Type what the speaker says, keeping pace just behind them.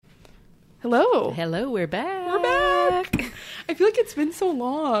Hello. Hello, we're back. We're back. I feel like it's been so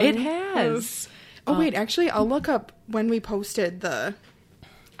long. It has. Oh, wait, actually, I'll look up when we posted the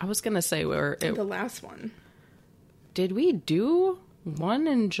I was going to say the last one. Did we do one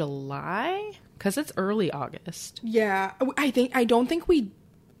in July? Because it's early August. Yeah. I don't think we...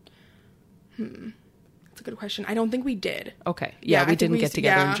 That's a good question. I don't think we did. Okay. Yeah, we didn't get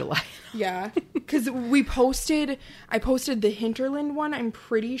together in July. Yeah. Because I posted the Hinterland one, I'm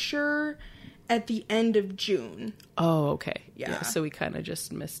pretty sure, at the end of June. Oh, okay. Yeah. So we kind of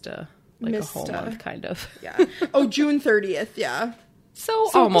just missed a whole month, kind of. Yeah. Oh, June 30th, yeah. So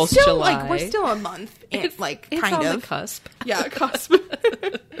almost still, July. we're still a month, and it's kind on of. the cusp. Yeah, cusp.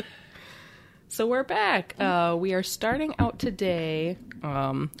 So we're back. We are starting out today.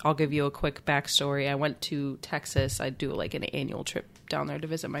 I'll give you a quick backstory. I went to Texas. I do an annual trip down there to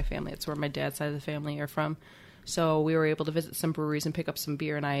visit my family. It's where my dad's side of the family are from. So we were able to visit some breweries and pick up some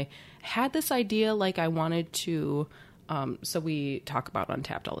beer. And I had this idea, I wanted to. So we talk about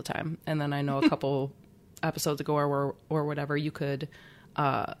Untapped all the time. And then I know a couple episodes ago or whatever, you could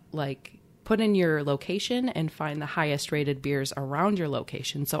put in your location and find the highest rated beers around your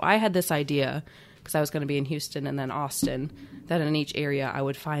location. So I had this idea, because I was going to be in Houston and then Austin, that in each area I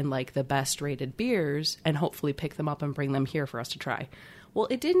would find the best rated beers and hopefully pick them up and bring them here for us to try. Well,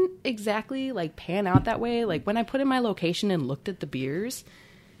 it didn't exactly pan out that way. When I put in my location and looked at the beers,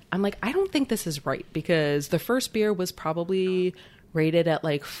 I'm I don't think this is right, because the first beer was probably rated at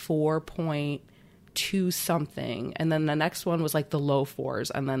 4.2 something, and then the next one was the low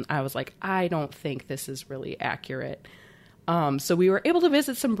fours, and then I was I don't think this is really accurate. So we were able to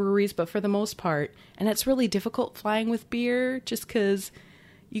visit some breweries, but for the most part, and it's really difficult flying with beer just because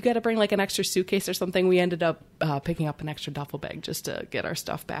you got to bring an extra suitcase or something. We ended up picking up an extra duffel bag just to get our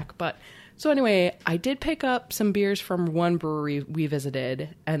stuff back. But so anyway, I did pick up some beers from one brewery we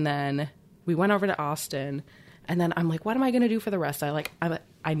visited, and then we went over to Austin. And then I'm what am I going to do for the rest?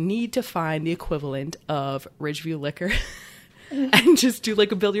 I need to find the equivalent of Ridgeview Liquor and just do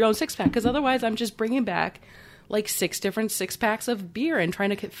a build your own 6-pack. Because otherwise I'm just bringing back 6 different 6-packs of beer and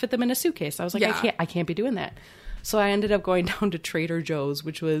trying to fit them in a suitcase. I was I can't be doing that. So I ended up going down to Trader Joe's,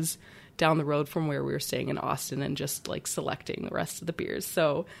 which was down the road from where we were staying in Austin, and just selecting the rest of the beers.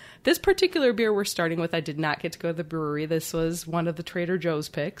 So this particular beer we're starting with, I did not get to go to the brewery. This was one of the Trader Joe's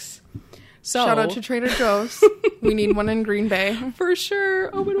picks. So, shout out to Trader Joe's. We need one in Green Bay. For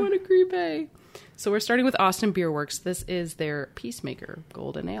sure. Oh, we want a Green Bay. So we're starting with Austin Beer Works. This is their Peacemaker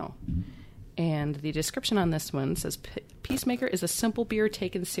Golden Ale. And the description on this one says, Peacemaker is a simple beer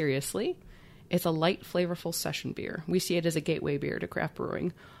taken seriously. It's a light, flavorful session beer. We see it as a gateway beer to craft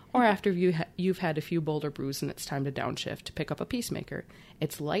brewing. Or after you've had a few bolder brews and it's time to downshift, to pick up a Peacemaker.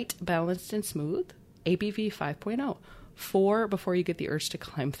 It's light, balanced, and smooth. ABV 5.0. 4 before you get the urge to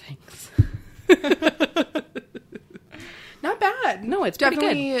climb things. Not bad. No, it's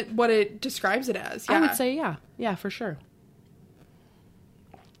definitely what it describes it as. Yeah. I would say, yeah, for sure.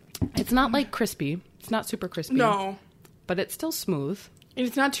 It's not crispy. It's not super crispy. No. But it's still smooth.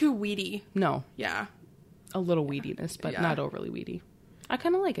 It's not too weedy. No. Yeah. A little weediness, but not overly weedy. I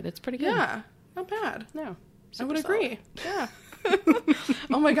kind of like it. It's pretty good. Yeah. Not bad. No. I would agree. Yeah.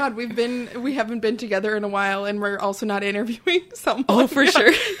 Oh my God, we haven't been together in a while, and we're also not interviewing someone. Oh, for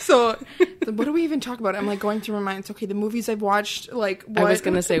sure. So what do we even talk about? I'm going through my mind. It's okay, the movies I've watched, what? I was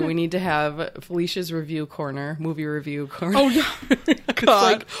going to say, we need to have Felicia's movie review corner. Oh, yeah.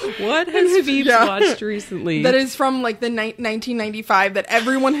 God. What has Phoebe watched recently? That is from the 1995 that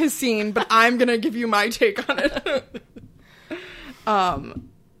everyone has seen, but I'm going to give you my take on it.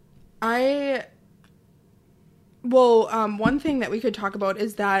 One thing that we could talk about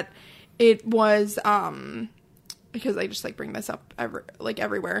is that it was, because I just bring this up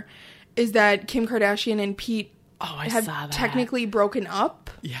everywhere, is that Kim Kardashian and Pete have technically broken up.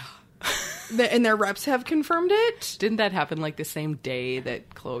 Yeah. And their reps have confirmed it. Didn't that happen the same day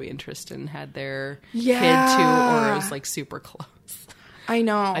that Khloe and Tristan had their kid too? Or it was super close. I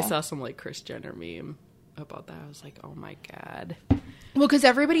know. I saw some Kris Jenner meme about that. I was oh my God. Well, because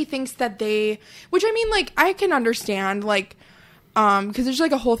everybody thinks that which I mean, I can understand, because there's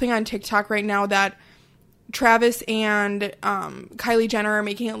a whole thing on TikTok right now that Travis and Kylie Jenner are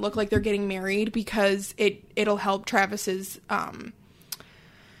making it look like they're getting married because it'll help Travis's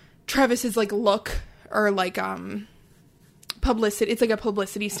look, or publicity. It's a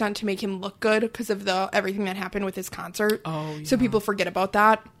publicity stunt to make him look good because of everything that happened with his concert. Oh, yeah. So people forget about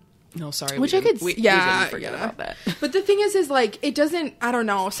that. No, sorry. Which I could, we didn't forget about that. But the thing is it doesn't, I don't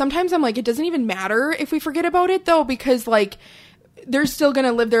know. Sometimes I'm it doesn't even matter if we forget about it though, because they're still going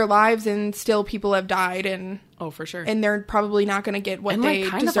to live their lives and still people have died and Oh, for sure. And they're probably not going to get what they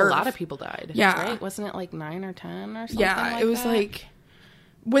kind deserve. of a lot of people died. Yeah. Right? Wasn't it like 9 or 10 or something? Yeah, like it was that? like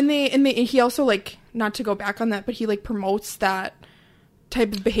when he also like, not to go back on that, but he like promotes that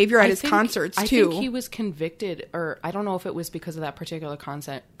type of behavior at his concerts too. I think he was convicted, or I don't know if it was because of that particular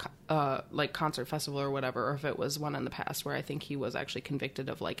concert festival or whatever, or if it was one in the past where I think he was actually convicted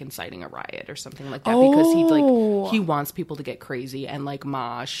of like inciting a riot or something like that, because he wants people to get crazy and like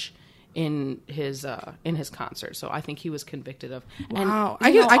mosh in his concert. So I think he was convicted of. Wow,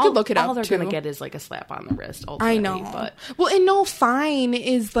 and, I could look it up. All they're too. gonna get is like a slap on the wrist. Ultimately, I know, but well, and no fine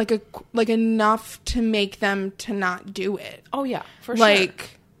is like enough to make them to not do it. oh yeah, for sure.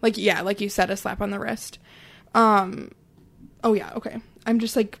 Like you said, a slap on the wrist. Oh yeah, okay. I'm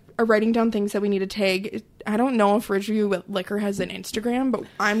just like writing down things that we need to tag. I don't know if Ridgeview Liquor has an Instagram, but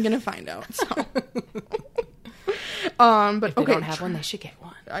I'm gonna find out. So. But if they okay, don't have one, they should get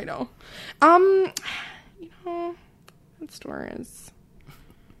one. I know. That store is.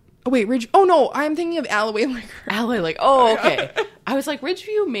 Oh wait, Oh no, I'm thinking of Alloway Liquor. Alloway, like, oh, okay. I was like,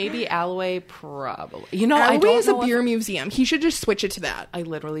 Ridgeview, maybe. Alloway, probably. You know, Alloway I don't is know a beer museum. He should just switch it to that. I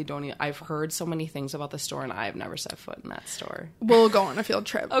literally don't even. I've heard so many things about the store, and I've never set foot in that store. We'll go on a field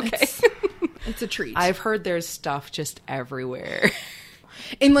trip. Okay. It's a treat. I've heard there's stuff just everywhere.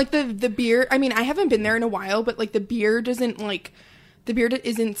 And like the beer, I mean, I haven't been there in a while, but like the beer isn't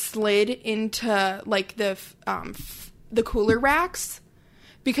slid into like the cooler racks.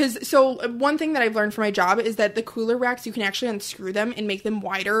 Because, so one thing that I've learned from my job is that the cooler racks, you can actually unscrew them and make them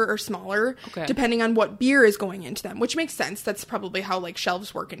wider or smaller, depending on what beer is going into them, which makes sense. That's probably how, like,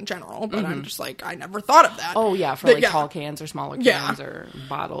 shelves work in general, but I'm just like, I never thought of that. Oh, yeah, for, tall cans or smaller cans or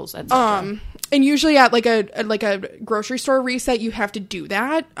bottles, etc. And usually at, like, a grocery store reset, you have to do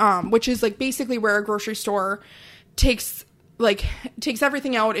that, which is, like, basically where a grocery store takes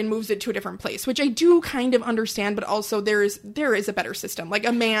everything out and moves it to a different place, which I do kind of understand, but also there is a better system. Like,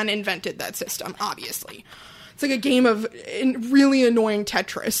 a man invented that system, obviously. It's like a game of really annoying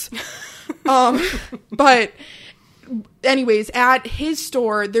Tetris. But anyways, at his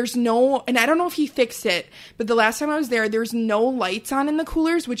store, there's no, and I don't know if he fixed it, but the last time I was there's no lights on in the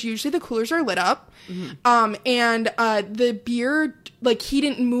coolers, which usually the coolers are lit up. Mm-hmm. And the beer, like, he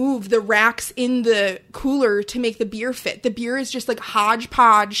didn't move the racks in the cooler to make the beer fit. The beer is just like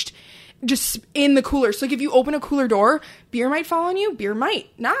hodgepodged just in the cooler. So like if you open a cooler door, beer might fall on you, beer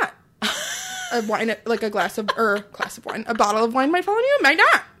might not. A wine, like a wine, a bottle of wine might fall on you, it might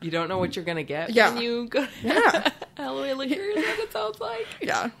not. You don't know what you're gonna get when you go to Alloway Liquor, is what it sounds like.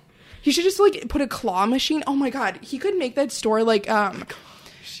 Yeah. He should just, like, put a claw machine. Oh my god, he could make that store like a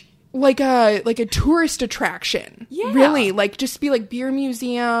tourist attraction. Yeah. Really, like, just be like beer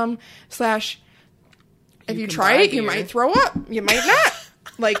museum / if you try it, you might throw up. You might not.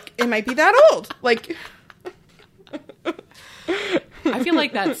 Like, it might be that old. Like, I feel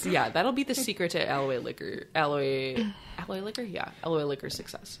like that'll be the secret to Alloway Liquor's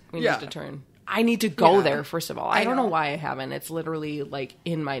success. I need to go there, first of all. I don't know why I haven't. It's literally, like,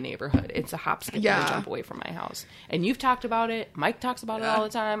 in my neighborhood. It's a hop, skip, and a jump away from my house. And you've talked about it. Mike talks about it all the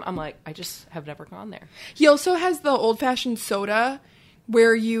time. I'm like, I just have never gone there. He also has the old-fashioned soda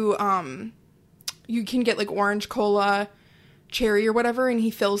where you can get, like, orange cola, cherry or whatever, and he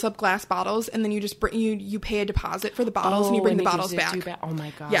fills up glass bottles, and then you just you pay a deposit for the bottles, and you bring the bottles back. Oh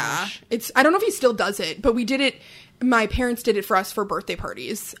my gosh. Yeah. I don't know if he still does it, but we did it. My parents did it for us for birthday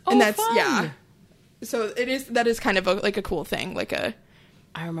parties. And that's fun. Yeah. So that is kind of a cool thing, like a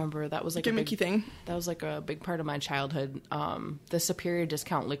I remember that was like gimmicky thing. That was like a big part of my childhood. The Superior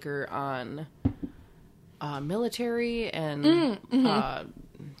Discount Liquor on Military and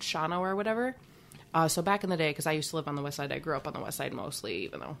Shawano or whatever. So back in the day, because I used to live on the west side, I grew up on the west side mostly,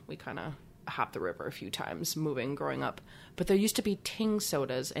 even though we kind of hopped the river a few times growing up. But there used to be Ting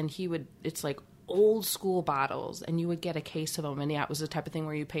sodas, and it's like old school bottles, and you would get a case of them. And yeah, it was the type of thing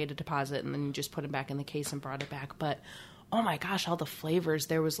where you paid a deposit and then you just put them back in the case and brought it back. But oh my gosh, all the flavors.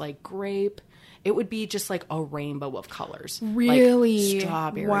 There was like grape. It would be just like a rainbow of colors. Really? Like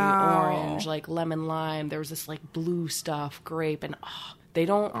strawberry, orange, like lemon lime. There was this like blue stuff, grape, and they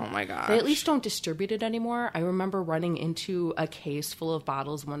don't. Oh my gosh. They at least don't distribute it anymore. I remember running into a case full of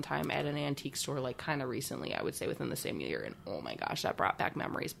bottles one time at an antique store, like kind of recently, I would say within the same year. And oh my gosh, that brought back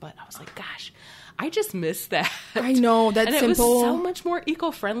memories. But I was like, gosh, I just miss that. I know, that's simple. And it was so much more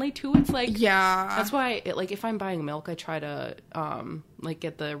eco-friendly too. It's like, yeah. That's why, if I'm buying milk, I try to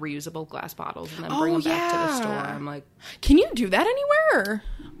get the reusable glass bottles and then bring them back to the store. I'm like, can you do that anywhere?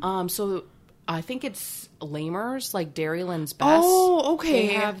 So I think it's Lamers, like Dairyland's Best. Oh, okay.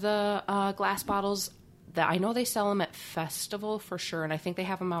 They have the glass bottles. That I know they sell them at Festival for sure, and I think they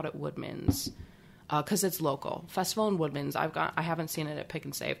have them out at Woodman's. because it's local. Festival in Woodman's, I haven't seen it at Pick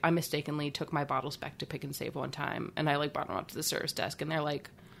and Save. I mistakenly took my bottles back to Pick and Save one time, and I like brought them up to the service desk, and they're like,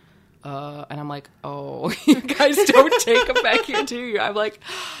 and I'm like, oh, you guys don't take them back here, do you? I'm like,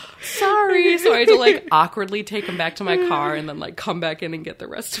 sorry. So I had to like awkwardly take them back to my car and then like come back in and get the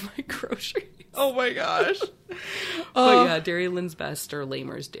rest of my groceries. Oh my gosh. But yeah, Dairyland's Best or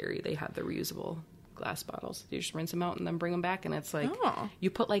Lamer's Dairy, they have the reusable glass bottles. You just rinse them out and then bring them back, and it's like you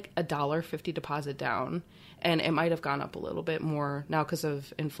put like $1.50 deposit down, and it might have gone up a little bit more now because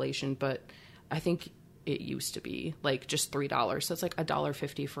of inflation, but I think it used to be like just $3, so it's like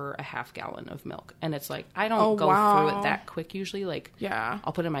 $1.50 for a half gallon of milk, and it's like I don't go through it that quick usually. Like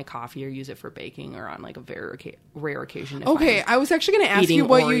I'll put it in my coffee or use it for baking or on like a very rare occasion. If I was actually going to ask you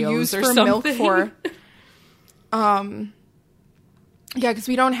what Oreos you use for milk for. Yeah, because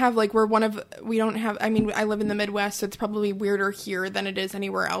we don't have, like, I mean, I live in the Midwest, so it's probably weirder here than it is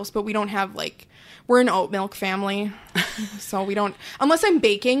anywhere else, but we don't have, like, we're an oat milk family, so we don't, unless I'm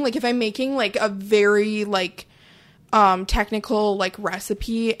baking, like, if I'm making, like, a very, like, technical, like,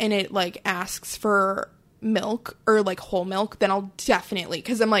 recipe, and it, like, asks for milk, or, like, whole milk, then I'll definitely,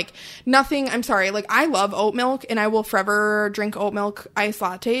 because I'm, like, I'm sorry, like, I love oat milk, and I will forever drink oat milk iced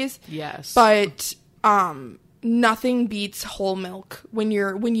lattes. Yes. But, nothing beats whole milk when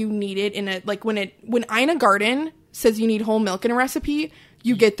you need it in a, like, when Ina Garten says you need whole milk in a recipe,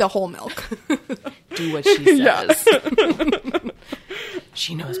 you get the whole milk. Do what she says.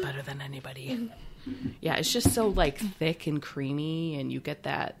 She knows better than anybody. Yeah, it's just so like thick and creamy, and you get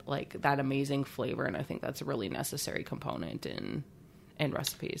that like that amazing flavor, and I think that's a really necessary component in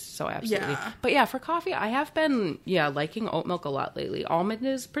recipes. So absolutely. Yeah. But yeah, for coffee, I have been liking oat milk a lot lately. Almond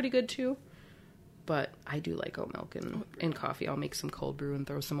is pretty good too. But I do like oat milk in coffee. I'll make some cold brew and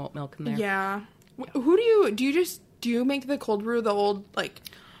throw some oat milk in there. Yeah. Who do you make the cold brew the old, like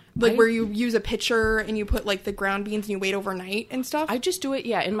where you use a pitcher and you put, like, the ground beans and you wait overnight and stuff? I just do it,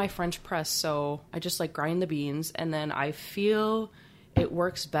 in my French press. So I just, like, grind the beans, and then I feel it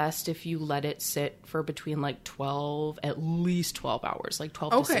works best if you let it sit for between, like, at least 12 hours, like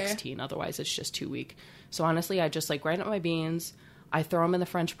 12 to 16. Otherwise, it's just too weak. So honestly, I just, like, grind up my beans. I throw them in the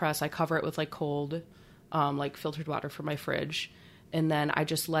French press. I cover it with, like, cold, like, filtered water from my fridge. And then I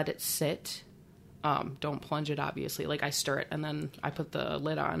just let it sit. Don't plunge it, obviously. Like, I stir it, and then I put the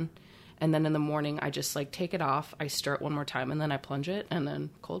lid on. And then in the morning, I just, like, take it off. I stir it one more time, and then I plunge it, and then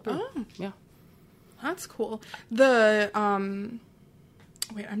cold brew. Oh. Yeah. That's cool. Wait, I'm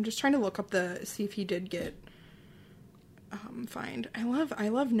just trying to look up see if he did get fined. I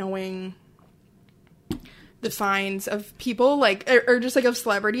love knowing the fines of people, like, or just, like, of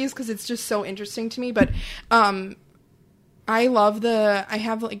celebrities, because it's just so interesting to me. But so I'm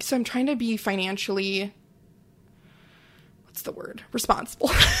trying to be financially, what's the word, responsible.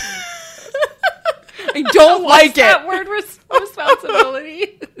 I don't like that word,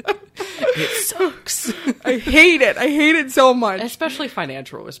 responsibility. It sucks. I hate it so much. Especially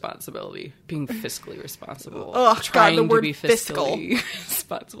financial responsibility. Being fiscally responsible. Oh, trying God, the word to be fiscally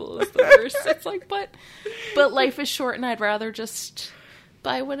responsible is the worst. It's like, but life is short, and I'd rather just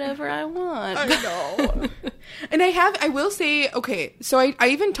buy whatever I want. I know. And I will say, okay, so I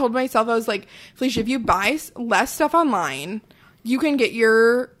even told myself, I was like, Felicia, if you buy less stuff online, you can get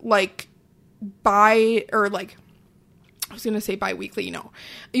your, like, I was going to say bi-weekly,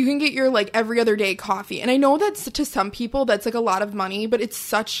 you can get your, like, every other day coffee. And I know that's, to some people, that's, like, a lot of money, but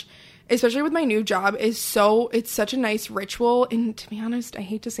it's especially with my new job, it's such a nice ritual. And to be honest, I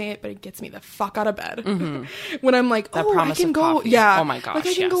hate to say it, but it gets me the fuck out of bed. Mm-hmm. When I'm like, I can go. Coffee. Yeah. Oh my gosh. Like,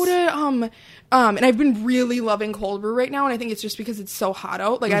 I can go to, and I've been really loving cold brew right now. And I think it's just because it's so hot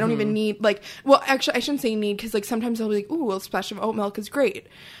out. Like, I don't even need, like, well, actually, I shouldn't say need, because, like, sometimes I'll be like, ooh, a splash of oat milk is great.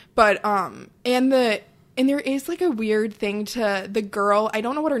 But, and there is, like, a weird thing to the girl. I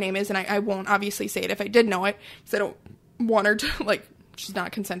don't know what her name is, and I won't obviously say it if I did know it, because I don't want her to, like, she's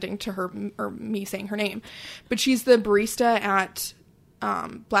not consenting to her or me saying her name. But she's the barista at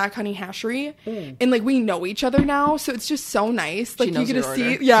Black Honey Hashery. And, like, we know each other now, so it's just so nice. Like, you get to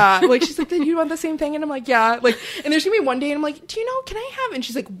see, like, she's like, did you want the same thing? And I'm like, yeah. Like, and there's gonna be one day, and I'm like, do you know, can I have? And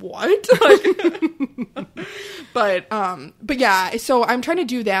she's like, what? Like, but yeah, so I'm trying to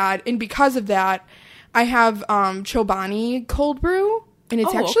do that, and because of that, I have Chobani cold brew, and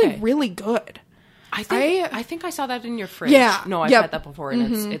it's actually really good. I think I saw that in your fridge. Yeah. No, I've had that before,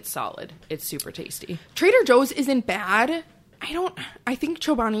 and it's solid. It's super tasty. Trader Joe's isn't bad. I think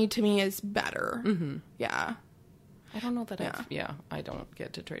Chobani to me is better. Mm-hmm. Yeah. I don't know that I don't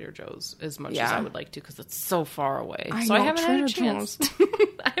get to Trader Joe's as much as I would like to, because it's so far away. I haven't had a chance.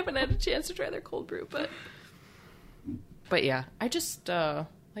 I haven't had a chance to try their cold brew, but yeah, I just,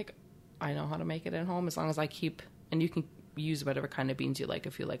 like, I know how to make it at home as long as I keep, and you can use whatever kind of beans you like.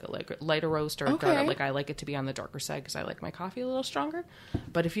 If you like a lighter roast or a dark, like I like it to be on the darker side because I like my coffee a little stronger.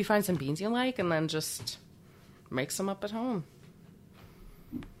 But if you find some beans you like, and then just make some up at home.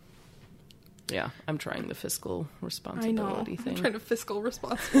 Yeah, I'm trying the fiscal responsibility thing. I'm trying to fiscal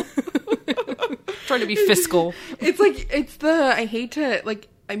responsible. Trying to be fiscal. It's like, I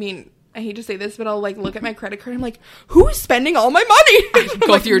hate to say this, but I'll like look at my credit card and I'm like, who's spending all my money?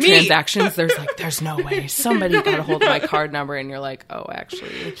 Go through your transactions. There's no way. Somebody got a hold of my card number and you're like, oh,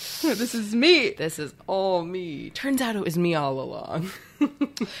 actually. This is me. This is all me. Turns out it was me all along.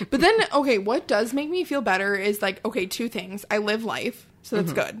 But then, okay, what does make me feel better is like, okay, two things. I live life, so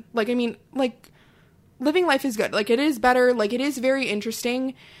that's good. Like, I mean, like, living life is good. Like, it is better. Like, it is very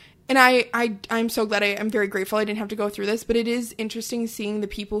interesting. And I'm so glad I'm very grateful I didn't have to go through this, but it is interesting seeing the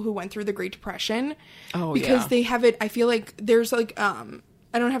people who went through the Great Depression. Oh, because they have it, I feel like there's like, I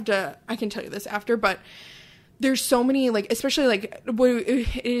can tell you this after, but there's so many, like, especially like,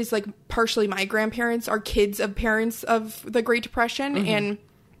 it is like partially my grandparents are kids of parents of the Great Depression. And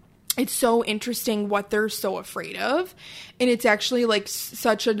it's so interesting what they're so afraid of. And it's actually like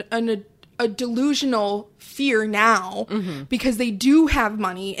such a delusional fear now because they do have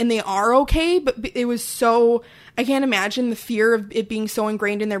money and they are okay, but it was so, I can't imagine the fear of it being so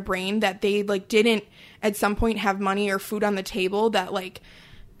ingrained in their brain that they like didn't at some point have money or food on the table, that like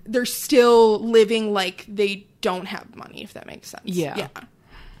they're still living like they don't have money, if that makes sense. Yeah.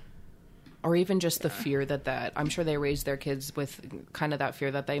 Or even just the fear that I'm sure they raised their kids with kind of that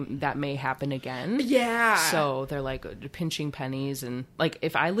fear that may happen again. Yeah. So they're like pinching pennies, and like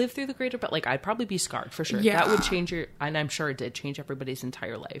if I lived through the Great Depression, like I'd probably be scarred for sure. Yeah. That would change and I'm sure it did change everybody's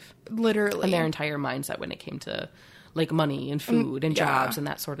entire life. Literally. And their entire mindset when it came to like money and food and jobs and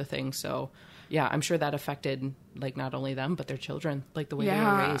that sort of thing. So yeah, I'm sure that affected like not only them, but their children, like the way they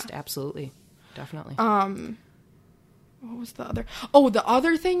were raised. Absolutely. Definitely. What was the other? Oh, the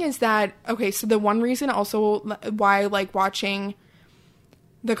other thing is that, okay, so the one reason also why I like watching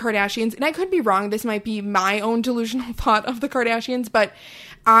the Kardashians, and I could be wrong, this might be my own delusional thought of the Kardashians, but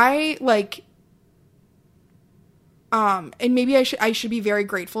I like, and maybe I should be very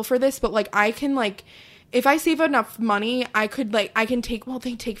grateful for this, but like I can like, if I save enough money, I could like, I can take, well,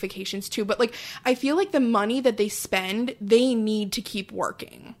 they take vacations too, but like, I feel like the money that they spend, they need to keep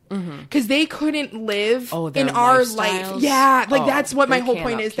working. Because they couldn't live in our life. Yeah, like that's what my whole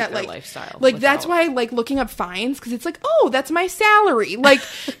point is, that like that's why I like looking up fines, because it's like, oh, that's my salary. Like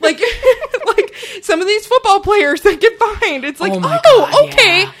like some of these football players that get fined, it's like, God,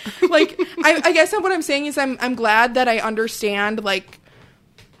 okay. Yeah. Like I guess what I'm saying is I'm glad that I understand, like,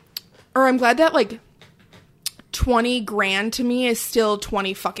 or I'm glad that like 20 grand to me is still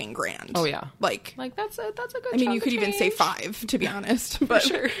 20 fucking grand. Oh yeah. Like that's a good, I mean, you could even say 5, to be honest, but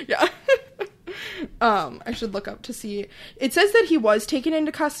sure. Yeah. I should look up to see. It says that he was taken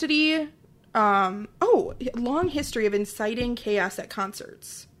into custody. Long history of inciting chaos at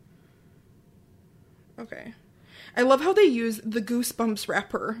concerts. Okay. I love how they use the Goosebumps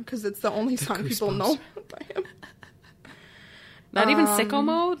rapper, because it's the only song people know by him. Not even Sicko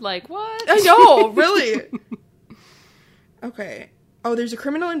Mode? Like, what? I know, really. Okay. Oh, there's a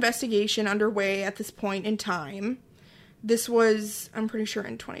criminal investigation underway at this point in time. This was, I'm pretty sure,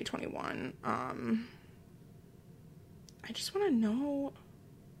 in 2021. I just want to know.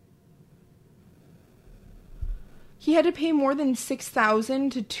 He had to pay more than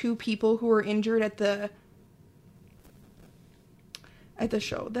 $6,000 to 2 people who were injured at the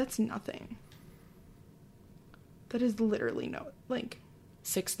show. That's nothing. That is literally no, like,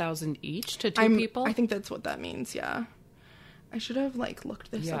 $6,000 each to 2 people? I think that's what that means, yeah. I should have, like, looked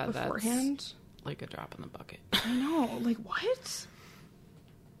this up beforehand. That's like a drop in the bucket. I know, like, what?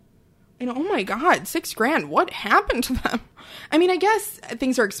 And oh my God, $6,000, what happened to them? I mean, I guess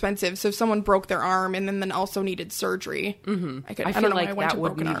things are expensive, so if someone broke their arm and then also needed surgery, I feel like that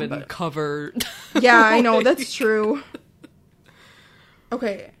wouldn't even cover. Yeah, I know, that's true.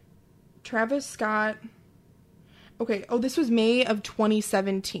 Okay, Travis Scott. Okay, this was May of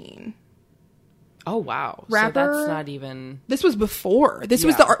 2017. Oh, wow. Rapper, so that's not even... This was before. This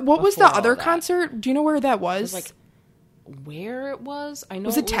was what was the other concert? Do you know where that was? It was like, where it was? I know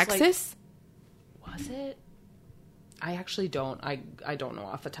was it Texas? Like, was it? I actually don't. I don't know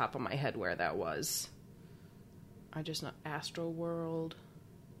off the top of my head where that was. I just know Astro World.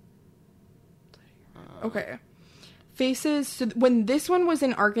 Okay. Faces. So when this one was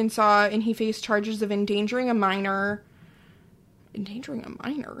in Arkansas, and he faced charges of endangering a minor. Endangering a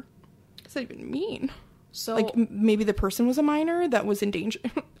minor? What does that even mean? So like maybe the person was a minor that was in danger.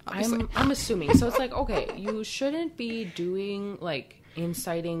 I'm assuming. So it's like, okay, you shouldn't be doing like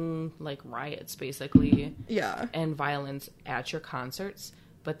inciting, like, riots, basically. Yeah. And violence at your concerts.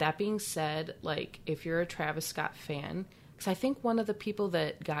 But that being said, like, if you're a Travis Scott fan, because I think one of the people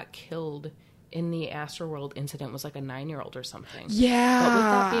that got killed in the Astroworld incident was like a 9-year-old or something. Yeah. But with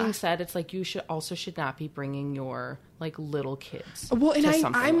that being said, it's like you should not be bringing your, like, little kids. Well, and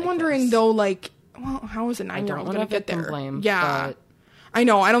I'm like wondering this. though, like, well, how is a 9-year-old going to get there? Blame, yeah. But... I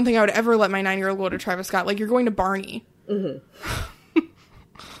know. I don't think I would ever let my 9-year-old go to Travis Scott. Like, you're going to Barney. Mm-hmm.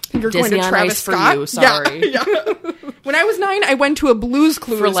 You're Disney going to on Travis Ice Scott? for you, sorry. Yeah. When I was 9, I went to a Blues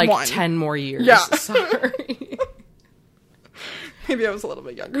Clues for like one. 10 more years. Yeah. Sorry. Maybe I was a little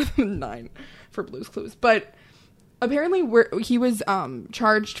bit younger than 9 for Blues Clues. But apparently he was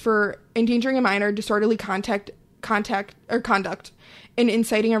charged for endangering a minor, disorderly conduct, and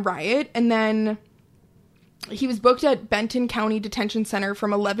inciting a riot. And then he was booked at Benton County Detention Center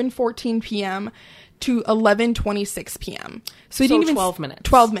from 11:14 p.m. to 11:26 p.m. So he didn't even 12 minutes.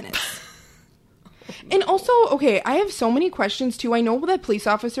 12 minutes. And also, okay, I have so many questions too. I know that police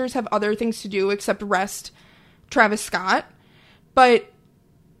officers have other things to do except arrest Travis Scott, but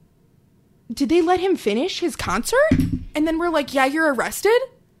did they let him finish his concert? And then we're like, yeah, you're arrested?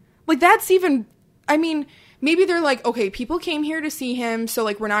 Like, that's even, I mean, maybe they're like, okay, people came here to see him, so,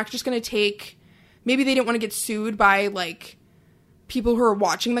 like, we're not just going to take, maybe they didn't want to get sued by, like, people who are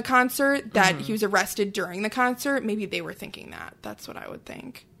watching the concert, that he was arrested during the concert. Maybe they were thinking that. That's what I would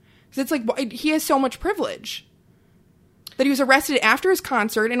think. Because it's like, he has so much privilege. That he was arrested after his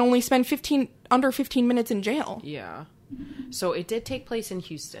concert and only spent under 15 minutes in jail. Yeah. So it did take place in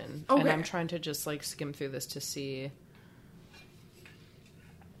Houston. Okay. And I'm trying to just, like, skim through this to see.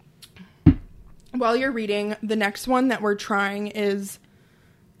 While you're reading, the next one that we're trying is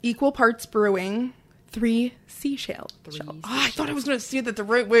Equal Parts Brewing, 3 Seashells. I thought I was going to say that the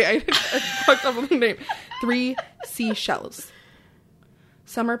right way. I fucked up with the name. 3 Seashells.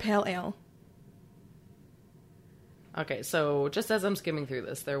 Summer Pale Ale. Okay, so just as I'm skimming through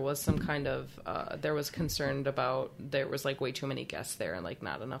this, there was some kind of, there was concerned about, there was, like, way too many guests there and, like,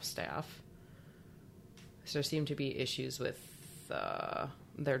 not enough staff. So there seemed to be issues with,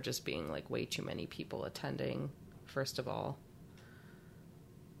 there just being, like, way too many people attending, first of all.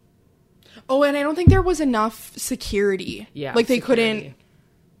 Oh, and I don't think there was enough security. Yeah, like, they security.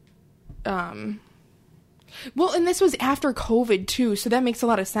 couldn't, well, and this was after COVID, too, so that makes a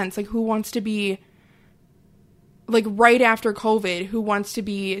lot of sense. Like, who wants to be, like, right after COVID, who wants to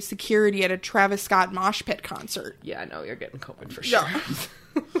be security at a Travis Scott mosh pit concert? Yeah, no, you're getting COVID for sure.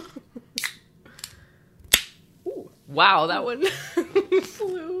 Yeah. Ooh, wow, that one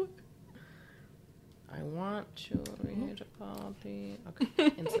flew. I want to read about the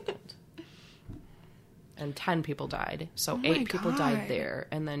incident. And 10 people died. So 8 people died there,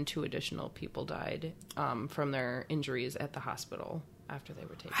 and then 2 additional people died from their injuries at the hospital after they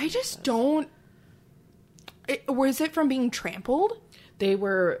were taken. I just don't... was it from being trampled? They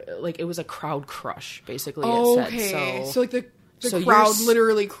were, like, it was a crowd crush, basically, Okay. it said. So like, the so crowd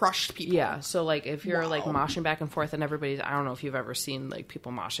literally crushed people. Yeah, so, like, if you're, like, moshing back and forth and everybody's... I don't know if you've ever seen, like,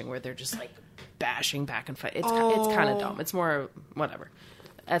 people moshing where they're just, like, bashing back and forth. It's kind of dumb. It's more... whatever.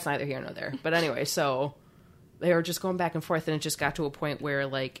 That's neither here nor there. But anyway, so... they were just going back and forth, and it just got to a point where,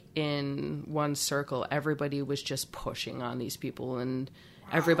 like, in one circle, everybody was just pushing on these people, and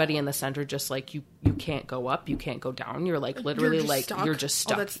everybody in the center just, like, you can't go up, you can't go down. You're, like, literally, you're just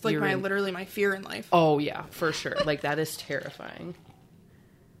stuck. Oh, that's, like, literally my fear in life. Oh, yeah, for sure. Like, that is terrifying.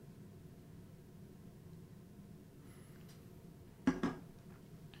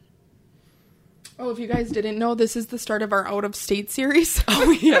 Oh, if you guys didn't know, this is the start of our out-of-state series. Oh,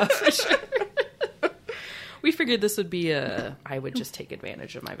 yeah, for sure. We figured this would be I would just take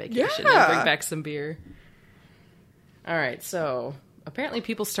advantage of my vacation and bring back some beer. All right, so apparently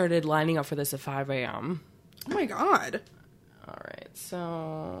people started lining up for this at 5 a.m. Oh my god. All right,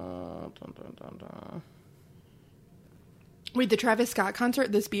 so... Wait, the Travis Scott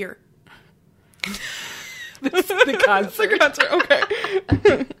concert? This beer. The concert. The concert,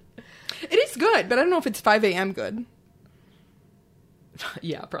 okay. It is good, but I don't know if it's 5 a.m. good.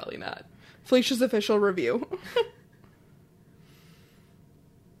 Yeah, probably not. Felicia's official review.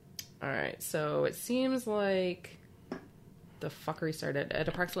 Alright, so it seems like the fuckery started at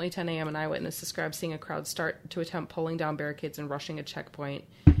approximately 10 a.m. An eyewitness described seeing a crowd start to attempt pulling down barricades and rushing a checkpoint,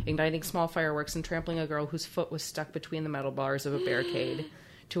 igniting small fireworks and trampling a girl whose foot was stuck between the metal bars of a barricade,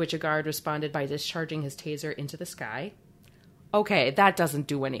 to which a guard responded by discharging his taser into the sky. Okay, that doesn't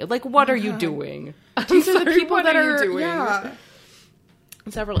do any... like, what are you doing? These are the people that are doing? Yeah.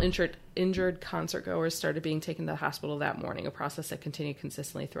 Several injured concertgoers started being taken to the hospital that morning, a process that continued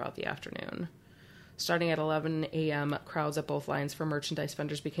consistently throughout the afternoon. Starting at 11 a.m., crowds at both lines for merchandise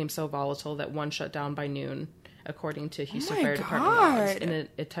vendors became so volatile that one shut down by noon, according to Houston Fire Department logs, in an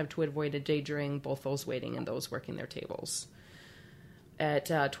attempt to avoid endangering both those waiting and those working their tables. At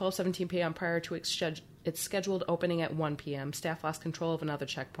 12:17 p.m., prior to its scheduled opening at 1 p.m., staff lost control of another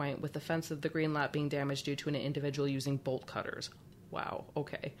checkpoint, with the fence of the green lot being damaged due to an individual using bolt cutters. Wow,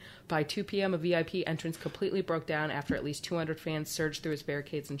 okay. By 2 p.m., a VIP entrance completely broke down after at least 200 fans surged through its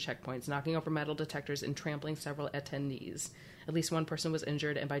barricades and checkpoints, knocking over metal detectors and trampling several attendees. At least one person was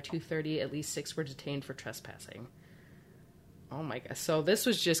injured, and by 2:30, at least 6 were detained for trespassing. Oh my gosh. So this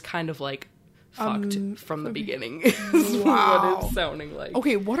was just kind of like fucked from the beginning. Wow. What it's sounding like.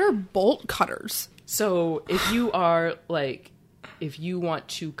 Okay, what are bolt cutters? So if you are like, if you want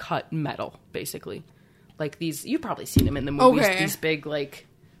to cut metal, basically, like these, you've probably seen them in the movies. Okay. These big, like,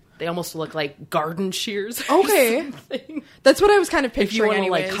 they almost look like garden shears. Okay. That's what I was kind of picturing. If you want to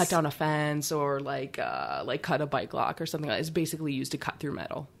anyways. like cut down a fence or like cut a bike lock or something like that, it's basically used to cut through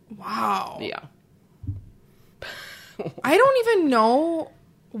metal. Wow. Yeah. I don't even know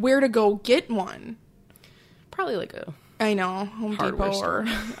where to go get one. Probably like a I know, Home hardware Depot store.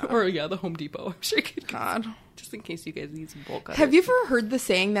 or Or the Home Depot. I'm sure you could God. just in case you guys need some bulk cutters. Have you ever heard the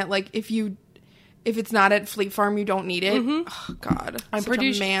saying that like if it's not at Fleet Farm, you don't need it? Mm-hmm. Oh, God, I'm such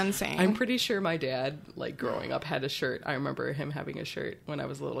pretty a man saying. I'm pretty sure my dad, like growing up, had a shirt. I remember him having a shirt when I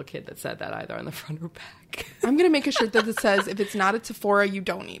was a little kid that said that either on the front or back. I'm gonna make a shirt that says if it's not at Sephora, you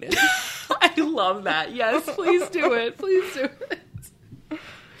don't need it. I love that. Yes, please do it. Please do it.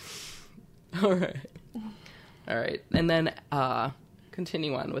 All right. And then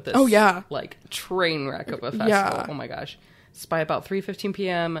continue on with this. Oh, yeah. Like train wreck of a festival. Yeah. Oh my gosh. So by about 3:15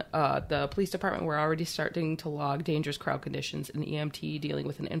 p.m., the police department were already starting to log dangerous crowd conditions, and EMT dealing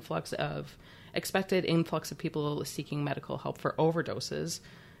with an expected influx of people seeking medical help for overdoses,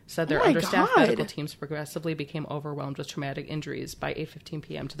 said their understaffed medical teams progressively became overwhelmed with traumatic injuries by 8:15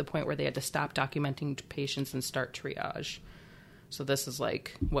 p.m. to the point where they had to stop documenting patients and start triage. So this is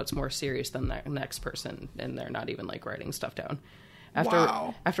like what's more serious than the next person, and they're not even like writing stuff down.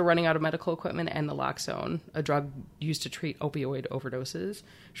 After running out of medical equipment and naloxone, a drug used to treat opioid overdoses,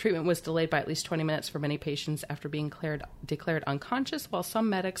 treatment was delayed by at least 20 minutes for many patients after being declared unconscious, while some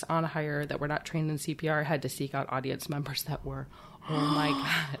medics on hire that were not trained in CPR had to seek out audience members that were. Oh my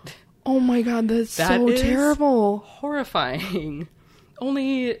God. Oh my God, that's so terrible. Horrifying.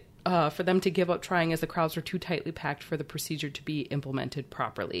 Only for them to give up trying as the crowds were too tightly packed for the procedure to be implemented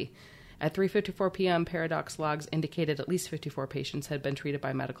properly. At 3:54 p.m., Paradox logs indicated at least 54 patients had been treated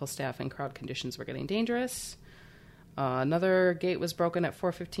by medical staff and crowd conditions were getting dangerous. Another gate was broken at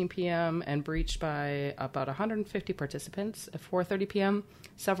 4:15 p.m. and breached by about 150 participants. At 4:30 p.m.,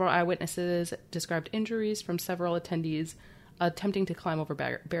 several eyewitnesses described injuries from several attendees attempting to climb over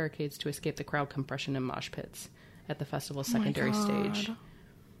barricades to escape the crowd compression and mosh pits at the festival's secondary stage.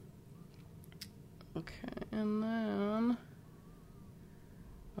 Okay, and then...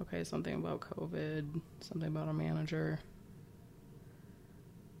 Okay, something about COVID, something about a manager.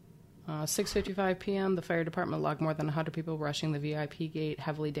 6:55 p.m., the fire department logged more than 100 people rushing the VIP gate,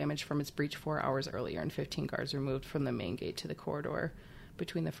 heavily damaged from its breach 4 hours earlier, and 15 guards removed from the main gate to the corridor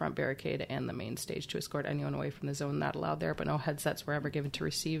between the front barricade and the main stage to escort anyone away from the zone not allowed there, but no headsets were ever given to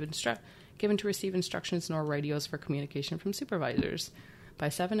receive instructions nor radios for communication from supervisors. By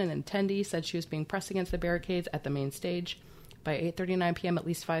 7, an attendee said she was being pressed against the barricades at the main stage. By 8:39 p.m., at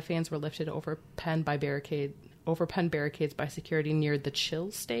least 5 fans were lifted over pen barricades by security near the chill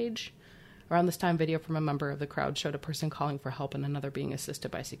stage. Around this time, video from a member of the crowd showed a person calling for help and another being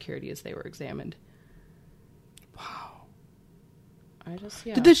assisted by security as they were examined. Wow.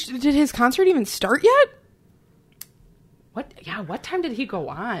 Did his concert even start yet? What? Yeah, what time did he go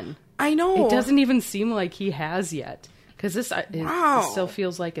on? I know. It doesn't even seem like he has yet. Because it still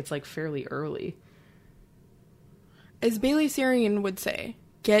feels like it's like fairly early. As Bailey Sarian would say,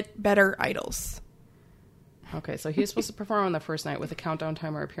 get better idols. Okay, so he was supposed to perform on the first night with a countdown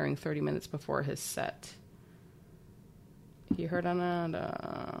timer appearing 30 minutes before his set. He heard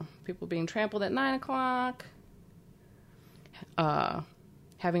on people being trampled at 9 o'clock.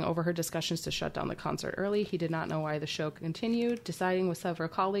 Having overheard discussions to shut down the concert early, he did not know why the show continued, deciding with several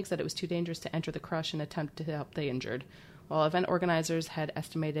colleagues that it was too dangerous to enter the crush and attempt to help the injured. While event organizers had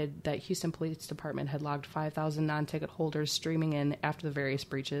estimated that Houston Police Department had logged 5,000 non-ticket holders streaming in after the various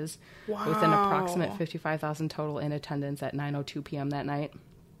breaches, with an approximate 55,000 total in attendance at 9:02 p.m. that night.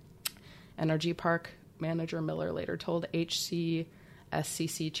 NRG Park manager Miller later told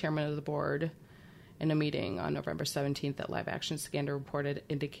HCSCC chairman of the board in a meeting on November 17th that Live Action Scandal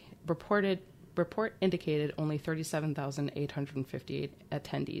reported report indicated only 37,858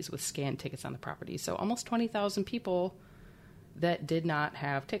 attendees with scanned tickets on the property. So almost 20,000 people that did not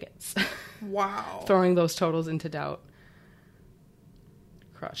have tickets. Wow. Throwing those totals into doubt.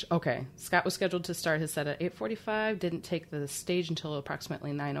 Crush. Okay. Scott was scheduled to start his set at 8:45. Didn't take the stage until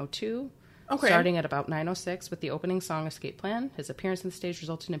approximately 9:02. Okay. Starting at about 9:06 with the opening song Escape Plan. His appearance on the stage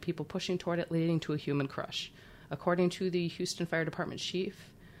resulted in people pushing toward it, leading to a human crush. According to the Houston Fire Department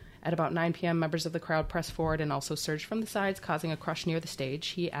chief, at about 9 p.m., members of the crowd pressed forward and also surged from the sides, causing a crush near the stage.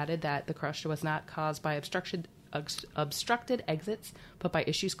 He added that the crush was not caused by obstructed exits, but by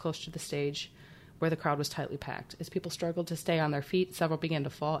issues close to the stage, where the crowd was tightly packed. As people struggled to stay on their feet, several began to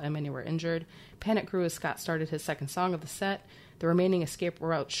fall and many were injured. Panic grew as Scott started his second song of the set. The remaining escape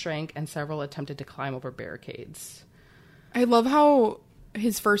route shrank and several attempted to climb over barricades. I love how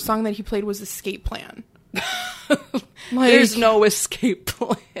his first song that he played was Escape Plan. There's no escape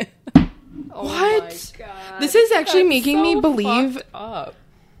plan. Oh what? My God. This is actually making me believe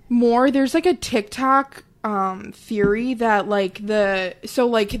more. There's like a TikTok theory that like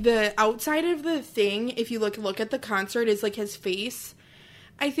the outside of the thing, if you look at the concert, is like his face,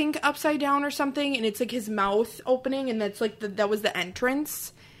 I think, upside down or something, and it's like his mouth opening, and that's like that was the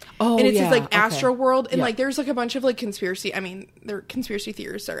entrance. Oh, and it's his like Astro World, and like there's like a bunch of like conspiracy. I mean, their conspiracy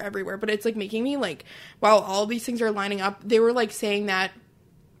theories are everywhere, but it's like making me like, wow, all these things are lining up. They were like saying that.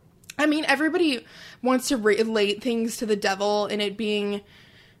 I mean, everybody wants to relate things to the devil and it being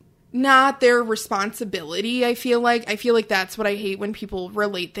not their responsibility. I feel like that's what I hate when people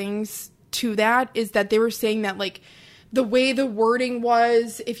relate things to that, is that they were saying that like the way the wording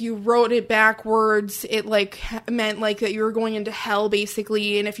was, if you wrote it backwards, it like meant like that you were going into hell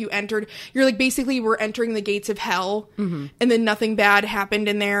basically, and if you entered, you're like basically we're entering the gates of hell, and then nothing bad happened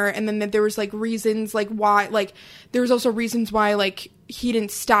in there, and then that there was like reasons like why, like there was also reasons why like he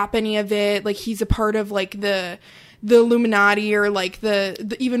didn't stop any of it, like he's a part of like the Illuminati, or like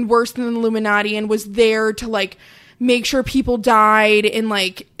the even worse than the Illuminati, and was there to like make sure people died, and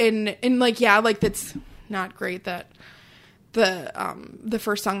like and like yeah, like that's not great that the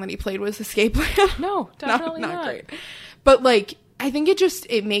first song that he played was Escape Plan. No, definitely not great. But like I think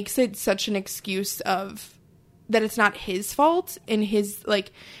it makes it such an excuse of that it's not his fault, and his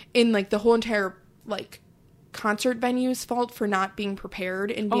like in like the whole entire like concert venue's fault for not being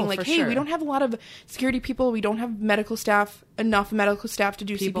prepared and being like, hey, sure, we don't have a lot of security people, we don't have enough medical staff to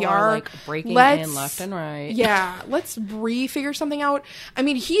do people CPR. Are, like, breaking in left and right. Yeah, let's figure something out. I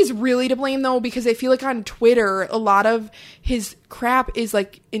mean, he's really to blame though, because I feel like on Twitter a lot of his crap is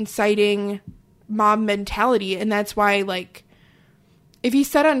like inciting mob mentality, and that's why like if he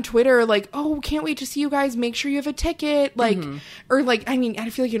said on Twitter, like, oh, can't wait to see you guys, make sure you have a ticket, like, or like, I mean, I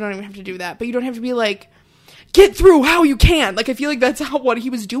feel like you don't even have to do that, but you don't have to be like, get through how you can. Like, I feel like that's what he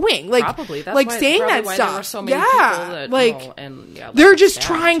was doing. Like, probably. That's like why, saying that why stuff. There were so many people that, like, and, yeah, they're just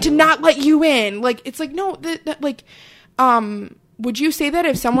trying to not let you in. Like, it's like, no, like, would you say that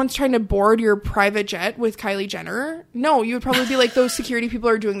if someone's trying to board your private jet with Kylie Jenner? No, you would probably be like, those security people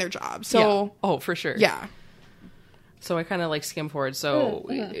are doing their job. So, yeah. Oh, for sure. Yeah. So I kind of like skim forward. So,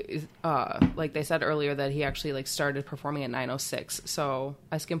 like they said earlier that he actually like started performing at 9:06. So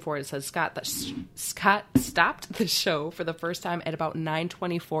I skim forward. It says Scott stopped the show for the first time at about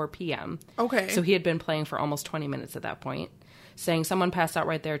 9:24 p.m. Okay. So he had been playing for almost 20 minutes at that point, saying someone passed out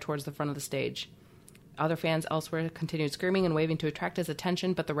right there towards the front of the stage. Other fans elsewhere continued screaming and waving to attract his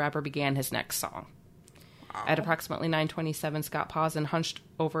attention, but the rapper began his next song. Wow. At approximately 9:27, Scott paused and hunched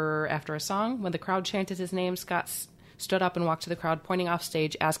over after a song. When the crowd chanted his name, Scott stood up and walked to the crowd, pointing off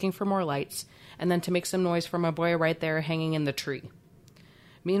stage, asking for more lights, and then to make some noise from a boy right there hanging in the tree.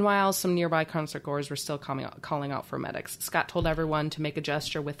 Meanwhile, some nearby concertgoers were still calling out for medics. Scott told everyone to make a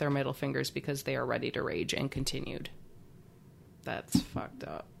gesture with their middle fingers because they are ready to rage, and continued. That's fucked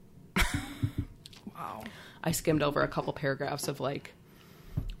up. Wow. I skimmed over a couple paragraphs of, like,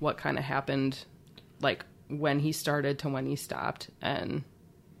 what kind of happened, like, when he started to when he stopped, and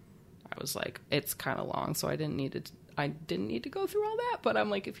I was like, it's kind of long, so I didn't need to go through all that, but I'm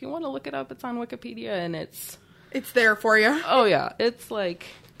like, if you want to look it up, it's on Wikipedia, and it's there for you. Oh yeah, it's like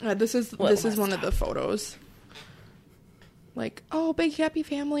this is one of the photos. Like, oh, big happy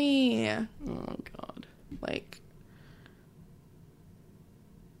family. Oh my god. Like,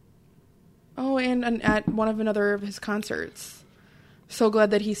 oh, and at one of another of his concerts. So glad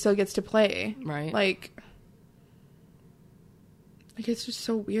that he still gets to play. Right. Like it's just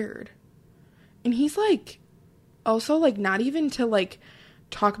so weird. And he's like also like not even to like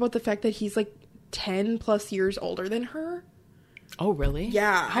talk about the fact that he's like 10 plus years older than her. Oh, really?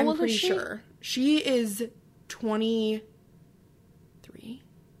 Yeah. How old pretty is she? Sure. She is 23.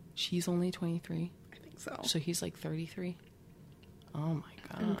 she's only 23. I think so. So he's like 33. Oh my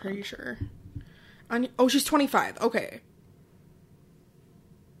god. I'm pretty sure. She's 25. Okay.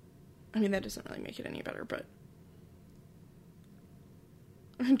 I mean, that doesn't really make it any better, but...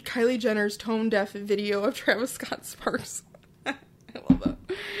 And Kylie Jenner's tone-deaf video of Travis Scott Sparks. I love that.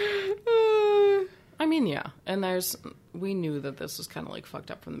 I mean, yeah. And we knew that this was kind of like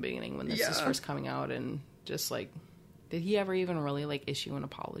fucked up from the beginning when this was first coming out, and just like, did he ever even really like issue an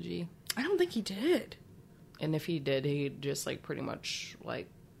apology? I don't think he did. And if he did, he just like pretty much like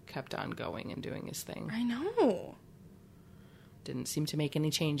kept on going and doing his thing. I know. Didn't seem to make any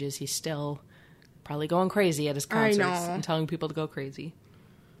changes. He's still probably going crazy at his concerts and telling people to go crazy.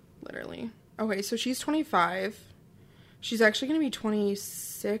 Literally. Okay, so she's 25. She's actually going to be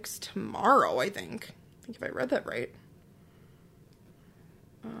 26 tomorrow, I think. I think if I read that right.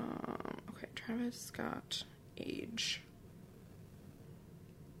 Okay, Travis Scott age.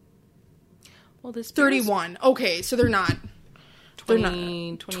 Well, this 31. Okay, so they're not.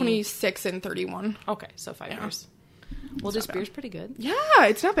 20, 26 and 31. Okay, so 5 years. Well, this beer's pretty good. Yeah,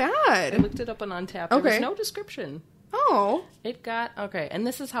 it's not bad. I looked it up on Untappd. There was no description. Oh. It got... Okay, and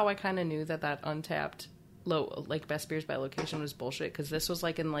this is how I kind of knew that Untappd, best beers by location was bullshit, because this was,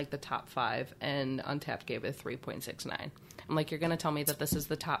 like, in, like, the top 5, and Untappd gave it 3.69. I'm like, you're going to tell me that this is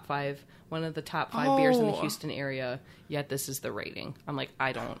the top 5, one of the top 5 beers in the Houston area, yet this is the rating. I'm like,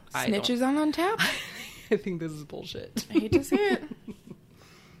 Snitches on Untappd? I think this is bullshit. I hate to say it.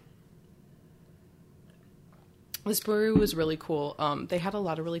 This brewery was really cool. They had a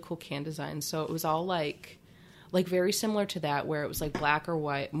lot of really cool can designs, so it was all like very similar to that, where it was like black or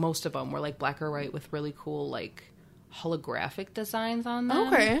white. Most of them were like black or white with really cool like holographic designs on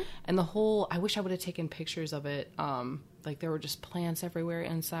them. Okay. And the whole, I wish I would have taken pictures of it. Like there were just plants everywhere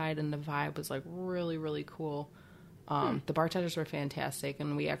inside, and the vibe was like really, really cool. The bartenders were fantastic,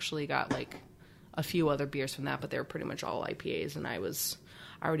 and we actually got like a few other beers from that, but they were pretty much all IPAs, and I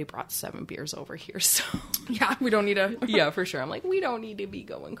already brought 7 beers over here, so... Yeah, we don't need to... Yeah, for sure. I'm like, we don't need to be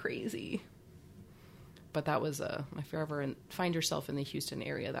going crazy. But that was, if you ever find yourself in the Houston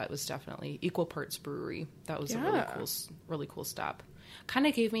area, that was definitely Equal Parts Brewery. That was a really cool stop. Kind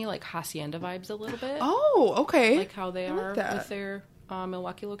of gave me, like, Hacienda vibes a little bit. Oh, okay. Like how they are with their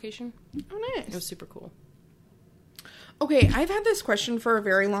Milwaukee location. Oh, nice. It was super cool. Okay, I've had this question for a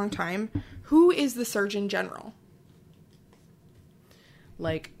very long time. Who is the Surgeon General?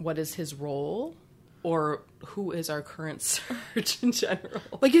 Like, what is his role? Or who is our current Surgeon General?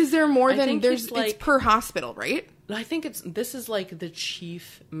 Like, is there more than... it's per hospital, right? I think this is like the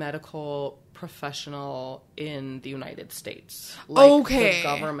chief medical professional in the United States. Like okay. The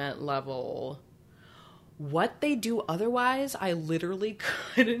government level. What they do otherwise, I literally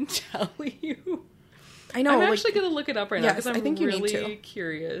couldn't tell you. I know. I'm actually going to look it up right now, because I'm really you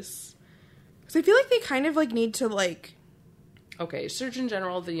curious. Because I feel like they kind of, like, need to, like... Okay, Surgeon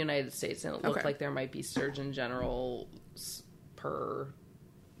General of the United States, and it looked like there might be Surgeon Generals per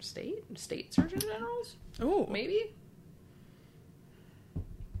state? State Surgeon Generals? Oh. Maybe?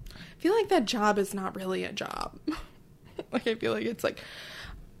 I feel like that job is not really a job. Like, I feel like it's like,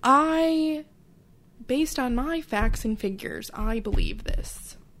 based on my facts and figures, I believe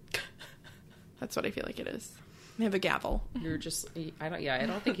this. That's what I feel like it is. I have a gavel. You're just, I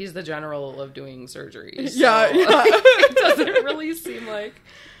don't think he's the general of doing surgeries. So Yeah. It doesn't really seem like.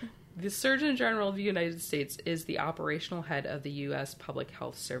 The Surgeon General of the United States is the operational head of the U.S. Public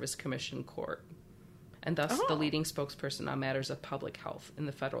Health Service Commission Court, and thus the leading spokesperson on matters of public health in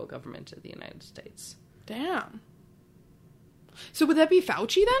the federal government of the United States. Damn. So would that be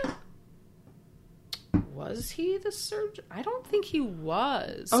Fauci then? Was he the surgeon? I don't think he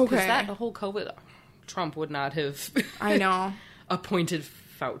was. Okay. Because that whole COVID... Trump would not have I know. appointed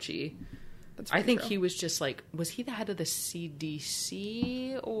Fauci. I think true. he was just like, was he the head of the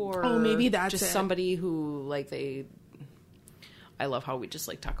CDC, or maybe that's just it. somebody who like they... I love how we just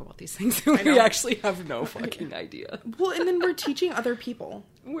like talk about these things and we actually have no fucking idea. Well, and then we're teaching other people.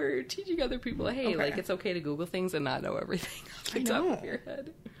 We're teaching other people, hey, like it's okay to Google things and not know everything off the top of your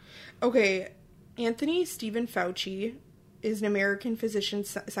head. Okay, Anthony Stephen Fauci is an American physician,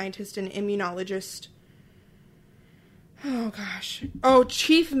 scientist, and immunologist. Oh, gosh. Oh,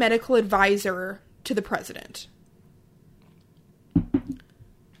 chief medical advisor to the president.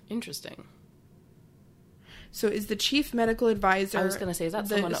 Interesting. So is the chief medical advisor... I was going to say, is that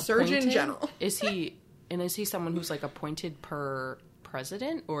someone appointed? Surgeon General. Is he someone who's, like, appointed per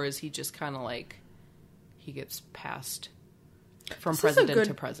president? Or is he just kind of, like, he gets passed from president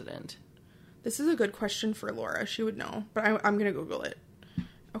to president? This is a good question for Laura. She would know. But I'm going to Google it.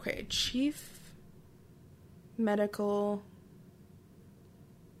 Okay, chief medical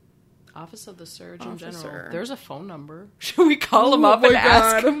Office of the Surgeon Officer. General. There's a phone number. Should we call him up my and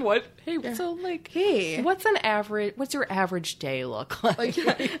ask God. him what? Hey, so like, Hey. what's your average day look like?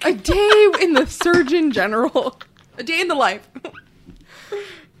 A day in the Surgeon General. A day in the life.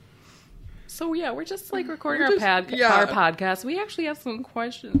 So yeah, we're just like recording We're our just- yeah. our podcast. We actually have some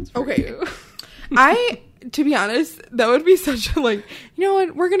questions for Okay. you. To be honest, that would be such a, like, you know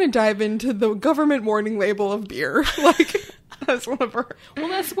what? We're going to dive into the government warning label of beer. Like, that's one of our... Well,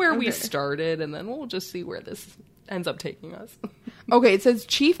 that's where we Okay. started, and then we'll just see where this ends up taking us. Okay, it says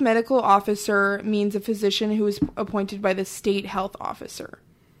chief medical officer means a physician who is appointed by the state health officer.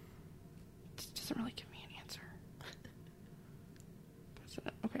 This doesn't really give me an answer.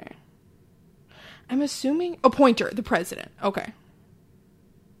 President, okay. I'm assuming... Appointer, the president. Okay.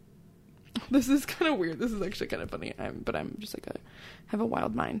 This is kind of weird. This is actually kind of funny. I'm just like have a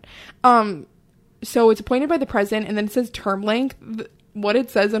wild mind. So it's appointed by the president, and then it says term length. What it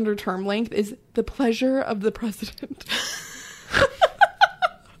says under term length is the pleasure of the president.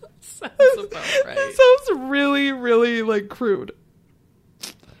 Sounds about right. It sounds really, really like crude.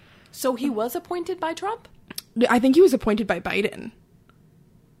 So he was appointed by Trump? I think he was appointed by Biden.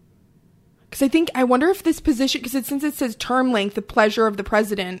 Because I wonder if this position, because since it says term length, the pleasure of the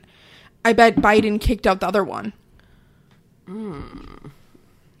president, I bet Biden kicked out the other one.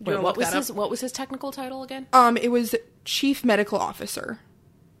 Wait, what was his technical title again? It was chief medical officer.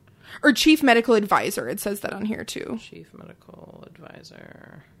 Or chief medical advisor. It says that on here too. Chief medical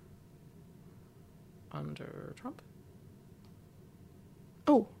advisor under Trump?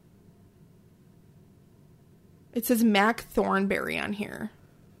 Oh. It says Mac Thornberry on here.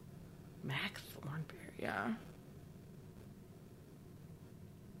 Mac Thornberry. Yeah.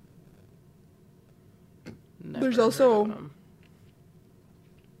 Never There's heard also- of him.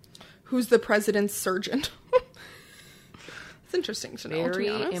 Who's the president's surgeon? It's interesting to know, to be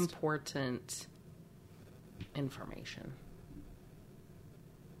Very honest. important information.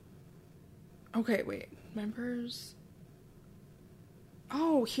 Okay, wait. Members.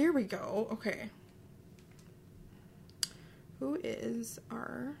 Oh, here we go. Okay. Who is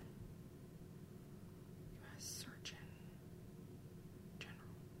our U.S. Surgeon General?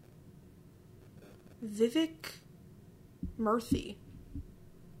 Vivek Murthy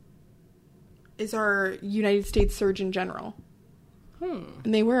is our United States Surgeon General. And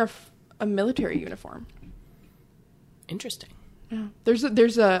they wear a military uniform. Interesting. Yeah.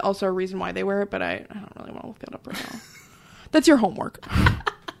 There's also a reason why they wear it, but I don't really want to look that up right now. That's your homework.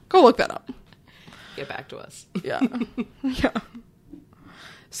 Go look that up. Get back to us. Yeah. Yeah.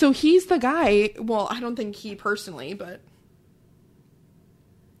 So he's the guy, well, I don't think he personally, but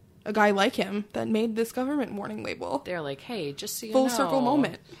a guy like him that made this government warning label. They're like, hey, just so you Full know, circle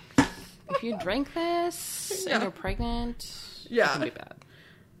moment. if you drink this and Yeah. you're pregnant, Yeah. it can be bad.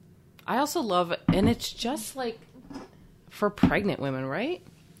 I also love it, and it's just like for pregnant women, right?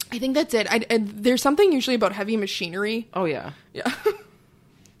 I think that's it. There's something usually about heavy machinery. Oh yeah. Yeah.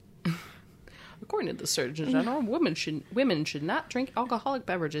 According to the Surgeon General, women should not drink alcoholic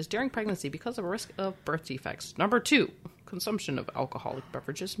beverages during pregnancy because of a risk of birth defects. Number 2, consumption of alcoholic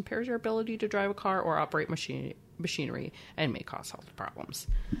beverages impairs your ability to drive a car or operate machinery and may cause health problems.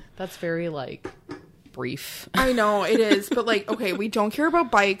 That's very, like, brief. I know, it is. But, like, okay, we don't care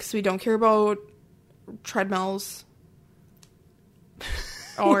about bikes. We don't care about treadmills.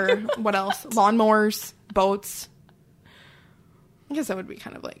 Or what else? Lawnmowers, boats. I guess that would be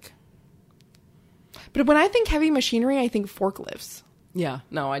kind of like... But when I think heavy machinery, I think forklifts. Yeah,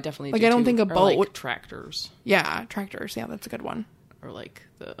 no, I definitely Like, do I don't too. think a Or, boat. like, tractors. Yeah, tractors. Yeah, that's a good one. Or, like,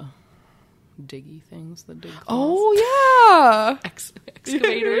 the diggy things, the dig claws. Oh, yeah.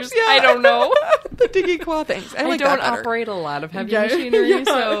 Excavators. Yeah. I don't know. The diggy claw things. I, I like don't that better. operate a lot of heavy Yeah. machinery, Yeah.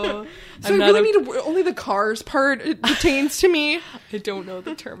 so So I'm I not really need to, only the cars part it pertains to me. I don't know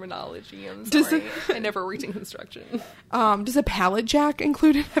the terminology. I'm Does sorry. I never worked in construction. Does a pallet jack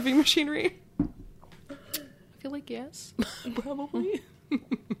include in heavy machinery? I feel like yes, probably.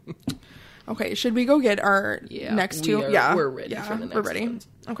 Okay, should we go get our Yeah, next we two? are- Yeah, we're ready yeah, for the we're next ready. ones.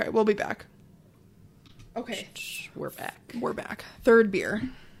 Okay, we'll be back. Okay, We're back. we're back. Third beer.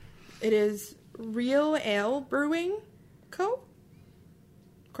 It is Real Ale Brewing Co.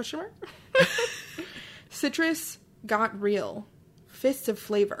 Question mark? Citrus got real. Fists of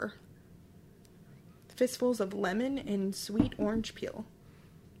flavor. Fistfuls of lemon and sweet orange peel.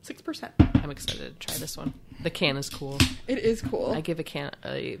 6%. I'm excited to try this one. The can is cool. It is cool.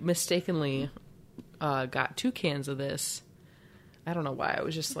 I mistakenly got 2 cans of this. I don't know why. I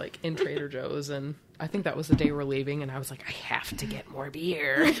was just like in Trader Joe's, and I think that was the day we're leaving, and I was like, I have to get more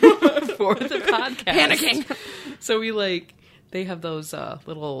beer for the podcast. Panicking. So we they have those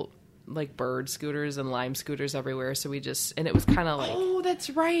little like bird scooters and Lime scooters everywhere. So and it was kind of like, oh, that's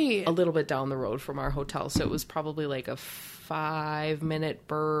right, a little bit down the road from our hotel. So it was probably like a 5-minute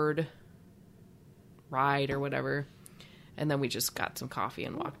bird ride or whatever. And then we just got some coffee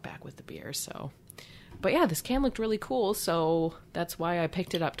and walked back with the beer. So, but yeah, this can looked really cool. So that's why I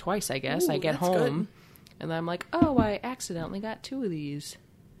picked it up twice, I guess. Ooh, I get home good. and I'm like, oh, I accidentally got 2 of these.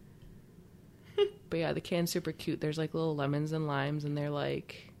 But yeah, the can's super cute. There's like little lemons and limes, and they're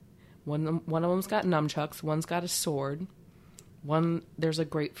like, one of them's got nunchucks, one's got a sword, there's a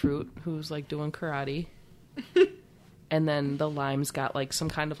grapefruit who's like doing karate, and then the lime's got like some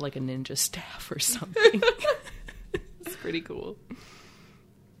kind of like a ninja staff or something. It's pretty cool.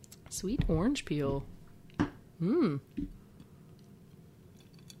 Sweet orange peel.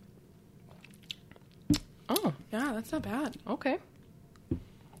 Oh, yeah, that's not bad. okay.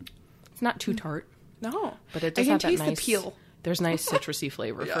 It's not too tart. No, But it does I can have that taste nice the peel. There's nice citrusy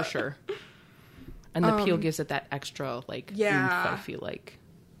flavor for sure. And the peel gives it that extra like oomph, I feel like.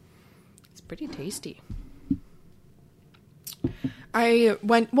 It's pretty tasty. I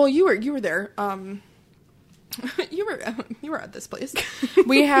went, well, you were there. You were at this place.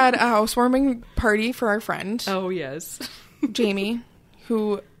 We had a housewarming party for our friend, Oh, yes. Jamie,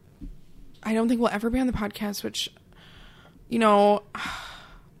 who I don't think will ever be on the podcast, which, you know,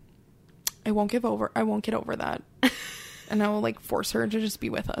 I won't get over that. And I will like force her to just be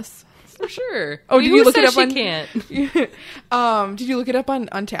with us. For sure. Oh, did you look it up she on can't? Did you look it up on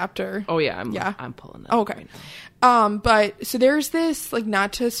Untapped or? Oh yeah, I'm pulling that. Oh, up okay. right now. But so there's this, like,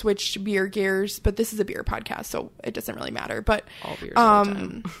 not to switch beer gears, but this is a beer podcast, so it doesn't really matter. But All beers all the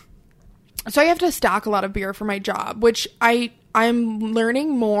time. so I have to stock a lot of beer for my job, which I'm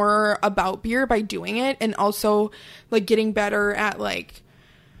learning more about beer by doing it, and also like getting better at, like,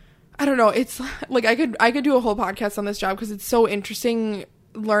 I don't know, it's like I could do a whole podcast on this job because it's so interesting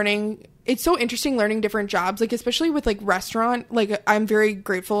learning. It's so interesting learning different jobs, like especially with like restaurant. Like I'm very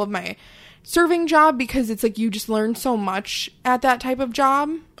grateful of my serving job because it's like you just learn so much at that type of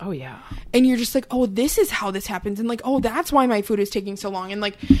job. Oh yeah. And you're just like, oh, this is how this happens, and like, oh, that's why my food is taking so long, and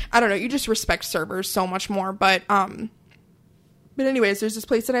like, I don't know, you just respect servers so much more. But anyways, there's this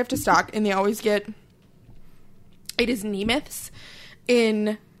place that I have to stock, and they always get. It is Nemeth's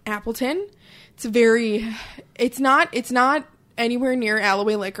in Appleton. It's not anywhere near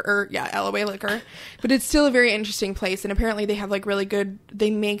Alloway Liquor, but it's still a very interesting place, and apparently they have like really good, they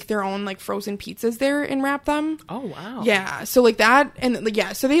make their own like frozen pizzas there and wrap them. Oh wow. Yeah, so like that, and like,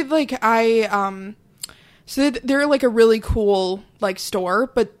 yeah, so they like so they're like a really cool like store,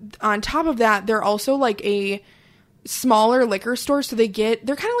 but on top of that they're also like a smaller liquor store, so they're kind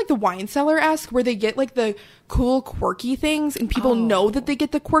of like the Wine Cellar-esque, where they get like the cool quirky things, and people know that they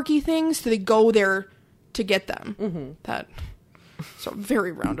get the quirky things, so they go there to get them. That so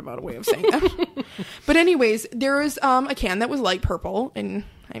very roundabout way of saying that. But anyways, there was a can that was light purple, and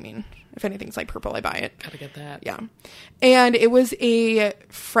I mean, if anything's light purple, I buy it. Gotta get that. Yeah. And it was a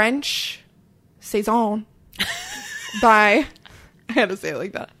French Saison by, I had to say it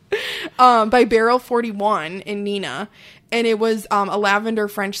like that, by Barrel 41 in Neenah. And it was a lavender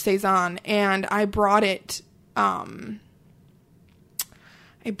French Saison, and I brought it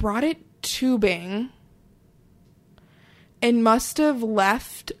tubing, and must have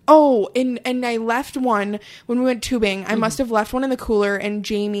left, and I left one when we went tubing. I must have left one in the cooler, and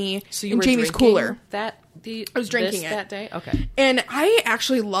Jamie's cooler. I was drinking it that day. Okay. And I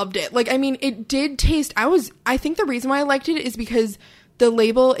actually loved it. Like, I mean, it did taste, I think the reason why I liked it is because the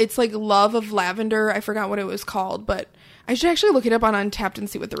label, it's like Love of Lavender. I forgot what it was called, but I should actually look it up on Untapped and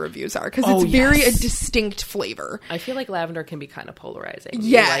see what the reviews are, because it's very a distinct flavor. I feel like lavender can be kind of polarizing.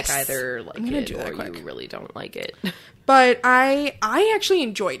 Yes. You like either like it or quick. you really don't like it. But I actually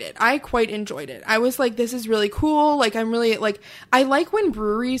enjoyed it. I quite enjoyed it. I was like, this is really cool. Like, I'm really, like, I like when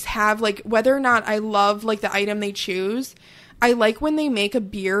breweries have, like, whether or not I love, like, the item they choose, I like when they make a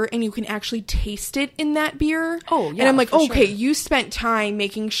beer and you can actually taste it in that beer. Oh, yeah. And I'm like, okay, sure. You spent time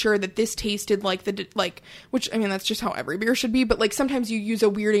making sure that this tasted like which, I mean, that's just how every beer should be. But, like, sometimes you use a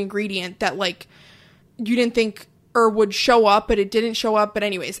weird ingredient that, like, you didn't think or would show up, but it didn't show up. But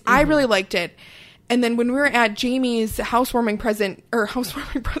anyways, I really liked it. And then when we were at Jamie's housewarming house. Oh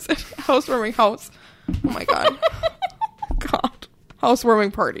my God. God.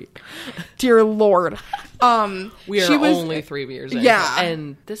 Housewarming party. Dear Lord. We are only 3 beers in. Yeah.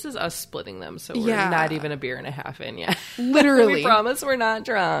 And this is us splitting them, so we're not even a beer and a half in yet. Literally. We promise we're not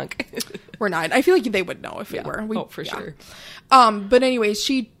drunk. We're not. I feel like they would know if we were. For sure. But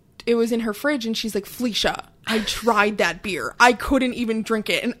anyways, it was in her fridge, and she's like, Felicia, I tried that beer. I couldn't even drink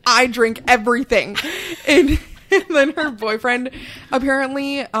it, and I drink everything. And And then her boyfriend,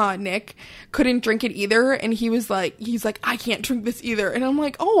 apparently, Nick, couldn't drink it either. And he's like, I can't drink this either. And I'm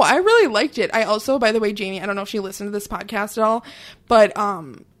like, oh, I really liked it. I also, by the way, Jamie, I don't know if she listened to this podcast at all, but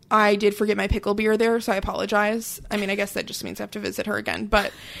I did forget my pickle beer there, so I apologize. I mean, I guess that just means I have to visit her again.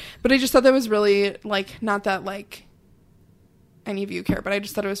 But I just thought that was really, like, not that, like, any of you care, but I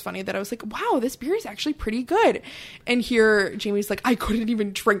just thought it was funny that I was like, wow, this beer is actually pretty good. And here Jamie's like, I couldn't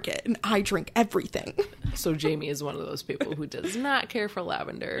even drink it, and I drink everything. So Jamie is one of those people who does not care for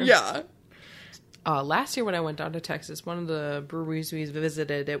lavender. Yeah. Last year when I went down to Texas, one of the breweries we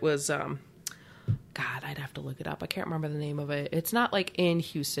visited, it was God, I'd have to look it up. I can't remember the name of it. It's not like in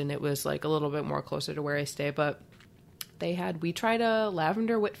Houston. It was like a little bit more closer to where I stay, but we tried a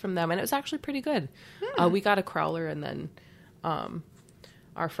lavender wit from them, and it was actually pretty good. We got a crowler, and then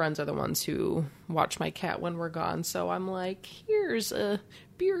our friends are the ones who watch my cat when we're gone. So I'm like, here's a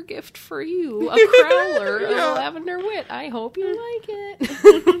beer gift for you, a crowler of lavender wit. I hope you like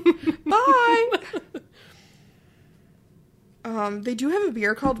it. Bye. They do have a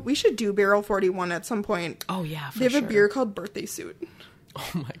beer called, we should do Barrel 41 at some point. Oh yeah, for They have sure. a beer called Birthday Suit.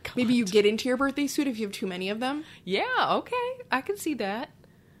 Oh my god. Maybe you get into your birthday suit if you have too many of them. Yeah, okay. I can see that.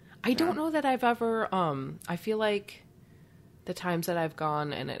 I don't know that I've ever, I feel like the times that I've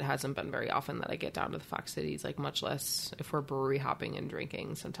gone, and it hasn't been very often that I get down to the Fox Cities, like much less if we're brewery hopping and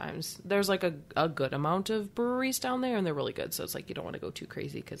drinking sometimes. There's like a good amount of breweries down there, and they're really good, so it's like you don't want to go too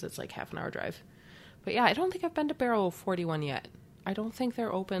crazy because it's like half an hour drive. But yeah, I don't think I've been to Barrel 41 yet. I don't think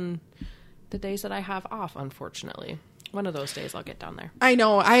they're open the days that I have off, unfortunately. One of those days I'll get down there. I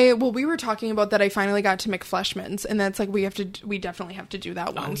know. We were talking about that. I finally got to McFleshman's, and that's like we definitely have to do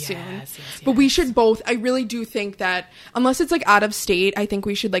that one soon. Yes. But we should both. I really do think that unless it's like out of state, I think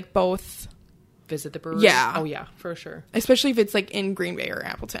we should like both visit the brewery. Yeah. Oh yeah, for sure. Especially if it's like in Green Bay or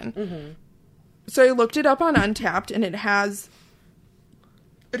Appleton. Mm-hmm. So I looked it up on Untappd, and it has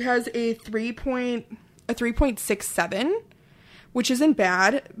a 3.67. Which isn't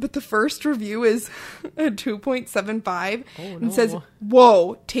bad, but the first review is a 2.75 and says,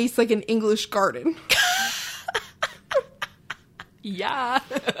 whoa, tastes like an English garden. Yeah.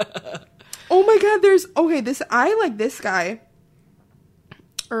 Oh my god, I like this guy.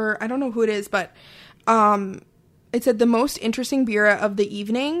 Or I don't know who it is, but it said the most interesting beer of the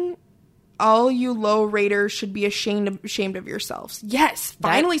evening. All you low raters should be ashamed of yourselves. Yes,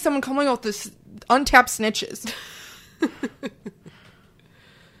 finally someone coming out with this Untappd snitches.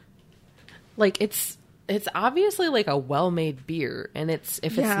 Like it's obviously like a well-made beer, and if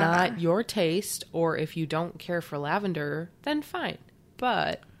it's not your taste, or if you don't care for lavender, then fine.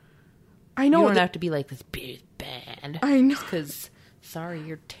 But I know you don't have to be like, this beer is bad. I know, because sorry,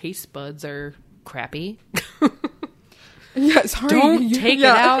 your taste buds are crappy. Yeah, sorry. Don't take it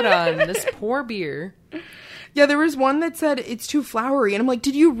out on this poor beer. Yeah, there was one that said it's too flowery, and I'm like,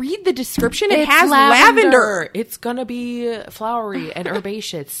 did you read the description? It has lavender. It's gonna be flowery and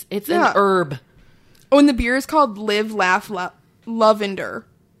herbaceous. It's an herb. Oh, and the beer is called Live, Laugh, Lavender.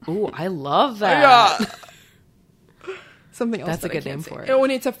 Ooh, I love that. Yeah. Something else. That's a good name for it. Oh,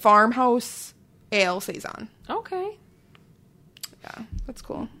 and it's a farmhouse ale saison. Okay. Yeah, that's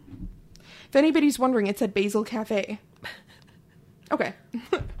cool. If anybody's wondering, it's at Basil Cafe. Okay.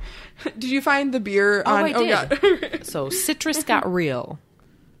 Did you find the beer on... I did. Yeah. So, Citrus got real.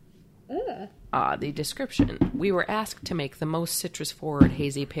 The description. We were asked to make the most citrus-forward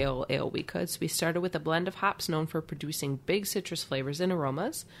hazy pale ale we could, so we started with a blend of hops known for producing big citrus flavors and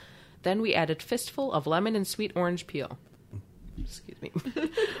aromas. Then we added fistful of lemon and sweet orange peel. Excuse me.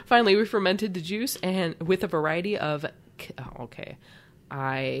 Finally, we fermented the juice and with a variety of... okay.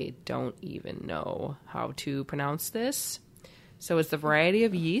 I don't even know how to pronounce this. So it's the variety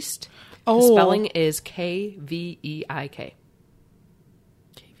of yeast. Oh. The spelling is Kveik. Kveik.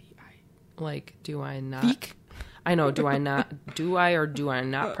 Like, do I not? Veek? I know. Do I not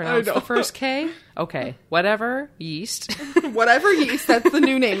pronounce the first K? Okay. Whatever. Yeast. Whatever yeast. That's the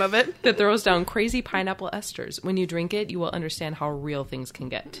new name of it. That throws down crazy pineapple esters. When you drink it, you will understand how real things can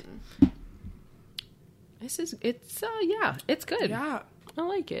get. It's good. Yeah. I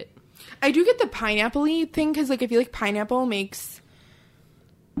like it. I do get the pineapple-y thing because, like, I feel like pineapple makes,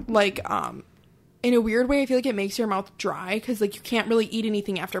 like, in a weird way, I feel like it makes your mouth dry because, like, you can't really eat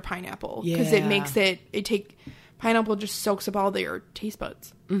anything after pineapple because it makes pineapple just soaks up all your taste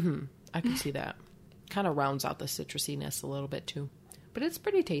buds. Mm-hmm. I can see that. Kind of rounds out the citrusiness a little bit, too. But it's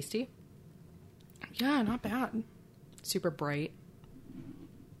pretty tasty. Yeah, not bad. Super bright.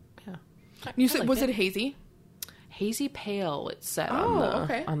 Yeah. You said, was it hazy? Hazy pale, it said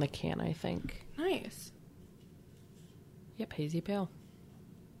on the can, I think. Nice. Yep, hazy pale.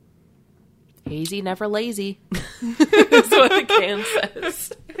 Hazy, never lazy. That's what the can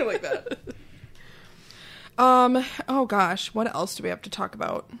says. I like that. Oh gosh, what else do we have to talk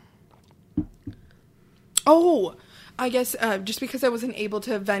about? Oh, I guess just because I wasn't able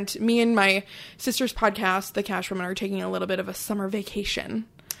to vent, me and my sister's podcast, The Cash Women, are taking a little bit of a summer vacation.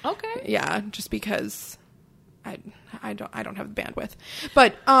 Okay. Yeah, just because I don't have the bandwidth.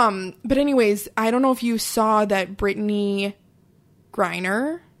 But anyways, I don't know if you saw that Brittany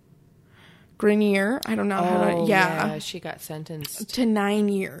Griner, I don't know how to, yeah, she got sentenced to 9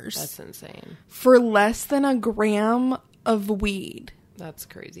 years. That's insane. For less than a gram of weed. That's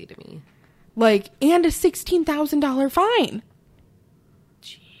crazy to me. Like, and a $16,000 fine.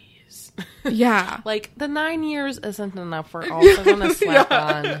 Jeez. Yeah. Like, the 9 years isn't enough for also going to slap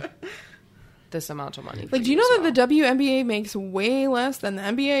on this amount of money. Like, do you know that the WNBA makes way less than the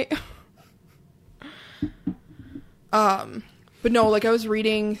NBA? But no, like, I was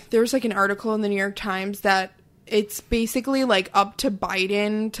reading, there was, like, an article in the New York Times that it's basically, like, up to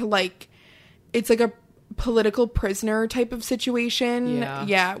Biden to, like, it's, like, a political prisoner type of situation.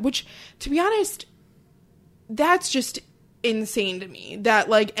 Yeah. Which, to be honest, that's just insane to me. That,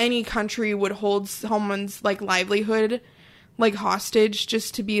 like, any country would hold someone's, like, livelihood, like, hostage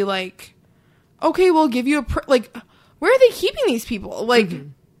just to be, like, okay, we'll give you like, where are they keeping these people? Like,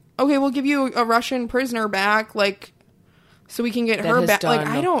 okay, we'll give you a Russian prisoner back, like, so we can get her back. Like,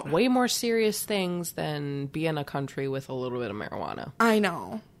 I don't... way more serious things than be in a country with a little bit of marijuana. I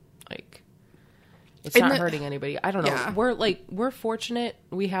know. Like, it's not hurting anybody. I don't know. Yeah. We're fortunate.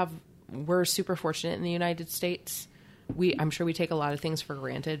 We're super fortunate in the United States. I'm sure we take a lot of things for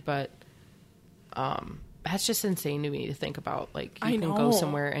granted, but that's just insane to me to think about. Like, you can go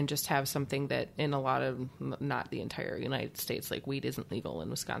somewhere and just have something that in a lot of, not the entire United States, like, weed isn't legal in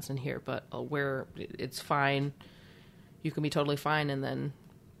Wisconsin here, but where it's fine, you can be totally fine, and then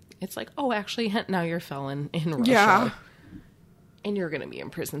it's like, oh, actually, now you're a felon in Russia. Yeah. And you're going to be in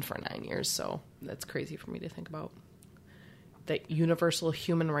prison for 9 years, so that's crazy for me to think about. That universal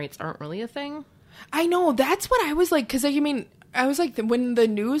human rights aren't really a thing. I know, that's what I was like, because, like, I mean, I was like, when the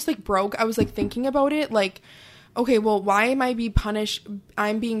news, like, broke, I was, like, thinking about it, like, okay, well, why am I being punished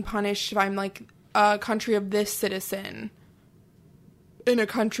if I'm, like, a country of this citizen in a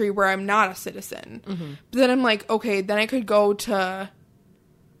country where I'm not a citizen? But then I'm like, okay, then I could go to,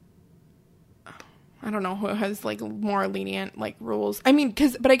 I don't know who has, like, more lenient, like, rules. I mean,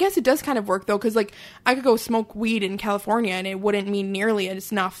 but I guess it does kind of work, though, because, like, I could go smoke weed in California, and it wouldn't mean nearly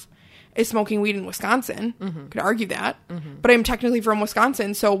as enough as smoking weed in Wisconsin. Could argue that. But I'm technically from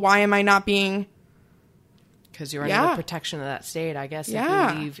Wisconsin, so why am I not being... Because you're under the protection of that state, I guess.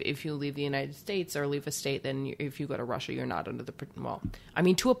 If you leave the United States or leave a state, then if you go to Russia, you're not under the... Well, I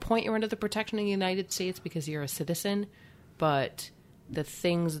mean, to a point, you're under the protection of the United States because you're a citizen, but... the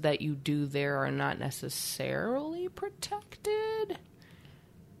things that you do there are not necessarily protected,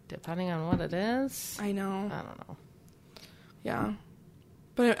 depending on what it is. I know. I don't know. Yeah.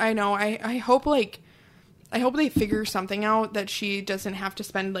 But I know. I hope, like, I hope they figure something out that she doesn't have to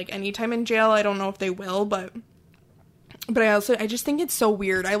spend, like, any time in jail. I don't know if they will, but I just think it's so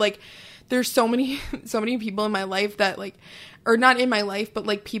weird. There's so many people in my life that, like, or not in my life, but,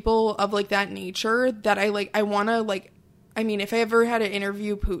 like, people of, like, that nature that I want to, like, I mean, if I ever had to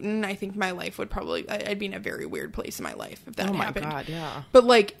interview Putin, I think my life would probably... I'd be in a very weird place in my life if that happened. Oh, my God, yeah. But,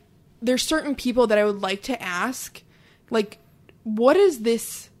 like, there's certain people that I would like to ask, like, what does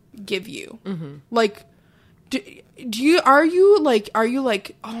this give you? Like, are you, like,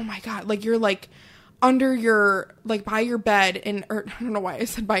 oh, my God, like, you're, like, under your, like, by your bed, or I don't know why I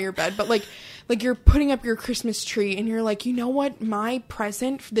said by your bed, but, like, you're putting up your Christmas tree and you're like, you know what? My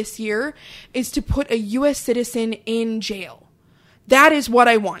present this year is to put a U.S. citizen in jail. That is what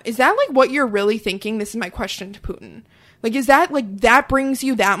I want. Is that, like, what you're really thinking? This is my question to Putin. Like, is that, like, that brings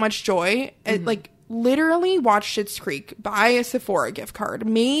you that much joy? Like, literally watch Schitt's Creek, buy a Sephora gift card,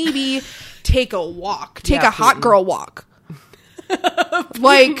 maybe take a walk, take a hot girl walk.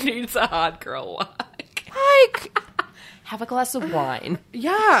 Like, needs a hot girl walk. Like, have a glass of wine.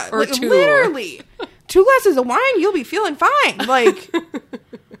 Yeah, or like, two. Literally 2 glasses of wine, you'll be feeling fine. Like,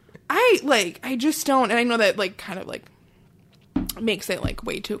 I just don't, and I know that, like, kind of, like, makes it, like,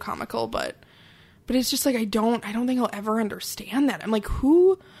 way too comical, but it's just, like, I don't think I'll ever understand that. I'm like,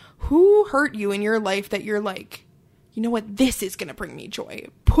 who hurt you in your life that you're like, you know what, this is gonna bring me joy?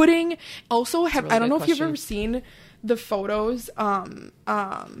 Also, I don't know if you've ever seen the photos,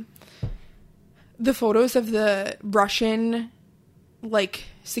 the photos of the Russian, like,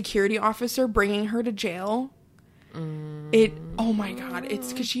 security officer bringing her to jail. Oh my God,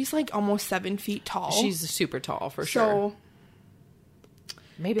 it's because she's, like, almost 7 feet tall. She's super tall, for sure.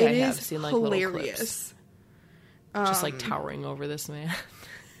 Maybe I have seen like little clips. Hilarious. Just like towering over this man.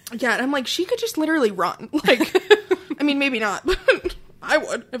 Yeah, and I'm like, she could just literally run. Like, I mean, maybe not, but I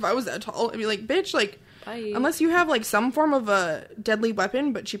would if I was that tall. I'd be like, bitch, like, Bye. unless you have like some form of a deadly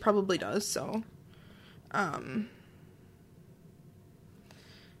weapon, but she probably does. So,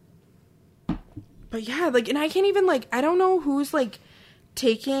 but yeah, like, and I can't even like, I don't know who's like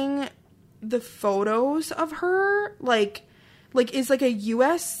taking the photos of her. Like is like a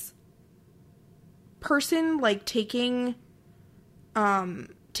U.S. person like taking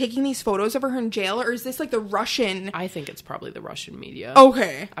these photos of her in jail, or is this like the Russian? I think it's probably the Russian media.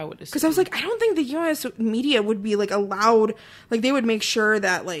 Okay. I would assume. Because I was like, I don't think the U.S. media would be like allowed, like they would make sure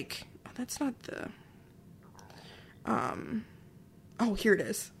that like, oh, that's not the, oh, here it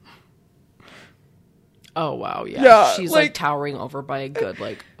is. Oh, wow, yeah. Yeah, She's like like towering over by a good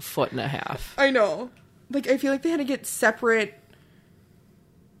like foot and a half. I know. Like, I feel like they had to get separate,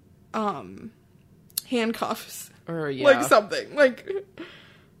 handcuffs. Or, yeah. Like something. Like,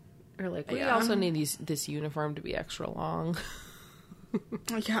 Or like, we yeah. also need this uniform to be extra long.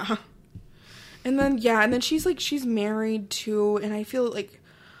 yeah. And then she's like, she's married too, and I feel like,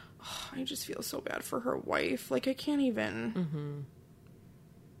 oh, I just feel so bad for her wife. Like, I can't even. Mm-hmm.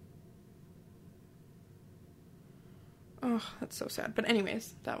 Oh, that's so sad. But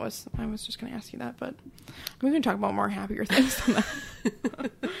anyways, I was just going to ask you that, but I'm going to talk about more happier things than that.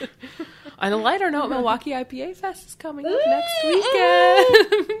 On a lighter note, Milwaukee IPA Fest is coming up next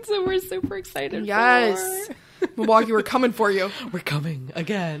weekend. So we're super excited Yes. Milwaukee, we're coming for you. We're coming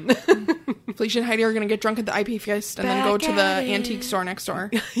again. Felicia and Heidi are going to get drunk at the IPA Fest and then go to the antique store next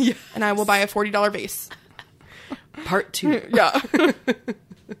door. Yeah. And I will buy a $40 vase. Part 2. Yeah.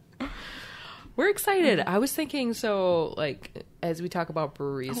 We're excited. I was thinking, so, like, as we talk about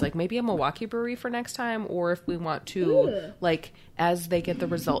breweries, like, maybe a Milwaukee brewery for next time, or if we want to, like, as they get the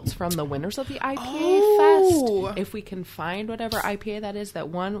results from the winners of the IPA Fest, if we can find whatever IPA that is that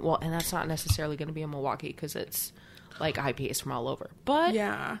won, well, and that's not necessarily going to be in Milwaukee, because it's, like, IPAs from all over. But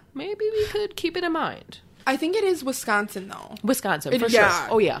Yeah. maybe we could keep it in mind. I think it is Wisconsin, though. Wisconsin, for Yeah.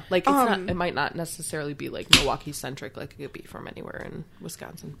 sure. Oh, yeah. Like, it's not, it might not necessarily be, like, Milwaukee-centric, like it could be from anywhere in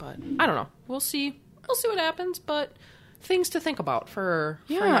Wisconsin, but I don't know. We'll see. We'll see what happens, but things to think about for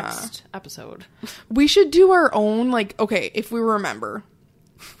next episode. We should do our own, like, okay, if we remember,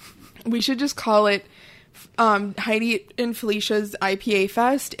 we should just call it Heidi and Felicia's IPA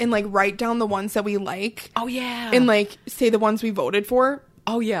Fest and, like, write down the ones that we like. Oh, yeah. And, like, say the ones we voted for.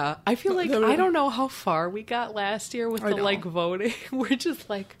 Oh, yeah. I feel like, I don't know how far we got last year with the, like, voting. We're just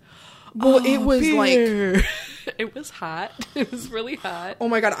like, well, it was beer. like, it was hot. It was really hot. oh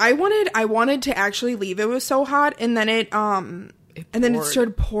my God. I wanted to actually leave. It was so hot. And then and then it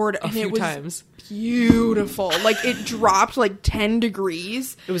started poured a and few it was times. Beautiful. Like, it dropped like 10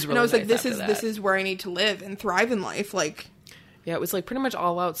 degrees. It was really and I was like, nice this is where I need to live and thrive in life. Like, yeah, it was like pretty much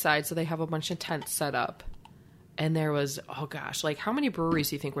all outside. So they have a bunch of tents set up. And there was, oh gosh, like how many breweries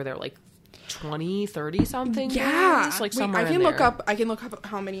do you think were there? Like 20, 30 something? yeah. Breweries? Like somewhere I can in look there. up. I can look up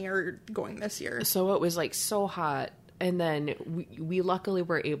how many are going this year. So it was like so hot. And then we luckily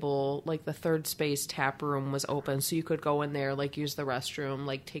were able, like the third space tap room was open. So you could go in there, like use the restroom,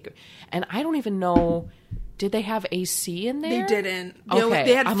 like take and I don't even know, did they have AC in there? They didn't. Okay.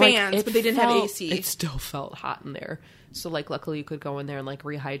 They had I'm fans, like, but they didn't have AC. It still felt hot in there. So, like, luckily you could go in there and, like,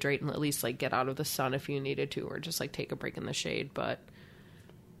 rehydrate and at least, like, get out of the sun if you needed to or just, like, take a break in the shade. But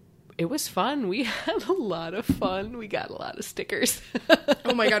it was fun. We had a lot of fun. We got a lot of stickers.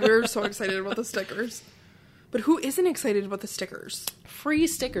 Oh, my God. We were so excited about the stickers. But who isn't excited about the stickers? Free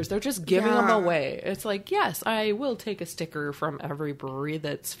stickers. They're just giving them Yeah. away. It's like, yes, I will take a sticker from every brewery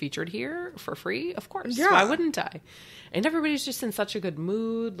that's featured here for free. Of course. Yeah. Why wouldn't I? And everybody's just in such a good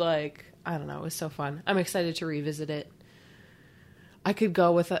mood. Like, I don't know. It was so fun. I'm excited to revisit it. I could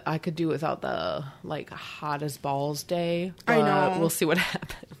go with it. I could do without the like hot as balls day. But I know. We'll see what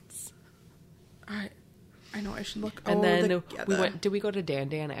happens. I know. I should look. And then we went. Did we go to Dan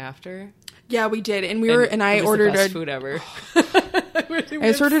Dan after? Yeah, we did, and I it was ordered the best food ever.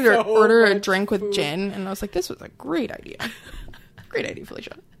 I started to order a drink with gin, and I was like, "This was a great idea. Great idea,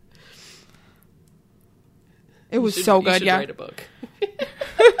 Felicia." It was so good. Yeah. Write a book.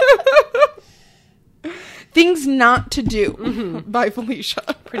 Things not to do by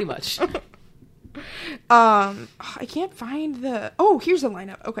Felicia. Pretty much. I can't find the. Oh, here's the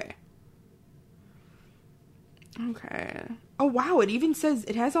lineup. Okay. Oh wow! It even says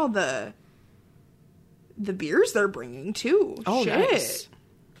it has all the beers they're bringing too. Oh, shit. nice.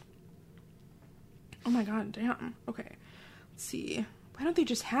 Oh my God! Damn. Okay. Let's see. Why don't they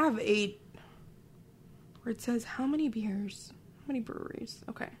just have where it says how many beers? many breweries?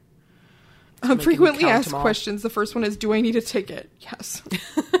 Okay. Making me Frequently count asked them all. questions. The first one is, do I need a ticket? Yes.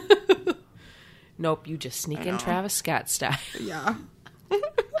 Nope, you just sneak I in know. Travis Scott style. Yeah.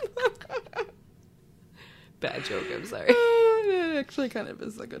 Bad joke, I'm sorry. It actually kind of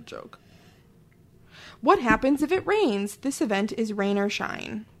is a good joke. What happens if it rains? This event is rain or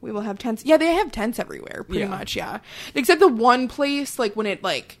shine. We will have tents. Yeah, they have tents everywhere, pretty Yeah. much, yeah. Except the one place, like, when it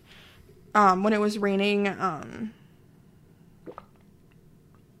was raining,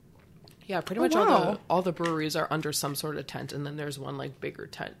 Yeah, pretty Oh, much wow. all the breweries are under some sort of tent, and then there's one like bigger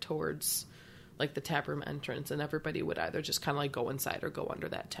tent towards like the taproom entrance, and everybody would either just kind of like go inside or go under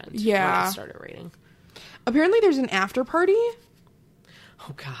that tent. Yeah. When it started raining. apparently there's an after party.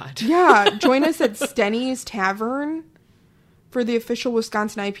 Oh God. Yeah, join us at Stenny's Tavern for the official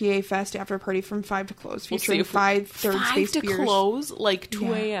Wisconsin IPA Fest after party from 5 to close, We'll see featuring if we- 5 third 5 space to beers. close like 2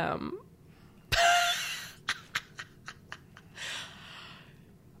 Yeah. a.m.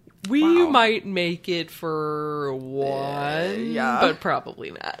 We Wow. might make it for one, yeah. but probably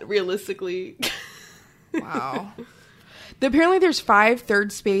not. Realistically, Wow. Apparently there's 5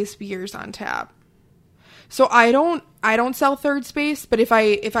 third space beers on tap. So I don't sell third space, but if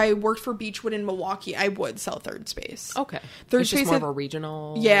I worked for Beechwood in Milwaukee, I would sell third space. okay. Third It's just space more had- of a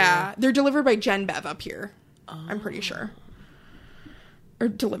regional. Yeah, they're delivered by Gen Bev up here. I'm pretty sure. Or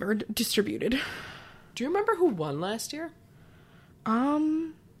distributed. Do you remember who won last year?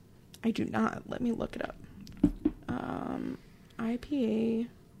 I do not. Let me look it up. IPA.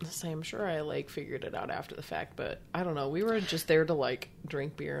 I'm sure I like figured it out after the fact, but I don't know. We were just there to like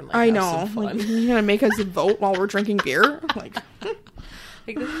drink beer and like I have know. some Like, fun. you're gonna make us vote while we're drinking beer? Like,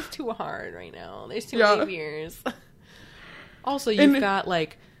 Like this is too hard right now. There's too Yeah. many beers. Also, you've And- got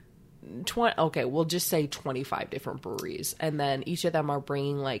like 20. Okay, we'll just say 25 different breweries, and then each of them are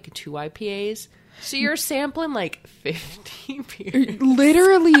bringing like 2 IPAs. So you're sampling like 50 beers.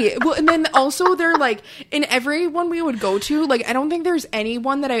 literally. Well, and then also they're like, in every one we would go to, like, I don't think there's any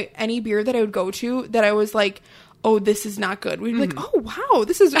beer that I would go to that I was like, oh, this is not good. We'd be like, oh, wow,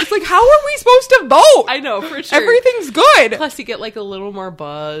 it's like, how are we supposed to vote? I know, for sure. Everything's good. Plus, you get like a little more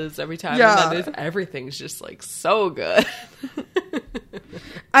buzz every time. Yeah. And then everything's just like so good.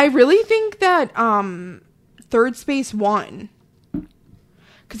 I really think that third space won.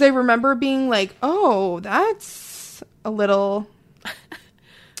 Because I remember being like, oh, that's a little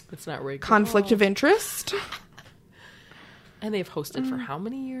It's not rigged. conflict of interest. And they've hosted for how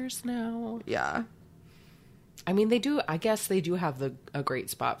many years now? Yeah. I mean, they do. I guess they do have a great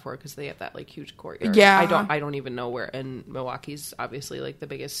spot for it because they have that like huge courtyard. Yeah. I don't even know where. And Milwaukee's obviously like the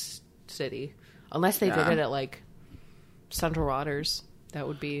biggest city, unless they Yeah. did it at like Central Waters. That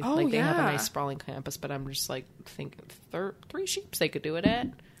would be Oh, like they have a yeah. nice sprawling campus. But I'm just like thinking Three Sheeps they could do it at.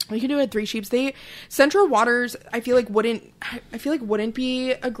 We could do it at Three Sheeps. Central Waters, I feel like wouldn't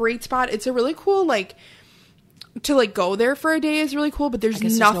be a great spot. It's a really cool, like, to like go there for a day is really cool, but there's I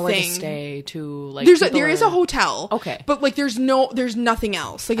guess nothing. there's nowhere to stay to like. There is a hotel. Okay. But like there's nothing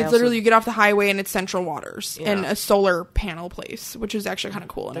else. Like I it's also- literally you get off the highway and it's Central Waters and Yeah. a solar panel place, which is actually kind of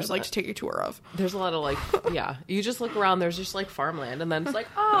cool and I'd like to take a tour of. There's a lot of like, yeah. You just look around. There's just like farmland, and then it's like,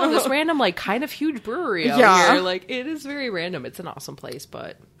 oh, this random like kind of huge brewery out Yeah. here. Like it is very random. It's an awesome place,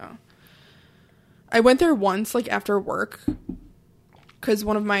 but I went there once, like, after work, because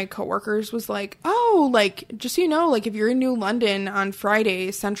one of my coworkers was like, oh, like, just so you know, like, if you're in New London on Friday,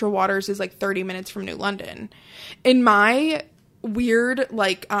 Central Waters is, like, 30 minutes from New London. In my weird,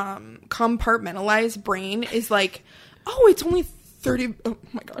 like, compartmentalized brain is like, oh, it's only 30... Oh,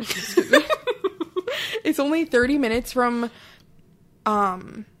 my God. Excuse me. It's only 30 minutes from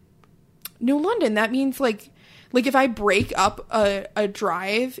New London. That means, like if I break up a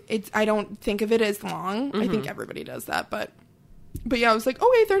drive, I don't think of it as long. I think everybody does that, but yeah, I was like,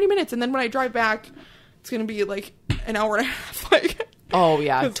 okay, 30 minutes, and then when I drive back, it's gonna be like an hour and a half. Like, oh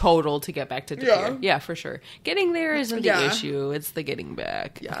yeah, total to get back to De Yeah. Pere. Yeah, for sure. Getting there isn't the Yeah. issue. It's the getting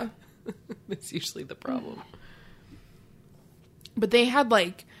back. yeah, That's usually the problem. but they had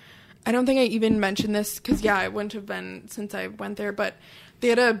like, I don't think I even mentioned this because yeah, it wouldn't have been since I went there, but they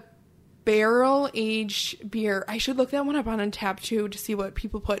had a barrel aged beer. I should look that one up on Untappd too to see what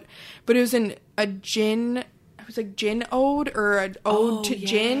people put, but it was a gin. It was like gin ode or an ode to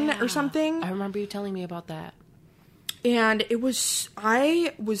gin or something. I remember you telling me about that. And I was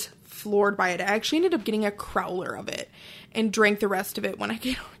floored by it. I actually ended up getting a crowler of it and drank the rest of it when I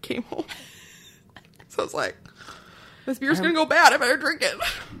came home. So I was like, this beer's gonna go bad. I better drink it.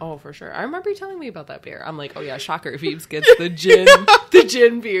 Oh, for sure. I remember you telling me about that beer. I'm like, oh yeah, shocker. Phoebes gets the gin, the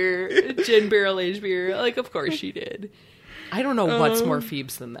gin beer, gin barrel aged beer. Like, of course she did. I don't know what's more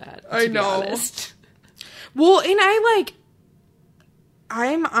Phoebes than that. To I be know. honest. Well, and I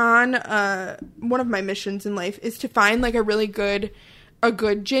I'm on one of my missions in life is to find like a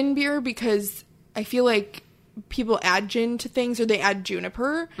good gin beer, because I feel like people add gin to things, or they add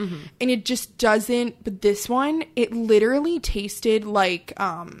juniper, and it just doesn't. But this one, it literally tasted like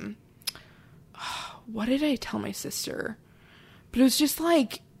what did I tell my sister? But it was just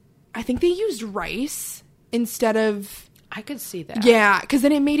like, I think they used rice instead of. I could see that. Yeah, because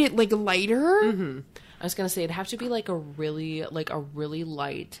then it made it like lighter. I was gonna say it'd have to be like a really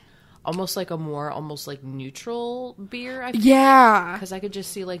light, almost like neutral beer. I think. Yeah, because I could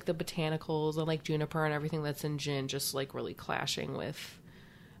just see like the botanicals and like juniper and everything that's in gin just like really clashing with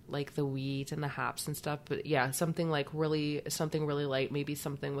like the wheat and the hops and stuff. But yeah, something really light, maybe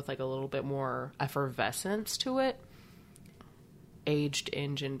something with like a little bit more effervescence to it. Aged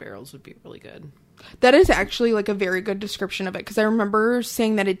in gin barrels would be really good. That is actually like a very good description of it, because I remember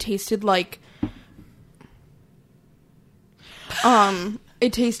saying that it tasted like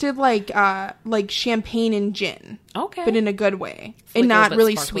champagne and gin. Okay. But in a good way. Like and not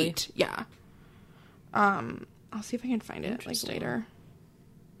really sparkly. Sweet. Yeah. I'll see if I can find it like later.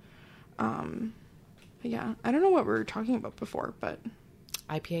 But yeah, I don't know what we were talking about before, but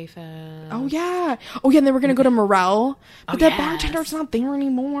IPA Fest. Oh yeah, and then we're gonna go to Morel, but that bartender's not there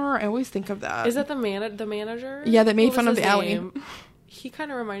anymore. I always think of that. Is that the manager? Yeah, that made fun of Allie. He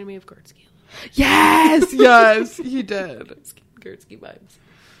kind of reminded me of Gertzky. Yes, he did. Gertzky vibes.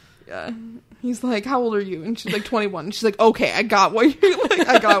 Yeah, he's like, "How old are you?" And she's like, 21. She's like, "Okay, I got what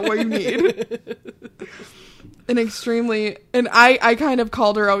you need." And I kind of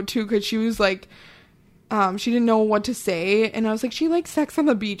called her out too, because she was like. She didn't know what to say, and I was like, she likes Sex on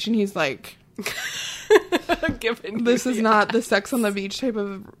the Beach, and he's like, this is not the Sex on the Beach type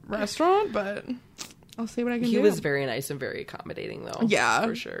of restaurant, but I'll see what I can do. He was very nice and very accommodating, though. Yeah.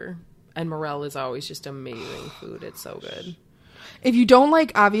 For sure. And Morel is always just amazing food. It's so good. If you don't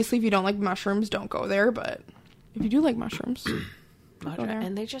like mushrooms, don't go there, but if you do like mushrooms, go there.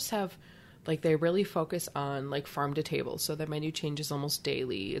 And they just have... Like, they really focus on, like, farm to table. So their menu changes almost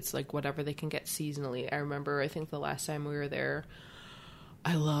daily. It's, like, whatever they can get seasonally. I remember, I think the last time we were there,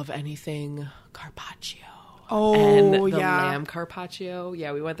 I love anything carpaccio. Oh, and the lamb carpaccio.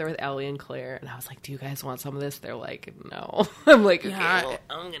 Yeah, we went there with Ellie and Claire. And I was like, do you guys want some of this? They're like, no. I'm like, okay, well,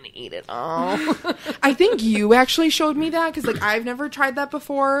 I'm going to eat it all. I think you actually showed me that. Because, like, I've never tried that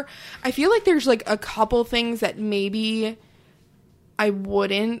before. I feel like there's, like, a couple things that maybe I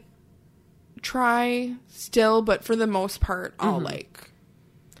wouldn't try still, but for the most part I'll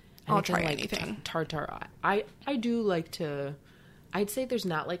try like anything. Tartare. I do like to. I'd say there's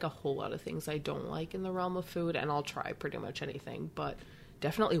not like a whole lot of things I don't like in the realm of food, and I'll try pretty much anything, but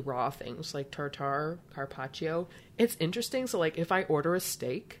definitely raw things like tartare, carpaccio. It's interesting. So like if I order a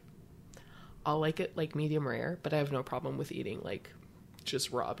steak, I'll like it like medium rare, but I have no problem with eating like just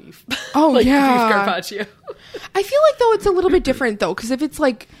raw beef. Oh like yeah, beef carpaccio. I feel like though it's a little bit different though, because if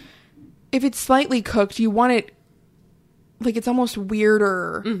it's slightly cooked, you want it like it's almost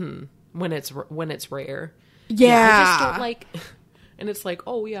weirder when it's rare. Yeah, I just don't like. And it's like,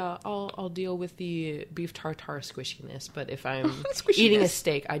 oh yeah, I'll deal with the beef tartare squishiness. But if I'm eating a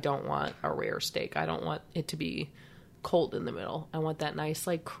steak, I don't want a rare steak. I don't want it to be cold in the middle. I want that nice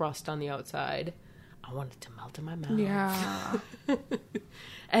like crust on the outside. I want it to melt in my mouth. Yeah.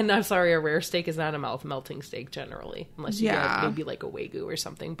 And I'm sorry, a rare steak is not a mouth melting steak generally, unless you get maybe like a Wagyu or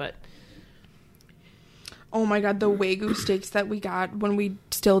something. But oh my god, the Wagyu steaks that we got when we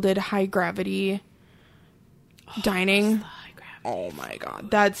still did high gravity dining. Oh my god,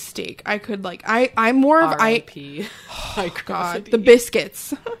 that steak! I could like I'm more of R.I.P. Oh god, the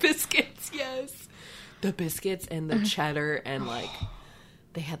biscuits, yes, the biscuits and the cheddar and like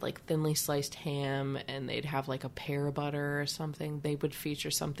they had like thinly sliced ham and they'd have like a pear butter or something. They would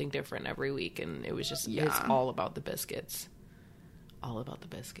feature something different every week, and it was just it's all about the biscuits. All about the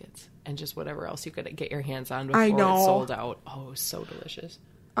biscuits and just whatever else you could get your hands on before it sold out. Oh, it was so delicious.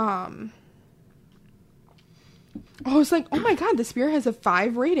 I was like, oh my god, this beer has a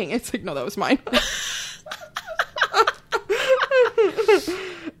 5 rating. It's like, no, that was mine.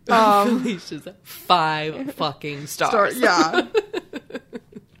 Felicia's 5 fucking stars. Yeah.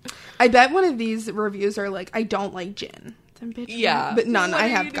 I bet one of these reviews are like, I don't like gin. Yeah. But none I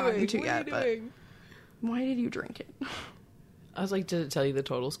have gotten to yet. But why did you drink it? I was like, did it tell you the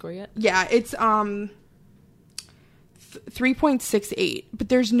total score yet? Yeah, it's 3.68. But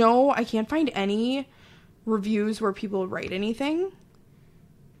there's I can't find any reviews where people write anything.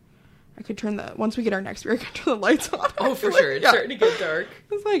 I could once we get our next beer, I could turn the lights on. Oh, for sure. It's starting to get dark.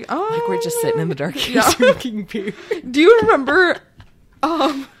 It's like, like we're just sitting in the dark drinking beer. Do you remember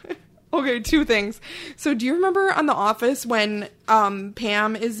Okay, two things. So do you remember on The Office when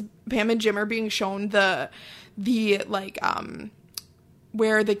Pam and Jim are being shown the like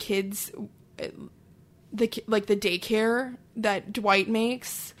where the kids the daycare that Dwight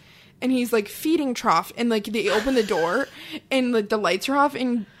makes, and he's like feeding Trough, and like they open the door and like the lights are off,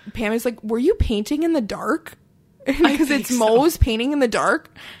 and Pam is like, "Were you painting in the dark?" Because it's Moe's painting in the dark.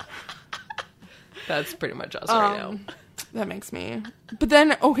 That's pretty much us right now. That makes me. But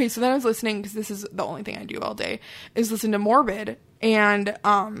then, okay, so then I was listening, because this is the only thing I do all day, is listen to Morbid. And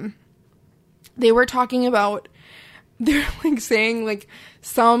they were talking about, they're like saying like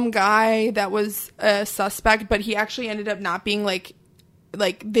some guy that was a suspect, but he actually ended up not being like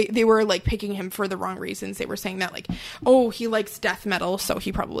they were like picking him for the wrong reasons. They were saying that like, oh, he likes death metal, so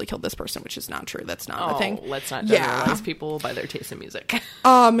he probably killed this person, which is not true. That's not a thing. Let's not generalize people by their taste in music.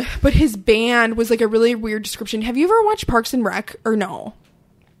 But his band was like a really weird description. Have you ever watched Parks and Rec or no?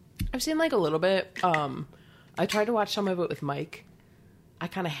 I've seen like a little bit. I tried to watch some of it with Mike. I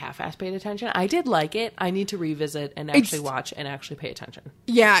kind of half-assed paid attention. I did like it. I need to revisit and actually watch and actually pay attention.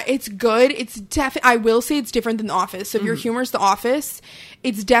 Yeah, it's good. It's I will say it's different than The Office. So if your humor is The Office,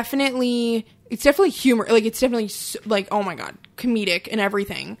 it's definitely humor. Like it's definitely like, oh my God, comedic and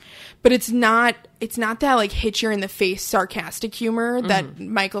everything. But it's not that like hit you in the face sarcastic humor that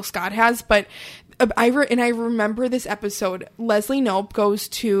Michael Scott has. But I remember this episode. Leslie Knope goes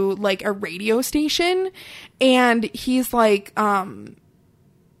to like a radio station, and he's like,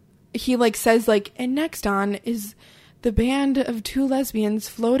 he like says like, and next on is the band of two lesbians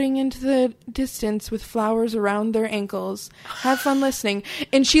floating into the distance with flowers around their ankles. Have fun listening.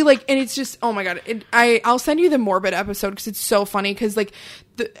 And she like, and it's just, oh my God. I'll send you the Morbid episode because it's so funny. Because like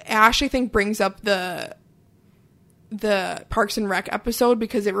Ash, I think, brings up the Parks and Rec episode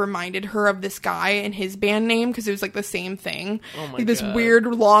because it reminded her of this guy and his band name, because it was like the same thing. Oh my like this God. Weird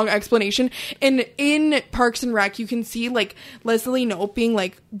long explanation. And in Parks and Rec, you can see like Leslie Knope being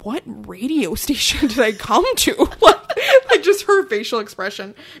like, what radio station did I come to? like just her facial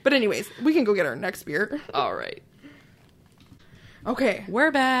expression. But anyways, we can go get our next beer. All right. Okay.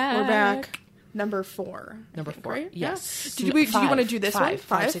 We're back. Number 4. Number 4. Right? Yes. Yeah. Did you want to do this one?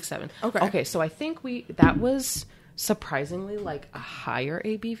 5, 6, 7. Okay. Okay. So I think that was surprisingly like a higher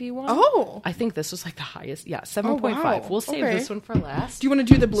ABV one. Oh. I think this was like the highest. Yeah, 7.5. wow. We'll save this one for last. Do you want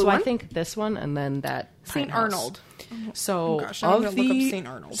to do the blue one? I think this one and then that St. Pine House. Arnold. So gosh, I'm of gonna look up the St.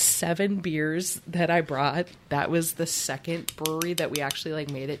 Arnold. 7 beers that I brought, that was the second brewery that we actually like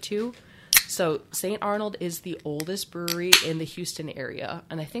made it to. So St. Arnold is the oldest brewery in the Houston area,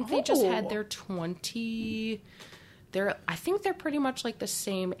 and I think they just had their 20. I think they're pretty much like the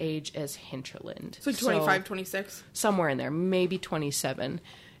same age as Hinterland. So 25, 26? Somewhere in there, maybe 27.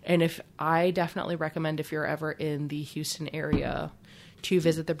 And I definitely recommend if you're ever in the Houston area to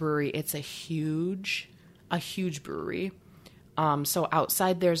visit the brewery. It's a huge brewery. So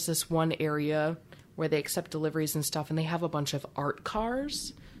outside there's this one area where they accept deliveries and stuff, and they have a bunch of art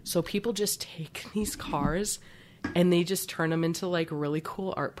cars. So people just take these cars and they just turn them into like really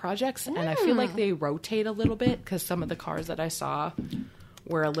cool art projects. And I feel like they rotate a little bit because some of the cars that I saw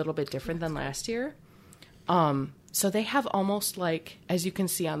were a little bit different than last year. So they have almost like, as you can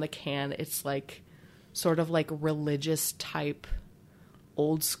see on the can, it's like sort of like religious type,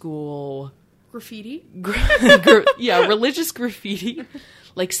 old school graffiti. Religious graffiti.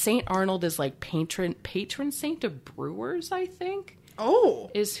 Like St. Arnold is like patron saint of brewers, I think. Oh,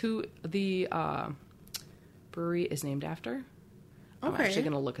 is who the brewery is named after. I'm Okay. actually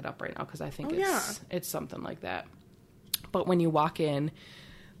going to look it up right now because I think yeah. it's something like that. But when you walk in,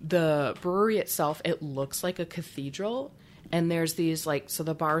 the brewery itself, it looks like a cathedral. And there's these like, so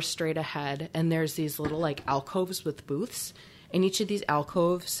the bar's straight ahead, and there's these little like alcoves with booths. And each of these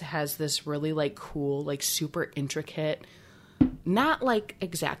alcoves has this really like cool, like super intricate, not like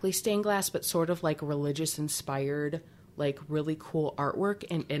exactly stained glass, but sort of like religious inspired, like really cool artwork,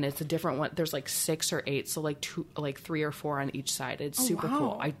 and it's a different one. There's like 6 or 8, so like 3 or 4 on each side. It's super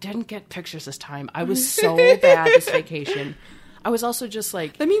cool. I didn't get pictures this time. I was so bad this vacation. I was also just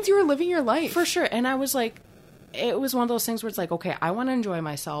like, that means you were living your life for sure. And I was like, it was one of those things where it's like, okay, I want to enjoy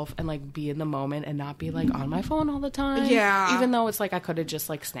myself and like be in the moment and not be like on my phone all the time. Yeah. Even though it's like I could have just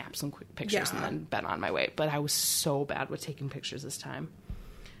like snapped some quick pictures and then been on my way. But I was so bad with taking pictures this time.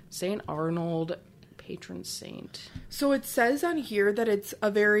 St. Arnold, patron saint. So it says on here that it's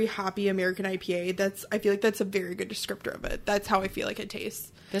a very hoppy American IPA. I feel like that's a very good descriptor of it. That's how I feel like it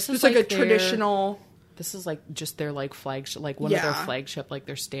tastes. This is just like a traditional. This is like just their like flagship, like one of their flagship, like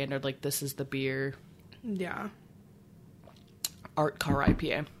their standard, like this is the beer. Yeah. Art car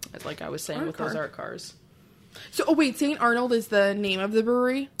IPA, as like I was saying with those art cars. So, wait, St. Arnold is the name of the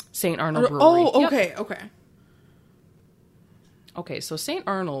brewery? St. Arnold Brewery. Oh, Yep. okay, okay. Okay, so St.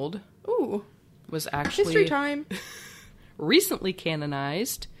 Arnold Ooh, was actually history time. recently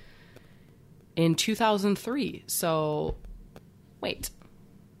canonized in 2003. So, wait,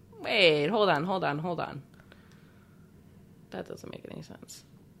 hold on. That doesn't make any sense.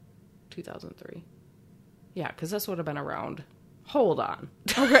 2003. Yeah, because this would have been around. Hold on.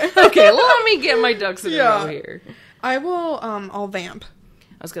 Okay. Okay, let me get my ducks in a Yeah. row here. I will. I'll vamp.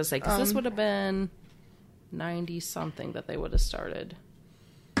 I was going to say, because this would have been 90-something that they would have started.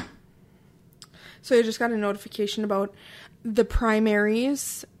 So I just got a notification about the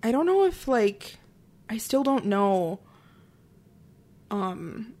primaries. I don't know if, like, I still don't know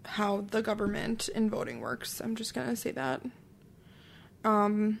how the government in voting works. I'm just gonna say that.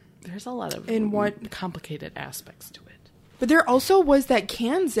 There's a lot of In what- complicated aspects to it. But there also was that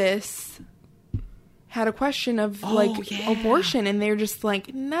Kansas had a question of, abortion, and they're just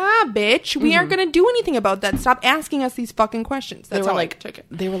like, nah, bitch, we aren't gonna do anything about that. Stop asking us these fucking questions. That's how I took it.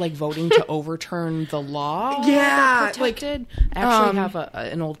 They were like voting to overturn the law. Yeah, that protected. I actually have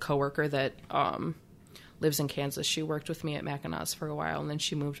an old coworker that lives in Kansas. She worked with me at Mackinac for a while, and then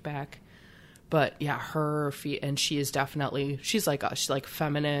she moved back. But yeah, and she is definitely, she's like us. She's like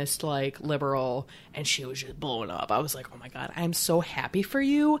feminist, like liberal, and she was just blowing up. I was like, oh my God, I'm so happy for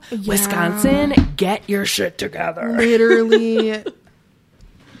you. Yeah. Wisconsin, get your shit together. Literally.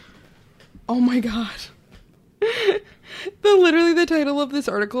 Oh my God. Literally the title of this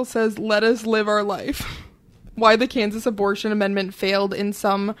article says, "Let us live our life. Why the Kansas abortion amendment failed in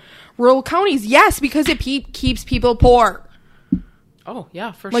some rural counties." Yes, because it keeps people poor. Oh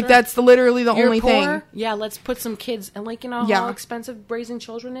yeah, for Like sure. that's literally the You're only poor? thing. Yeah, let's put some kids, and like, you know how expensive raising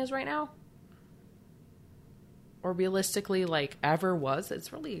children is right now? Or realistically, like, ever was?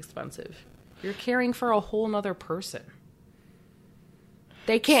 It's really expensive. You're caring for a whole nother person.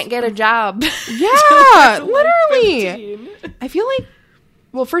 They can't get a job. Yeah, literally. 15. I feel like,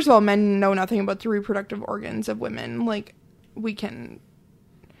 well, first of all, men know nothing about the reproductive organs of women. Like, we can...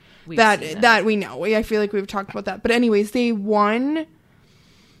 We've That seen that. we know. I feel like we've talked about that. But anyways, they won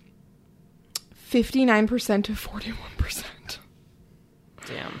 59% to 41%.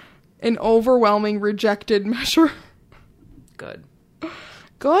 Damn. An overwhelming rejected measure. Good.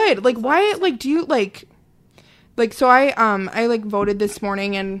 Good. Like, why, like, do you, like, so I like, voted this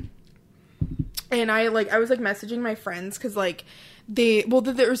morning, and I was, like, messaging my friends, because, like,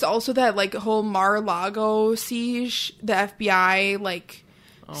 there's also that, like, whole Mar-a-Lago siege, the FBI, like,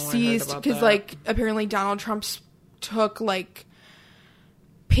 seized, because, like, apparently Donald Trump took, like,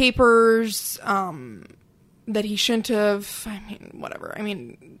 papers, that he shouldn't have. I mean, whatever. I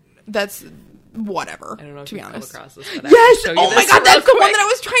mean, that's whatever. I don't know if to be you've honest. come across this, but Yes. Oh my God, that's the one that I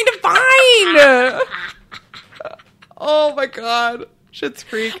was trying to find. Oh my God, Schitt's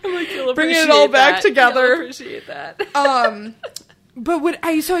Creek. I'm like, you'll bringing it all back that. together. You'll appreciate that. But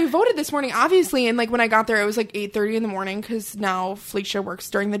I voted this morning, obviously, and like when I got there, it was like 8:30 in the morning because now Felicia works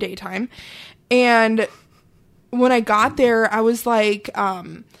during the daytime, and when I got there, I was like,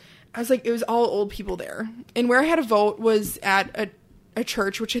 it was all old people there, and where I had to vote was at a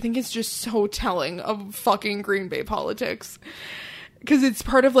church, which I think is just so telling of fucking Green Bay politics. Because it's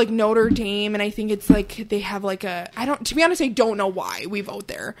part of, like, Notre Dame, and I think it's, like, they have, like, to be honest, I don't know why we vote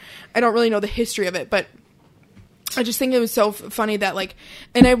there. I don't really know the history of it, but I just think it was so funny that, like,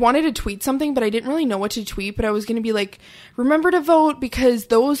 and I wanted to tweet something, but I didn't really know what to tweet, but I was going to be like, remember to vote, because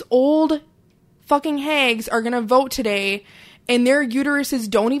those old fucking hags are going to vote today, and their uteruses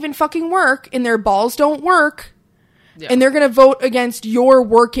don't even fucking work, and their balls don't work, and they're going to vote against your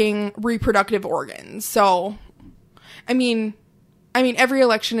working reproductive organs. So, I mean, every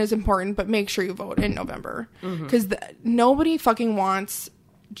election is important, but make sure you vote in November. Because nobody fucking wants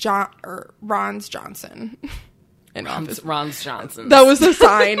Ron Johnson in office. Ron Johnson. That was a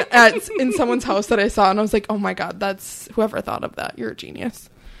sign in someone's house that I saw, and I was like, oh my God, that's whoever thought of that. You're a genius.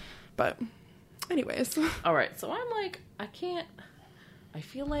 But anyways. All right, so I'm like, I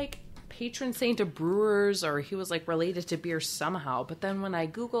feel like patron saint of brewers, or he was like related to beer somehow. But then when I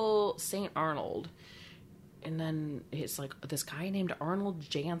Google St. Arnold, and then it's like this guy named Arnold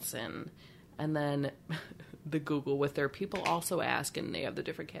Jansen, and then the Google with their people also ask, and they have the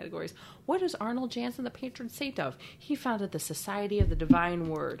different categories. What is Arnold Jansen the patron saint of? He founded the Society of the Divine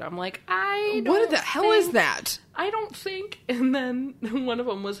Word. I'm like, what the hell is that? I don't think. And then one of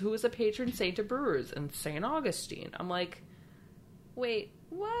them was, who is the patron saint of brewers? And St. Augustine. I'm like, wait,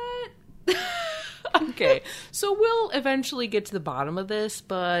 what? Okay, so we'll eventually get to the bottom of this,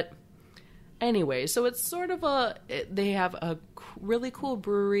 but anyway, so it's sort of they have a really cool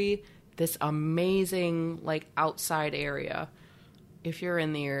brewery, this amazing, like, outside area. if you're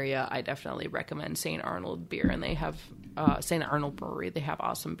in the area, I definitely recommend St. Arnold beer, and they have St. Arnold Brewery. They have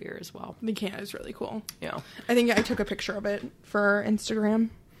awesome beer as well. The can is really cool. Yeah, I think I took a picture of it for Instagram.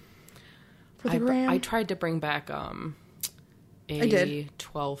 For the gram. I tried to bring back a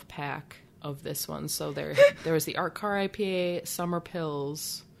 12-pack of this one. So there was the Art Car IPA, Summer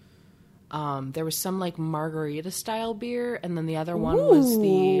Pills. There was some like margarita style beer, and then the other one was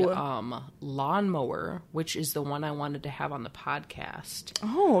the Lawnmower, which is the one I wanted to have on the podcast.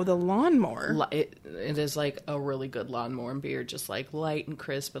 Oh, the Lawnmower. It is like a really good lawnmower beer, just like light and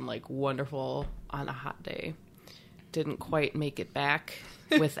crisp and like wonderful on a hot day. Didn't quite make it back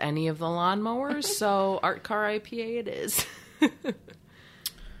with any of the lawnmowers, so Art Car IPA it is.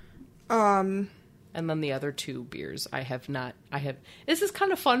 And then the other two beers this is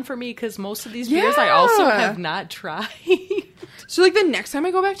kind of fun for me because most of these beers I also have not tried. So like the next time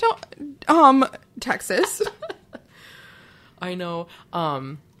I go back to Texas. I know.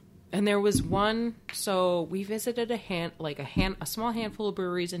 And there was one, so we visited a small handful of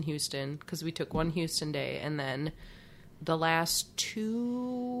breweries in Houston because we took one Houston day, and then the last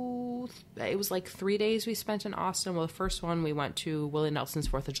it was like 3 days we spent in Austin. Well, the first one we went to Willie Nelson's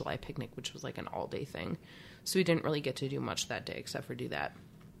 4th of July picnic, which was like an all-day thing. So we didn't really get to do much that day except for do that.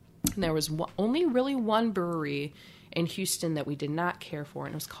 And there was only really one brewery in Houston that we did not care for,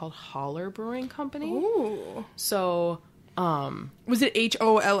 and it was called Holler Brewing Company. Ooh. So... was it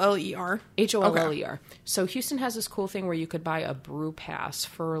HOLLER? HOLLER. Okay. So Houston has this cool thing where you could buy a brew pass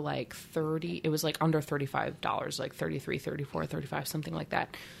for like it was like under $35, like 33, 34, 35, something like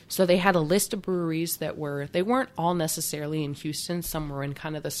that. So they had a list of breweries they weren't all necessarily in Houston. Some were in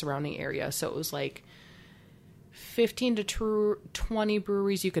kind of the surrounding area. So it was like 15 to 20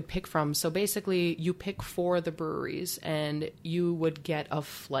 breweries you could pick from. So basically you pick 4 of the breweries and you would get a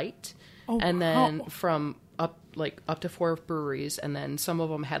flight. Oh, and then from up to 4 breweries, and then some of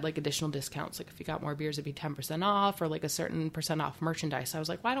them had like additional discounts. Like if you got more beers, it'd be 10% off or like a certain percent off merchandise. I was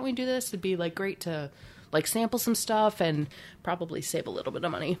like, why don't we do this? It'd be like great to like sample some stuff and probably save a little bit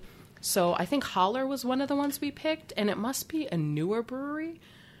of money. So I think Holler was one of the ones we picked, and it must be a newer brewery.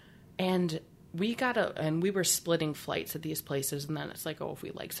 And we were splitting flights at these places, and then it's like, oh, if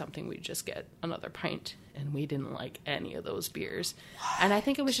we like something, we just get another pint, and we didn't like any of those beers. What? And I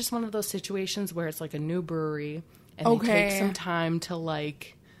think it was just one of those situations where it's like a new brewery, and they take some time to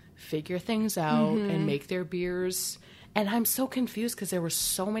like figure things out and make their beers. And I'm so confused because there were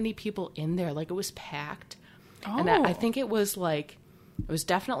so many people in there, like it was packed. Oh. And I think it was like, it was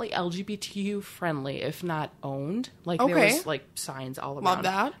definitely LGBTQ friendly, if not owned. Like there was like signs all around. Love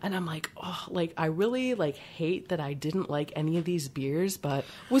that. And I'm like, oh, like I really like hate that I didn't like any of these beers, but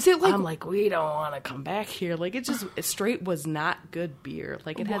was it like, I'm like, we don't want to come back here. Like it straight was not good beer.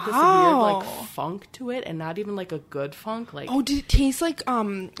 Like it had this weird like funk to it, and not even like a good funk. Like, oh, did it taste like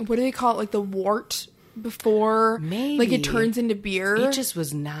what do they call it? Like the wort before, maybe like it turns into beer. It just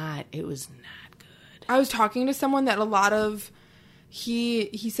was not. It was not good. I was talking to someone that a lot of.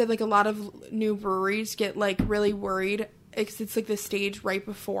 He said like a lot of new breweries get like really worried because it's like the stage right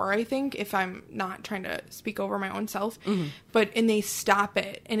before, I think, if I'm not trying to speak over my own self, and they stop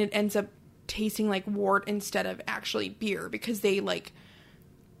it and it ends up tasting like wort instead of actually beer because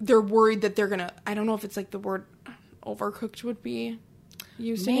they're worried that they're gonna, I don't know if it's like the word overcooked would be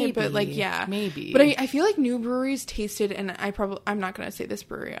used in it, but like, yeah, maybe. But I feel like new breweries tasted, and I'm not gonna say this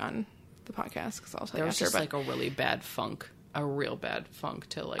brewery on the podcast because I'll tell you after, just but like a really bad funk. A real bad funk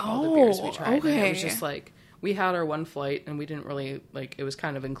to like all the beers we tried. Okay. And it was just like we had our one flight and we didn't really like, it was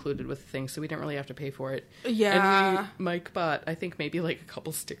kind of included with the thing, so we didn't really have to pay for it. Yeah. And Mike bought I think maybe like a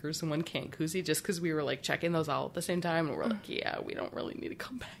couple stickers and one can koozie just because we were like checking those out at the same time, and we're like, yeah, we don't really need to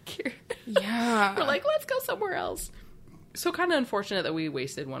come back here. Yeah. We're like, let's go somewhere else. So kind of unfortunate that we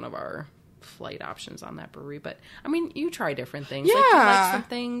wasted one of our flight options on that brewery, but I mean, you try different things. Yeah. Like you like some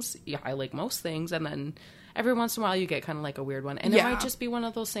things. Yeah, I like most things, and then every once in a while you get kind of like a weird one, and it might just be one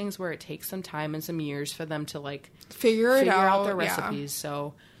of those things where it takes some time and some years for them to like figure out their recipes.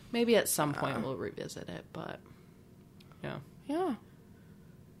 So maybe at some point we'll revisit it, but yeah.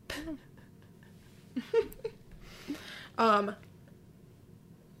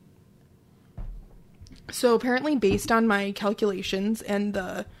 So apparently, based on my calculations and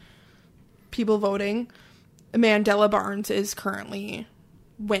the people voting, Mandela Barnes is currently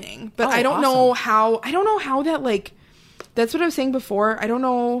winning, but I don't know how that, like, that's what I was saying before. I don't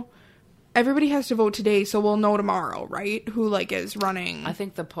know. Everybody has to vote today, so we'll know tomorrow, right? Who like is running? I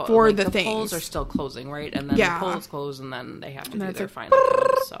think the things. polls are still closing, right? And then the polls close, and then they have to do their final.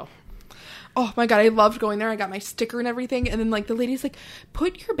 So, Oh my God, I loved going there. I got my sticker and everything. And then like the lady's like,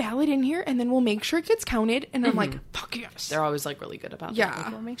 put your ballot in here and then we'll make sure it gets counted. And I'm like, fuck yes. They're always like really good about that.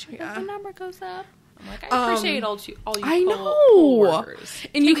 Like, we'll make sure the number goes up. I'm like, I appreciate all you poll workers.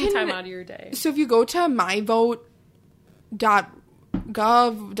 And you can time out of your day. So if you go to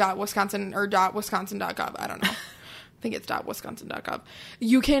myvote.gov.wisconsin or .wisconsin.gov, I don't know. I think it's .wisconsin.gov.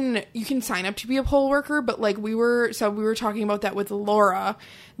 You can sign up to be a poll worker, but like we were talking about that with Laura,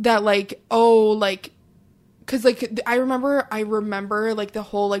 that like, because like I remember like the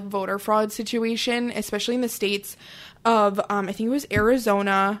whole like voter fraud situation, especially in the states of I think it was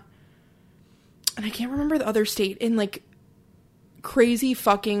Arizona, and I can't remember the other state, in like crazy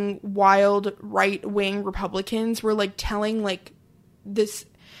fucking wild right-wing Republicans were like telling like this,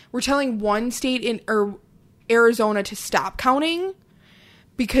 we're telling one state in or Arizona to stop counting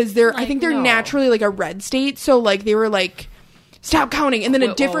because they're, like, I think they're naturally like a red state, so like they were like stop counting, and then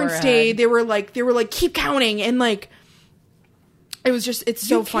a different state they were like keep counting, and like it was just, it's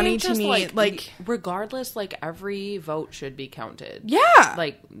so funny to me, like regardless, like every vote should be counted. Yeah,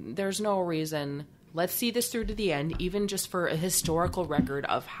 like there's no reason. Let's see this through to the end, even just for a historical record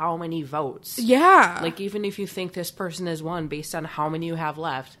of how many votes. Yeah, like even if you think this person has won based on how many you have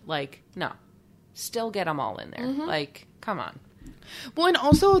left, like no, still get them all in there. Mm-hmm. Like, come on. Well, and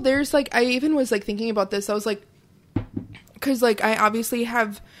also there's like, I even was like thinking about this. I was like, because like I obviously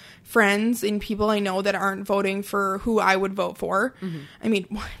have friends and people I know that aren't voting for who I would vote for. Mm-hmm. I mean,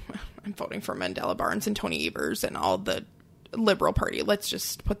 I'm voting for Mandela Barnes and Tony Evers and all the Liberal Party. Let's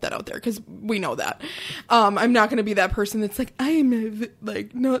just put that out there because we know that. I'm not going to be that person that's like, I am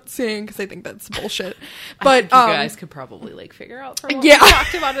like not saying, because I think that's bullshit. But I think you guys could probably like figure out from what we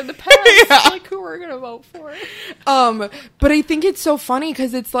talked about in the past, like who we're going to vote for. But I think it's so funny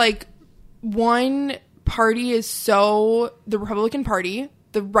because it's like one party is so, the Republican Party,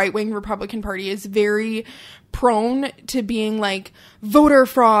 the right-wing Republican Party is very prone to being like voter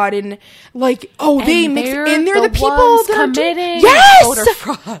fraud and like, they mix in there the people that are committing voter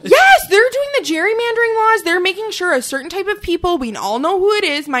fraud. Yes, they're doing the gerrymandering laws. They're making sure a certain type of people, we all know who it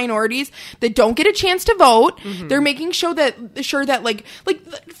is, minorities that don't get a chance to vote. Mm-hmm. They're making sure that like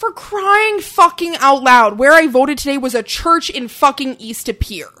for crying fucking out loud, where I voted today was a church in fucking East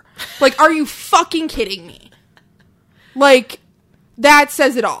Appear. Like, are you fucking kidding me? Like, that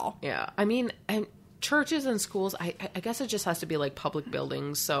says it all. Yeah, I mean, and churches and schools, I guess it just has to be like public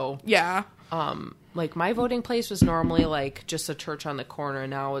buildings. So yeah, like my voting place was normally like just a church on the corner.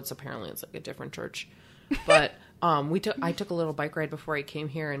 Now it's like a different church. But I took a little bike ride before I came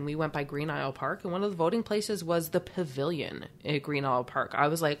here, and we went by Green Isle Park, and one of the voting places was the Pavilion at Green Isle Park. I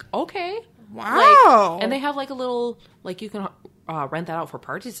was like, okay, wow, and they have like a little, like you can rent that out for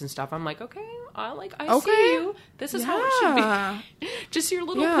parties and stuff. I'm like, okay. I see you. This is how it should be. Just your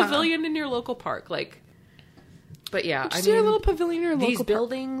little pavilion in your local park, like. But yeah, just your little pavilion in your local these park.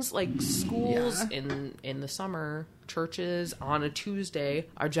 Buildings, like schools in the summer, churches on a Tuesday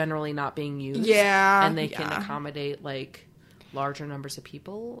are generally not being used. Yeah, and they can accommodate like larger numbers of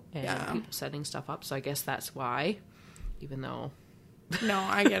people and people setting stuff up. So I guess that's why, even though. No,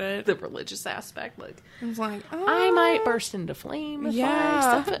 I get it. The religious aspect, like I was like, I might burst into flame if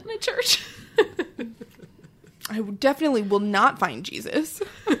I step foot in a church. I definitely will not find Jesus.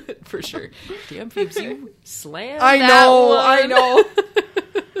 For sure. Damn, Phoebes, you slammed I know.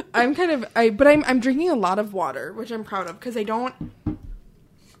 I'm drinking a lot of water, which I'm proud of, because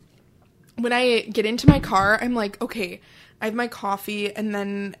when I get into my car, I'm like, okay, I have my coffee, and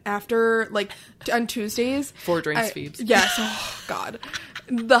then after, like, on Tuesdays... 4 drinks, Phoebes. Yes. Oh, God.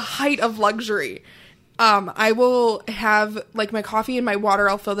 The height of luxury. I will have, like, my coffee and my water.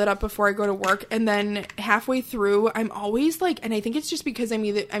 I'll fill that up before I go to work. And then halfway through, I'm always, like... And I think it's just because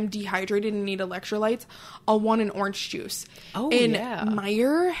I'm dehydrated and need electrolytes. I'll want an orange juice. Oh, and yeah.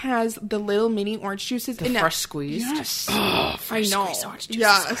 Meyer has the little mini orange juices. The fresh squeezed? Yes. Oh, fresh squeezed orange juice.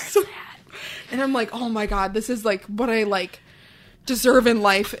 Yes. And I'm like, oh my God, this is like what I like deserve in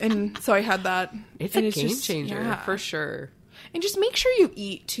life. And so I had that. It's a game changer for sure. And just make sure you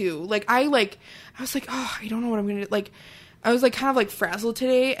eat too. Like I was like, oh, I don't know what I'm gonna do. Like I was like kind of like frazzled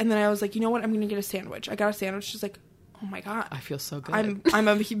today, and then I was like, you know what, I'm gonna get a sandwich. I got a sandwich. Just like, oh my God, I feel so good. I'm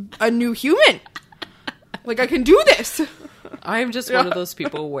a new human. Like I can do this. I'm just one of those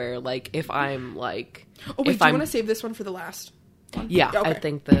people where like if I'm like, oh wait, do you want to save this one for the last? Yeah, okay. I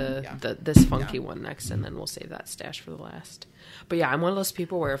think this funky one next, and then we'll save that stash for the last. But yeah, I'm one of those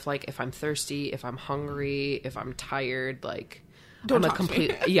people where if I'm thirsty, if I'm hungry, if I'm tired, like don't talk to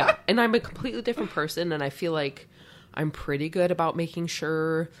me. Yeah, and I'm a completely different person, and I feel like I'm pretty good about making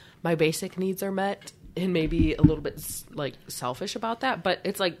sure my basic needs are met. and maybe a little bit like selfish about that, but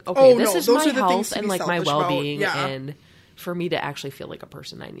it's like, okay, this is my health and like my well-being, and for me to actually feel like a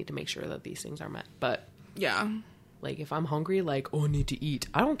person, I need to make sure that these things are met. But yeah, like if I'm hungry, like, oh, I need to eat.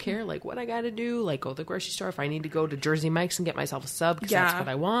 I don't care like what I got to do. Like go to the grocery store. If I need to go to Jersey Mike's and get myself a sub because that's what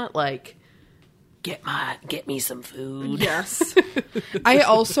I want. Like get me some food. Yes. I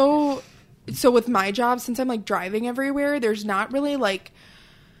also, so with my job, since I'm like driving everywhere, there's not really like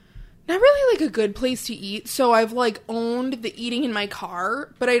a good place to eat. So I've like owned the eating in my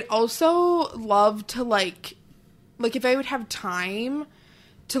car, but I'd also love to like if I would have time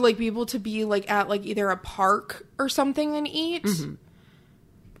to like be able to be like at like either a park or something and eat. Mm-hmm.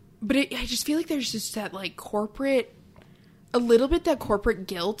 But I just feel like there's just that like a little bit that corporate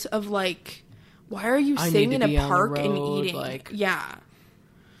guilt of like, why are you sitting in a park and eating? Like, yeah.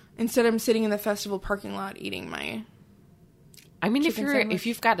 Instead I'm sitting in the festival parking lot eating my I mean, if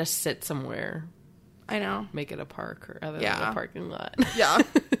you've got to sit somewhere, I know, make it a park or other than a parking lot. Yeah.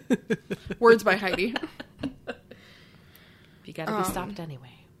 Words by Heidi. You got to be stopped anyway.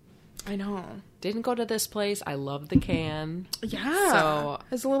 I know. Didn't go to this place. I love the can. Yeah. So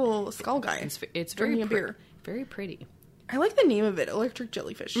it's a little skull guy. It's very beer. Very pretty. I like the name of it, Electric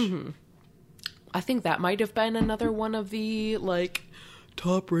Jellyfish. Mm-hmm. I think that might have been another one of the like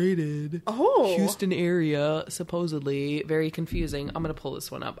top rated Houston area, supposedly. Very confusing. I'm gonna pull this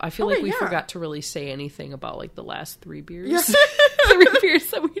one up. I feel like we forgot to really say anything about like the last 3 beers. Yes. 3 beers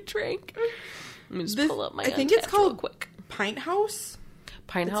that we drank. Let me just pull up my, I think it's called quick. Pint House.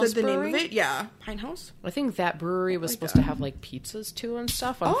 Pint House the Brewery? name of it? Yeah. Pint House. I think that brewery was supposed to have like pizzas too and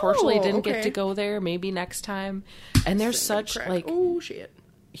stuff. Unfortunately didn't get to go there. Maybe next time. And there's such like, oh shit,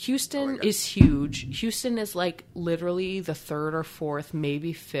 Houston is huge. Houston is like literally the 3rd or 4th,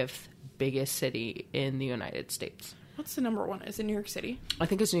 maybe 5th biggest city in the United States. What's the number one? Is it New York City? I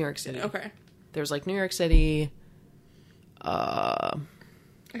think it's New York City. Okay. There's like New York City. I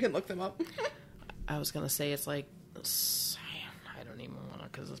can look them up. I was going to say it's like, I don't even want to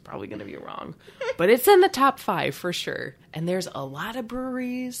because it's probably going to be wrong. But it's in the top 5 for sure. And there's a lot of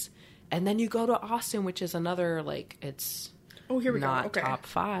breweries. And then you go to Austin, which is another, like, it's not top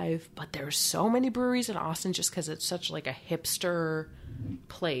 5. But there's so many breweries in Austin just because it's such, like, a hipster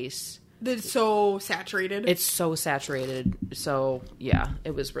place. It's so saturated. It's so saturated. So, yeah,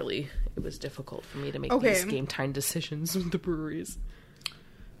 it was difficult for me to make these game time decisions with the breweries.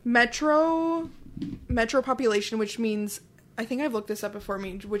 Metro population, which means, I think I've looked this up before,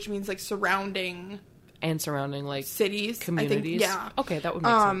 which means like surrounding like cities, communities. I think, yeah. Okay, that would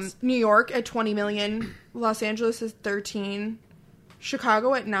make sense. New York at 20 million, Los Angeles is 13,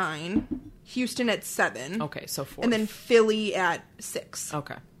 Chicago at 9, Houston at 7. Okay, so 4. And then Philly at 6.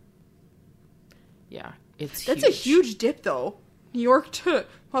 Okay. Yeah, that's huge. A huge dip though. New York to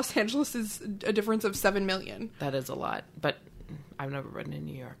Los Angeles is a difference of 7 million. That is a lot, but I've never been in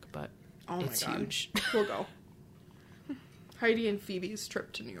New York, but it's huge. We'll go. Heidi and Phoebe's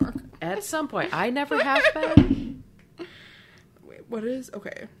trip to New York. At some point. I never have been. Wait, what is...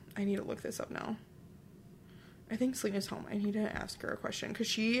 Okay, I need to look this up now. I think Selena's home. I need to ask her a question, because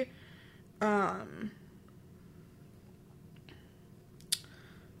she...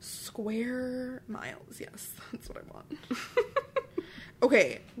 Square miles. Yes, that's what I want.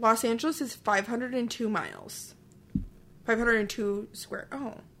 Okay, Los Angeles is 502 miles. 502 square...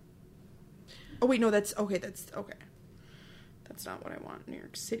 Oh, wait, no, that's... Okay, that's... Okay. That's not what I want. New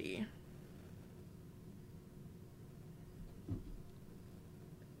York City.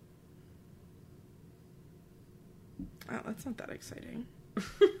 Oh, that's not that exciting.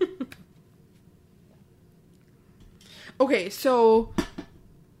 Okay, so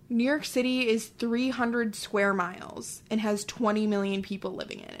New York City is 300 square miles and has 20 million people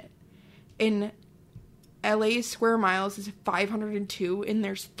living in it. In LA's square miles is 502 and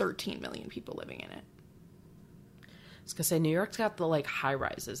there's 13 million people living in it. I was gonna say, New York's got the, like,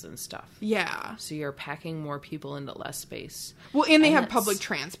 high-rises and stuff. Yeah. So you're packing more people into less space. Well, and they have public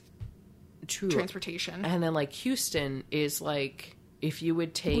transportation. And then, like, Houston is, like, if you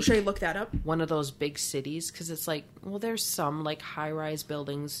would take... should I look that up? One of those big cities, because it's, like, well, there's some, like, high-rise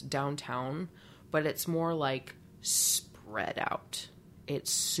buildings downtown, but it's more, like, spread out. It's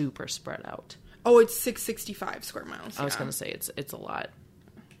super spread out. Oh, it's 665 square miles. I was gonna say, it's a lot,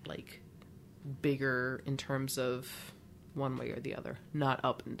 like, bigger in terms of... one way or the other, not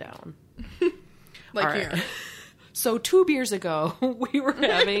up and down. Like here. So 2 beers ago, we were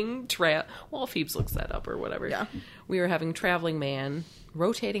having Phoebes looks that up or whatever. Yeah. We were having Traveling Man,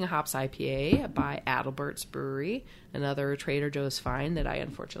 Rotating Hops IPA by Adalbert's Brewery, another Trader Joe's find that I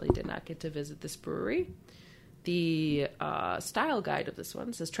unfortunately did not get to visit this brewery. The style guide of this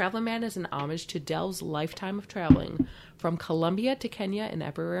one says, Traveling Man is an homage to Dell's lifetime of traveling. From Colombia to Kenya and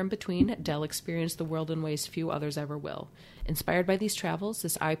everywhere in between, Dell experienced the world in ways few others ever will. Inspired by these travels,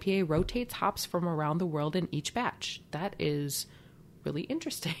 this IPA rotates hops from around the world in each batch. That is really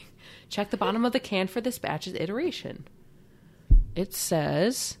interesting. Check the bottom of the can for this batch's iteration. It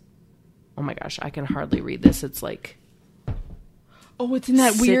says, oh my gosh, I can hardly read this. It's like... Oh, it's in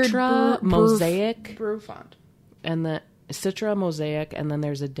that weird Citra Mosaic. brew font. And the Citra Mosaic, and then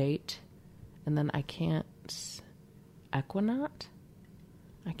there's a date. And then I can't... Equinaut?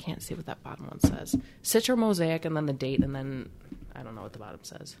 I can't see what that bottom one says. Citra Mosaic, and then the date, and then I don't know what the bottom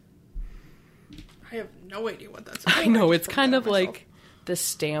says. I have no idea what that's. I know, it's kind of like the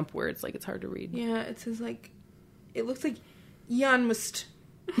stamp where it's like it's hard to read. Yeah, it says like... It looks like Jan must...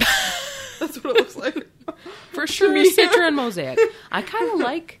 That's what it looks like. For sure, Citra and Mosaic. I kind of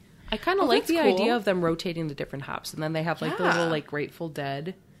like the cool. idea of them rotating the different hops, and then they have like the little like Grateful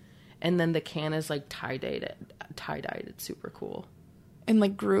Dead, and then the can is like tie-dyed. It's super cool and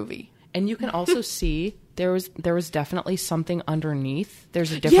like groovy. And you can also see there was definitely something underneath.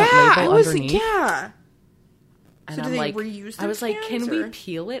 There's a different label underneath. Yeah. And so I'm do like, they reuse I was like, cans, can or? we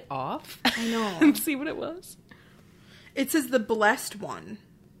peel it off? I know. And see what it was. It says the blessed one.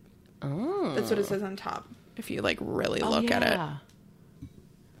 Oh, That's what it says on top. If you like really look at it.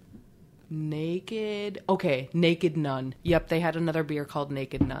 Naked. Okay, Naked Nun. Yep, they had another beer called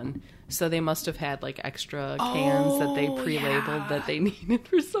Naked Nun. So they must have had like extra cans that they pre-labeled that they needed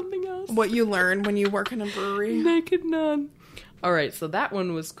for something else. What you learn when you work in a brewery. Naked Nun. All right, so that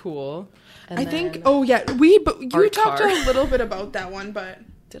one was cool. And I then think. Oh yeah, you Art talked car. a little bit about that one, but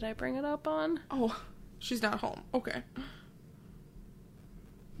did I bring it up on? oh, she's not home. Okay.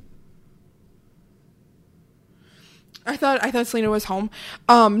 I thought Selena was home.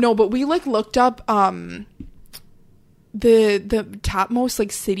 No, but we like looked up the topmost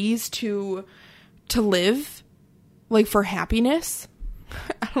like cities to live, like for happiness.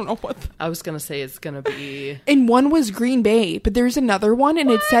 I don't know what. I was gonna say it's gonna be. And one was Green Bay, but there's another one,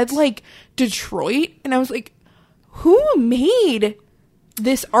 and it said like Detroit, and I was like, who made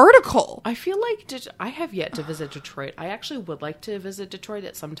this article? I feel like I have yet to visit Detroit. I actually would like to visit Detroit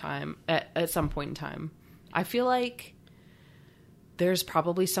at some time, at some point in time. I feel like there's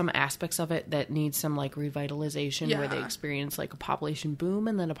probably some aspects of it that need some like revitalization where they experience like a population boom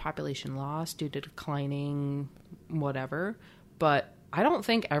and then a population loss due to declining whatever. But I don't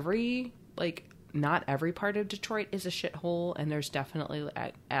think not every part of Detroit is a shithole, and there's definitely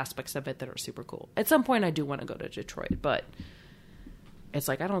aspects of it that are super cool. At some point I do want to go to Detroit, but it's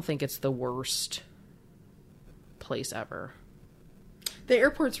like I don't think it's the worst place ever. The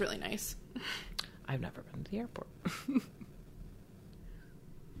airport's really nice. I've never been to the airport.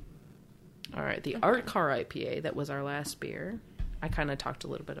 All right, the Art Car IPA, that was our last beer. I kind of talked a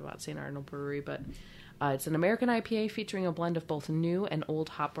little bit about St. Arnold Brewery, but it's an American IPA featuring a blend of both new and old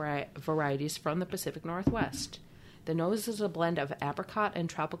hop varieties from the Pacific Northwest. The nose is a blend of apricot and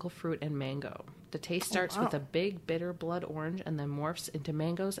tropical fruit and mango. The taste starts with a big, bitter blood orange and then morphs into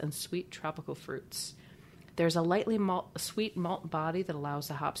mangoes and sweet tropical fruits. There's a lightly sweet malt body that allows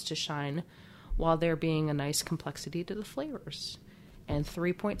the hops to shine while there being a nice complexity to the flavors. And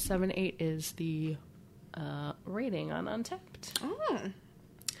 3.78 is the rating on Untappd. Oh.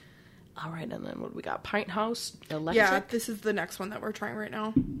 All right, and then what do we got? Pint House Electric. Yeah, this is the next one that we're trying right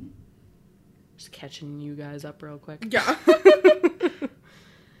now. Just catching you guys up real quick. Yeah.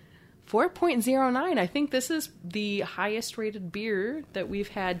 4.09. I think this is the highest rated beer that we've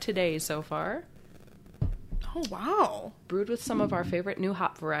had today so far. Oh, wow. Brewed with some of our favorite new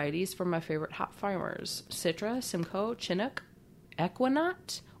hop varieties from my favorite hop farmers. Citra, Simcoe, Chinook,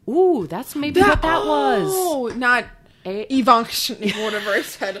 Equinaut. Ooh, that's maybe what that was. Oh, not Evanct, whatever I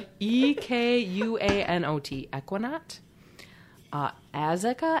said. Ekuanot. Equinaut.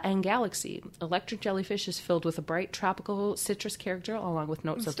 Azeka and Galaxy. Electric jellyfish is filled with a bright tropical citrus character along with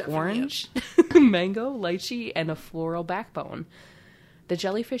notes of orange, mango, lychee, and a floral backbone. The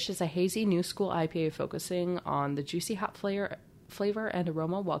jellyfish is a hazy new school IPA focusing on the juicy hop flavor and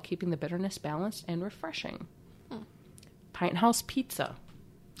aroma while keeping the bitterness balanced and refreshing. Pint House Pizza.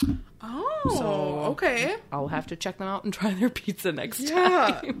 Oh, so, okay. I'll have to check them out and try their pizza next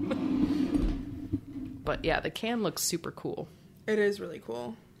time. But yeah, the can looks super cool. It is really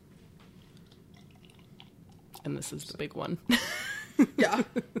cool. And this is the big one. Yeah,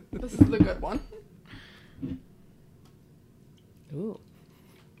 this is the good one. Ooh.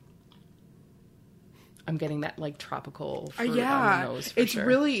 I'm getting that like tropical fruit on the nose for it's sure.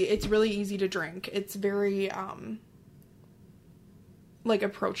 It's really easy to drink. It's very like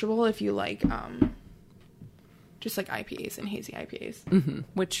approachable if you like Just like IPAs and hazy IPAs. Mm-hmm.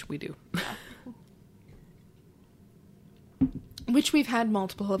 Which we do. Which we've had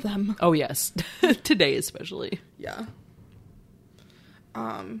multiple of them. Oh, yes. Today especially. Yeah.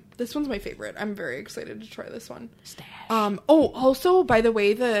 This one's my favorite. I'm very excited to try this one. Stash. Also, by the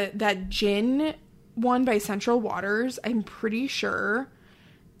way, that gin one by Central Waters, I'm pretty sure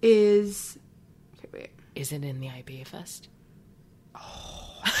is... Okay, wait. Is it in the IPA Fest?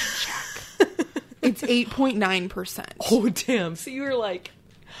 Oh, check. It's 8.9%. Oh, damn. So you were like,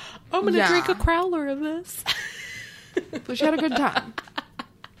 I'm going to drink a crowler of this. So she had a good time.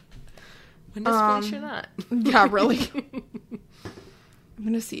 When does Felicia not? Yeah, really. I'm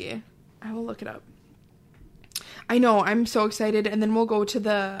going to see. I will look it up. I know. I'm so excited. And then we'll go to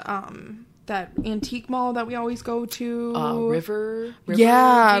the, that antique mall that we always go to. River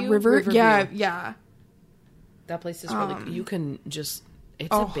yeah, View? Riverview. Yeah. That place is really, you can just,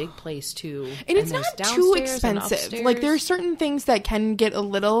 it's a big place too. And it's not too expensive. Like there are certain things that can get a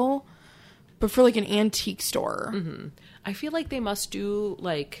little, but for like an antique store. Mm-hmm. I feel like they must do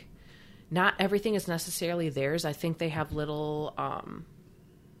like, not everything is necessarily theirs. I think they have little,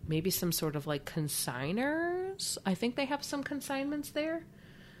 maybe some sort of like consigners. I think they have some consignments there.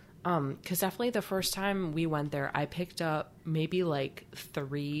 Because definitely the first time we went there, I picked up maybe like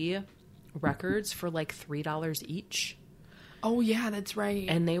 3 records for like $3 each. Oh yeah, that's right.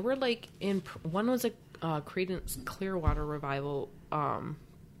 And they were like one was a Creedence Clearwater Revival.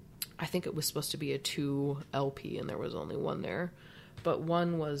 I think it was supposed to be a 2 LP, and there was only one there. But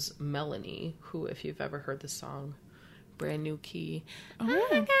one was Melanie, who, if you've ever heard the song, Brand New Key. Oh. I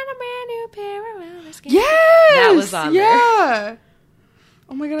got a brand new pair of roller skates. Yes, that was on there. Yeah.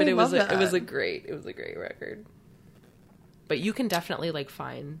 Oh my god, but I love that. It was a great record. But you can definitely like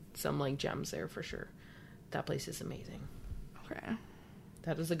find some like gems there for sure. That place is amazing. Okay.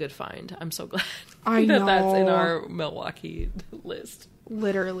 That is a good find. I'm so glad I know. That's in our Milwaukee list.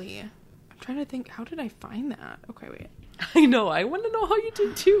 Literally. I'm trying to think, how did I find that? Okay, wait. I know. I want to know how you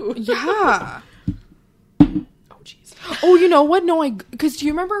did too. Yeah. Oh, jeez. Oh, you know what? No, because do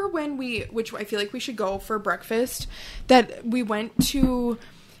you remember when which I feel like we should go for breakfast, that we were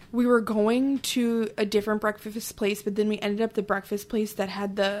going to a different breakfast place, but then we ended up the breakfast place that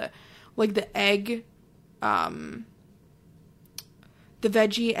had the egg, the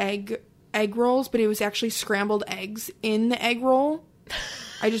veggie egg rolls, but it was actually scrambled eggs in the egg roll.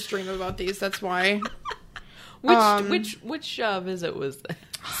 I just dream about these. That's why. Which visit was that?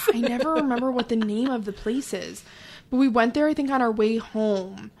 I never remember what the name of the place is, but we went there I think on our way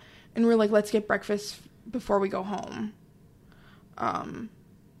home, and we were like, let's get breakfast before we go home.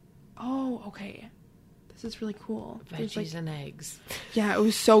 Oh, okay. This is really cool. Veggies and eggs. Yeah, it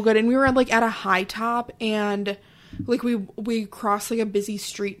was so good. And we were like at a high top, and like we crossed like a busy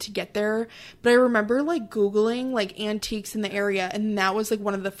street to get there. But I remember like Googling like antiques in the area, and that was like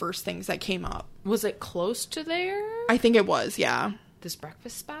one of the first things that came up. Was it close to there? I think it was, yeah. This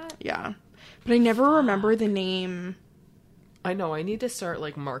breakfast spot? Yeah. But I never remember the name. I know. I need to start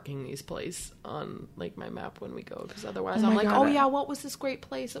like marking these places on like my map when we go, because otherwise Oh I'm my like, God. oh yeah, what was this great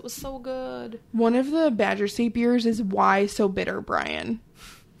place? It was so good. One of the Badger State beers is Why So Bitter, Brian.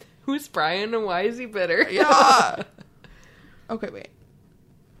 Who's Brian and why is he bitter? Yeah. Okay, wait.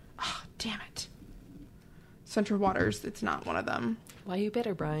 Oh, damn it. Central Waters, it's not one of them. Why you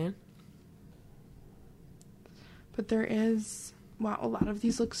bitter, Brian? But there is... Wow, a lot of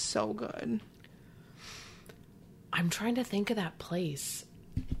these look so good. I'm trying to think of that place.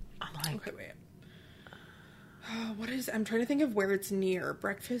 I'm like... Okay, wait. I'm trying to think of where it's near.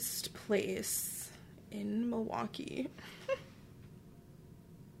 Breakfast place in Milwaukee.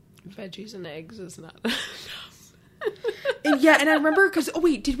 Veggies and eggs is not... And I remember because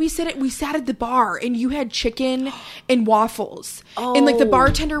we sat at the bar and you had chicken and waffles. Oh. And like the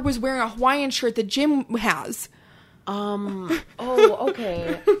bartender was wearing a Hawaiian shirt that Jim has.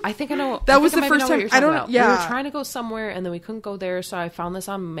 Okay. I think I know. That was the first time. I don't. Yeah. We were trying to go somewhere and then we couldn't go there, so I found this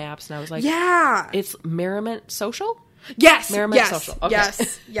on maps and I was like, yeah, it's Merriment Social. Yes. Merriment Social. Okay.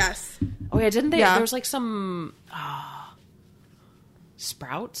 Yes. Oh yeah, didn't they? Yeah. There was like some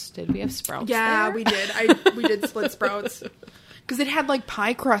Sprouts. Did we have Sprouts? Yeah, there? we did. We did split Sprouts because it had like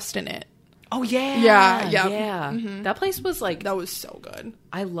pie crust in it. Oh yeah. Yeah. Mm-hmm. That place was like, that was so good.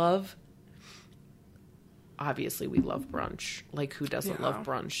 Obviously we love brunch. Like, who doesn't love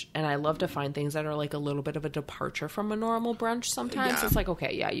brunch? And I love to find things that are like a little bit of a departure from a normal brunch. Sometimes it's like,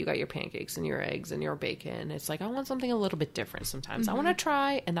 okay, yeah, you got your pancakes and your eggs and your bacon. It's like, I want something a little bit different sometimes. I want to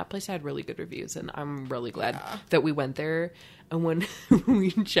try. And that place had really good reviews, and I'm really glad that we went there. And when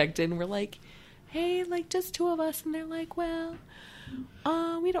we checked in, we're like, hey, like just 2 of us. And they're like, well,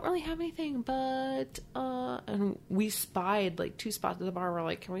 we we don't really have anything, but and we spied like 2 spots at the bar. We're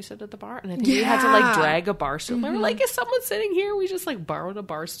like, can we sit at the bar? And I think we had to like drag a bar stool. We're like, is someone sitting here? We just like borrowed a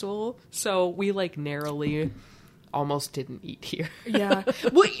bar stool, so we like narrowly almost didn't eat here. Yeah.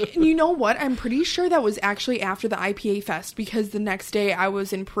 Well, you know what? I'm pretty sure that was actually after the IPA fest, because the next day I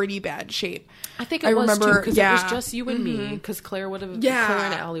was in pretty bad shape. I think it was too, because it was just you and me, because Claire and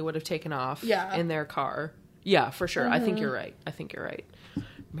Allie would have taken off in their car. Yeah, for sure. I think you're right.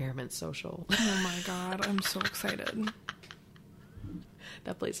 Merriman Social. Oh my God. I'm so excited.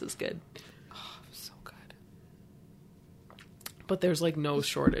 That place is good. Oh, so good. But there's like no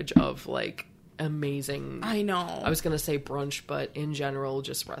shortage of like amazing, I know, I was gonna say brunch, but in general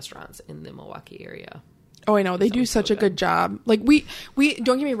just restaurants in the Milwaukee area. Oh, I know, they do such a good job. Like we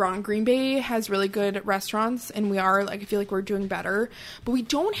don't get me wrong, Green Bay has really good restaurants, and we are like, I feel like we're doing better, but we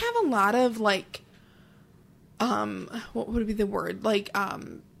don't have a lot of like what would be the word, like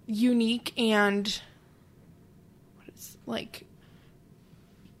unique and what is like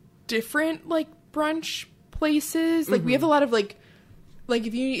different like brunch places. Like we have a lot of like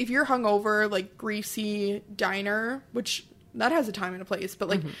if you're hungover, like Greasy Diner, which that has a time and a place, but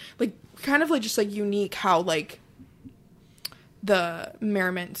like kind of like just like unique how like the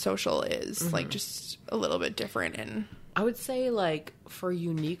Merriman Social is like just a little bit different. And I would say like for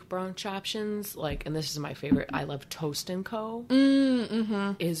unique brunch options, like, and this is my favorite, I love Toast & Co.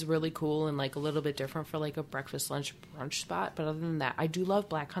 Is really cool and like a little bit different for like a breakfast, lunch, brunch spot. But other than that, I do love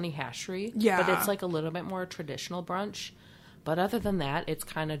Black Honey Hashery. Yeah. But it's like a little bit more traditional brunch. But other than that, it's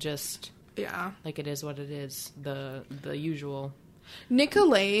kind of just, like it is what it is. The usual.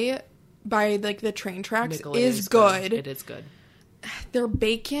 Nicolay by like the train tracks is good. It is good. Their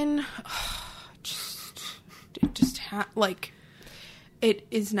bacon, like, it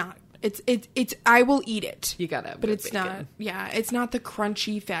is not. It's. I will eat it. You gotta have but it's bacon. not. Yeah, it's not the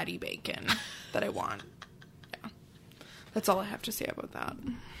crunchy, fatty bacon that I want. Yeah, that's all I have to say about that.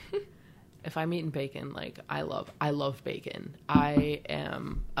 If I'm eating bacon, like I love bacon. I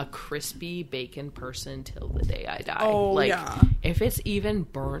am a crispy bacon person till the day I die. Oh, like, yeah. If it's even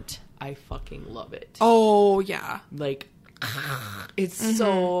burnt, I fucking love it. Oh, yeah. Like, it's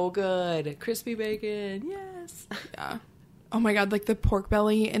so good. Crispy bacon, yes. Yeah. Oh my God, like the pork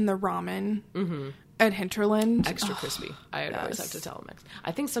belly in the ramen at Hinterland. Extra crispy. I always have to tell them.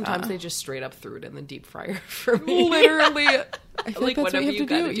 I think sometimes they just straight up threw it in the deep fryer for me. Literally. I feel like that's what you have to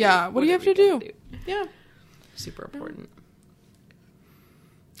do. Yeah. What do you have to do? Yeah. Super important.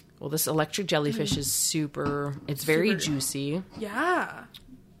 Well, this electric jellyfish is super. It's very juicy. Yeah.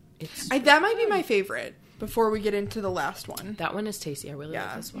 That might be my favorite before we get into the last one. That one is tasty. I really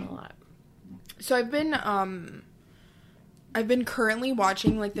like this one a lot. So I've been currently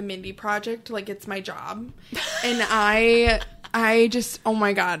watching like the Mindy Project, like it's my job. And I just, oh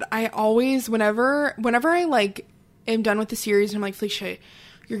my God, I always, whenever I like am done with the series and I'm like, Felicia,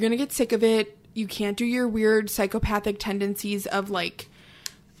 you're going to get sick of it. You can't do your weird psychopathic tendencies of like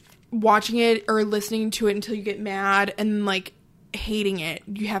watching it or listening to it until you get mad and like hating it.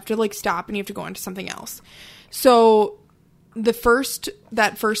 You have to like stop and you have to go on to something else. So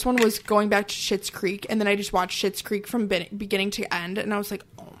that first one was going back to Schitt's Creek, and then I just watched Schitt's Creek from beginning to end, and I was like,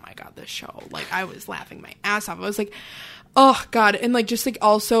 oh my God, this show. Like, I was laughing my ass off. I was like, oh God. And like, just like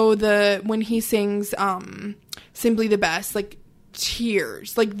also when he sings Simply the Best, like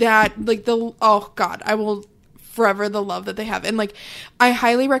tears, like that, like oh God, I will forever the love that they have. And like, I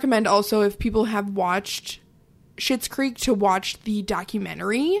highly recommend also, if people have watched Schitt's Creek, to watch the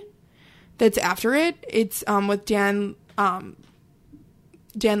documentary that's after it. It's with Dan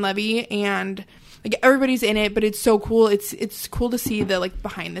Levy, and like everybody's in it, but it's so cool. It's cool to see the like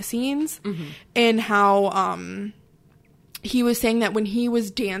behind the scenes and how he was saying that when he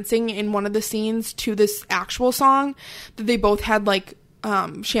was dancing in one of the scenes to this actual song, that they both had like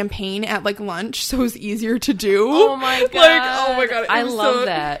champagne at like lunch, so it was easier to do. Oh my God. Like, oh my God. I love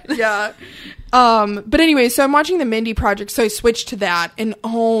that. Yeah. But anyway, so I'm watching the Mindy Project, so I switched to that, and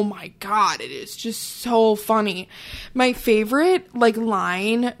oh my God, it is just so funny. My favorite like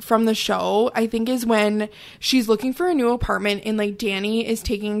line from the show, I think, is when she's looking for a new apartment, and like Danny is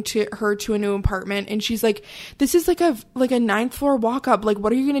taking her to a new apartment, and she's like, this is like a 9th floor walk up, like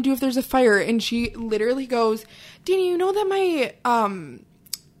what are you gonna do if there's a fire? And she literally goes, Danny, you know that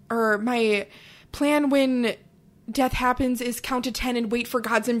my plan when death happens is count to 10 and wait for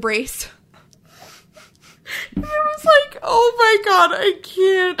God's embrace. And I was like, oh my God, I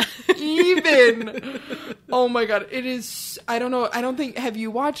can't even. Oh my God, it is. I don't know. I don't think. Have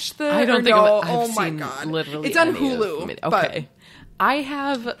you watched the? I don't think. No? I've oh my seen God, literally. it's on Hulu. Okay. I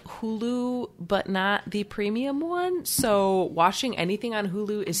have Hulu, but not the premium one. So watching anything on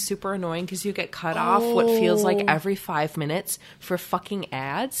Hulu is super annoying because you get cut off what feels like every 5 minutes for fucking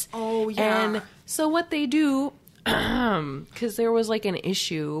ads. Oh, yeah. And so what they do, because there was like an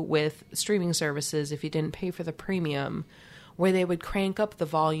issue with streaming services if you didn't pay for the premium, where they would crank up the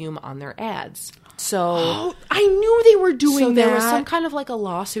volume on their ads. So I knew they were doing so that. there was some kind of like a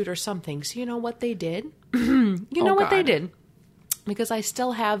lawsuit or something. So you know what they did? They did? Because I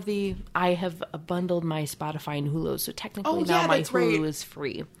still have I have bundled my Spotify and Hulu, so technically now my Hulu is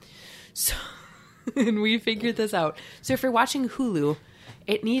free. So, and we figured this out. So if you're watching Hulu,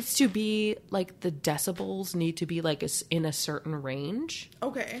 it needs to be like the decibels need to be like in a certain range.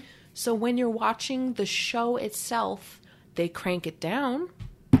 Okay. So when you're watching the show itself, they crank it down.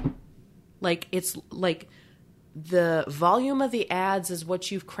 Like it's like the volume of the ads is what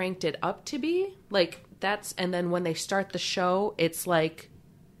you've cranked it up to be. Like that's, and then when they start the show, it's like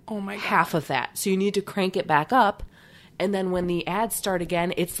oh my God, half of that. So you need to crank it back up. And then when the ads start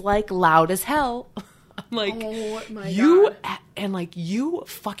again, it's like loud as hell. I'm like, oh my God. God. And like you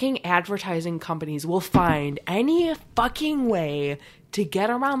fucking advertising companies will find any fucking way to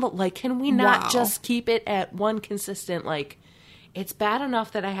get around the, like, can we not just keep it at one consistent, like, it's bad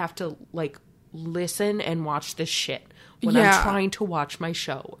enough that I have to like listen and watch this shit when I'm trying to watch my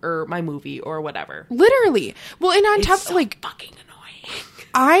show or my movie or whatever. Literally. Well, and on top, so like, fucking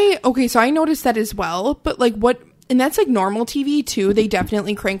annoying. So I noticed that as well, but like and that's like normal TV too. They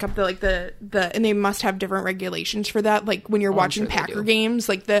definitely crank up the and they must have different regulations for that. Like when you're watching Packer games,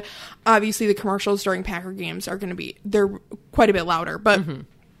 like obviously the commercials during Packer games are going to they're quite a bit louder, but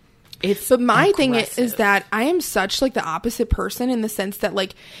but my thing is that I am such like the opposite person in the sense that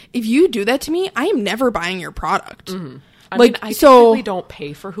like if you do that to me, I am never buying your product. I mean, I typically don't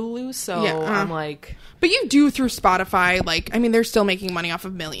pay for Hulu, so I'm like... But you do through Spotify, like, I mean, they're still making money off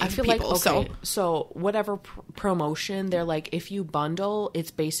of millions of people. Like, okay, so whatever promotion, they're like, if you bundle,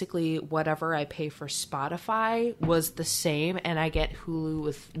 it's basically whatever I pay for Spotify was the same, and I get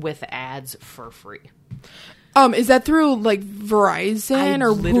Hulu with ads for free. Is that through like Verizon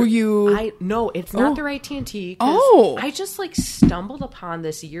or who you? No, it's not through AT&T. I just like stumbled upon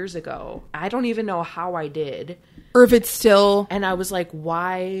this years ago. I don't even know how I did, or if it's still. And I was like,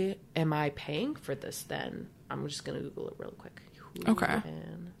 why am I paying for this? Then I'm just gonna Google it real quick. Okay.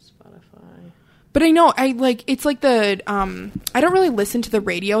 And Spotify. But I know it's like the I don't really listen to the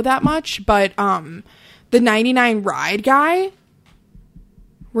radio that much, but the 99 Ride guy.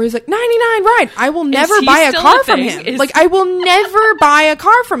 Where he's like, 99 Ride. I will never buy a car from him. Like, I will never buy a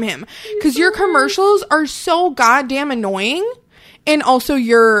car from him. Because your commercials are so goddamn annoying. And also,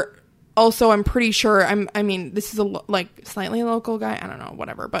 I'm pretty sure, I mean, this is like slightly a local guy. I don't know,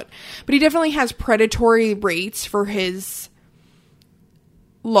 whatever. But he definitely has predatory rates for his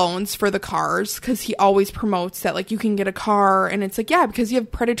loans for the cars. Because he always promotes that, like, you can get a car. And it's like, yeah, because you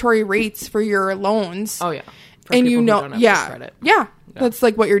have predatory rates for your loans. Oh, yeah. And you know, yeah. That's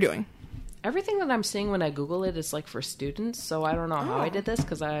like what you're doing. Everything that I'm seeing when I Google it is like for students, so I don't know how I did this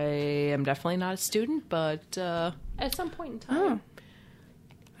because I am definitely not a student, but at some point in time.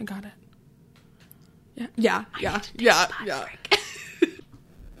 I got it. Yeah.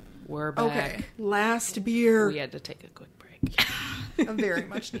 We're back. Okay. Last beer. We had to take a quick break. A very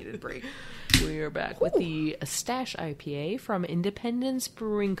much needed break. We are back with the Stash IPA from Independence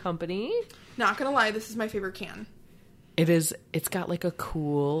Brewing Company. Not gonna lie, this is my favorite can. It is. It's got like a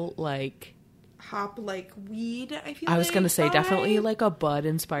cool like hop like weed. I was gonna say definitely like a bud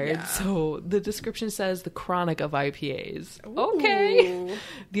inspired. Yeah. So the description says the chronic of IPAs. Ooh. Okay.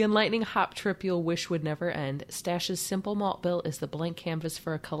 The enlightening hop trip you'll wish would never end. Stash's simple malt bill is the blank canvas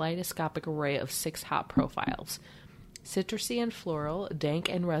for a kaleidoscopic array of 6 hop profiles: citrusy and floral, dank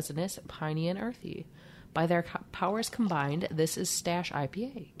and resinous, piney and earthy. By their powers combined, this is Stash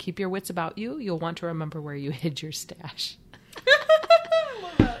IPA. Keep your wits about you. You'll want to remember where you hid your stash. I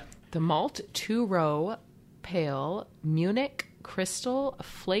love that. The malt, 2-row, pale, Munich, crystal,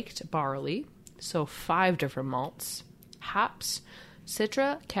 flaked barley. So 5 different malts. Hops,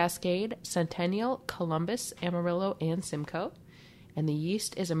 Citra, Cascade, Centennial, Columbus, Amarillo, and Simcoe. And the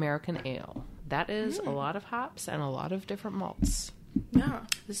yeast is American Ale. That is a lot of hops and a lot of different malts. Yeah.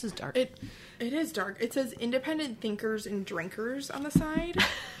 This is dark. It is dark. It says independent thinkers and drinkers on the side.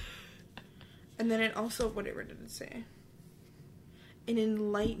 And then it also, whatever did it say? An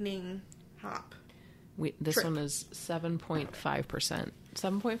enlightening hop. This trip. One is 7.5%.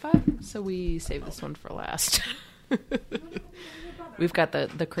 7.5? So we saved this one for last. We've got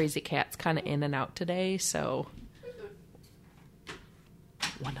the crazy cats kind of in and out today, so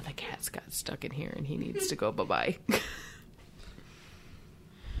one of the cats got stuck in here and he needs to go bye-bye.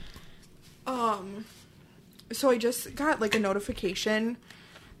 So I just got like a notification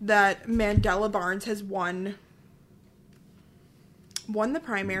that Mandela Barnes has won the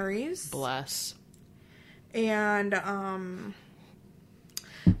primaries. Bless. And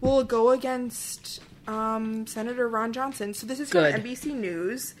will go against Senator Ron Johnson. So this is from Good. NBC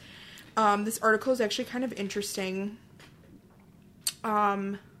News. This article is actually kind of interesting.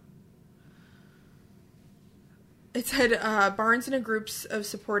 It said Barnes and a groups of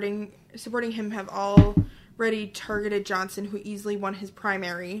supporting him have already targeted Johnson, who easily won his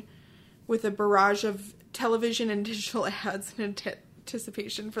primary, with a barrage of television and digital ads in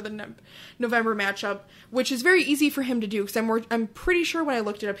anticipation for the November matchup, which is very easy for him to do because I'm pretty sure when I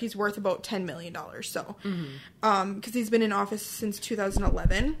looked it up, he's worth about $10 million. So, because he's been in office since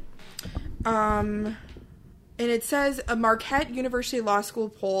 2011. And it says a Marquette University Law School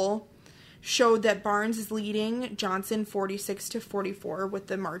poll showed that Barnes is leading Johnson 46-44 with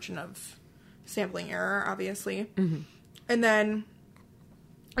the margin of sampling error, obviously. And then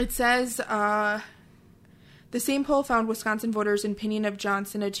it says the same poll found Wisconsin voters' opinion of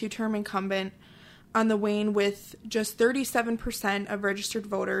Johnson, a two-term incumbent, on the wane, with just 37% of registered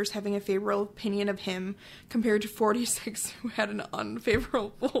voters having a favorable opinion of him compared to 46% who had an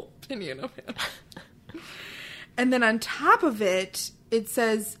unfavorable opinion of him. And then on top of it, it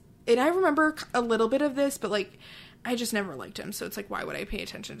says, and I remember a little bit of this, but like, I just never liked him, so it's like, why would I pay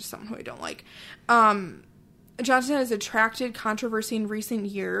attention to someone who I don't like? Johnson has attracted controversy in recent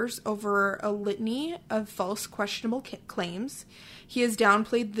years over a litany of false, questionable claims. He has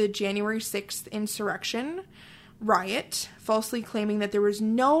downplayed the January 6th insurrection riot, falsely claiming that there was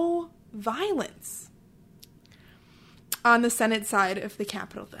no violence on the Senate side of the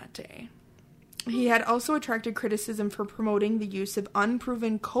Capitol that day. He had also attracted criticism for promoting the use of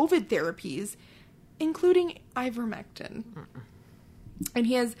unproven COVID therapies, including ivermectin. And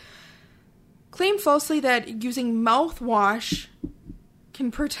he has claimed falsely that using mouthwash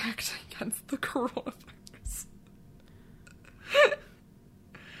can protect against the coronavirus.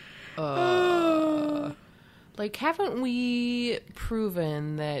 Like, haven't we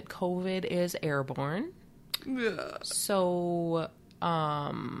proven that COVID is airborne? Yeah. So,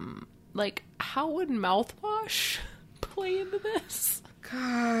 like, how would mouthwash play into this?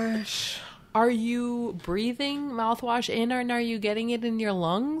 Gosh. Are you breathing mouthwash in, and are you getting it in your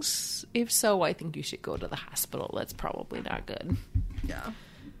lungs? If so, I think you should go to the hospital. That's probably not good. Yeah.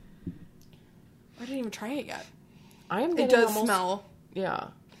 I didn't even try it yet. I am. It does smell. Yeah.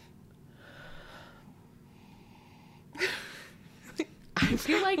 I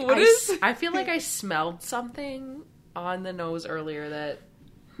feel like I feel like I smelled something on the nose earlier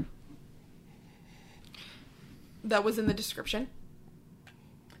that was in the description.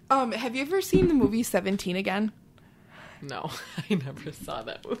 Have you ever seen the movie 17 again? No, I never saw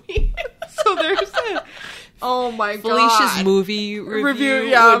that movie. So there's oh my god, Felicia's movie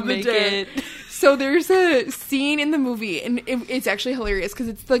review would make it. So there's a scene in the movie, and it's actually hilarious because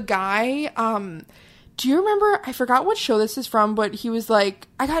it's the guy. Do you remember? I forgot what show this is from, but he was like,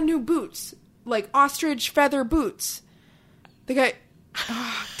 "I got new boots, like ostrich feather boots." The guy.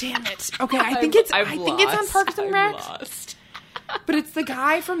 Oh, damn it. Okay, I think it's on Parks and Rec. But it's the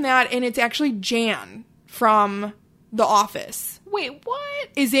guy from that, and it's actually Jan from The Office. Wait, what?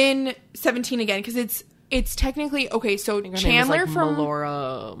 Is in 17 again, because it's technically, okay, so Chandler like from...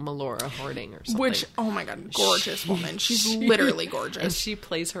 Melora Harding or something. Which, oh my god, gorgeous woman. She's literally gorgeous. And she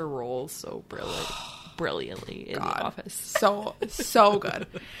plays her role so brilliantly in The Office. So good.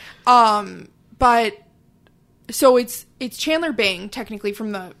 But, so it's Chandler Bing, technically,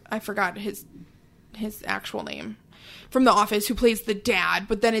 from the... I forgot his actual name. From The Office, who plays the dad,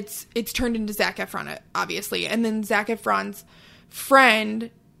 but then it's turned into Zac Efron, obviously. And then Zac Efron's friend,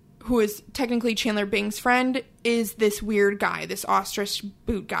 who is technically Chandler Bing's friend, is this weird guy, this ostrich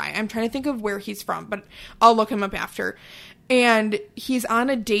boot guy. I'm trying to think of where he's from, but I'll look him up after. And he's on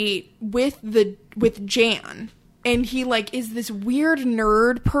a date with Jan, and he like is this weird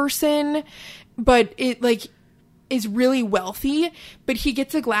nerd person, but it like is really wealthy. But he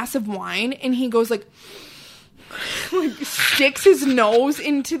gets a glass of wine, and he goes like sticks his nose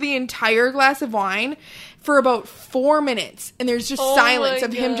into the entire glass of wine for about 4 minutes, and there's just silence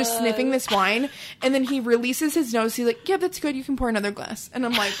of him just sniffing this wine, and then he releases his nose. He's like, "Yeah, that's good. You can pour another glass." And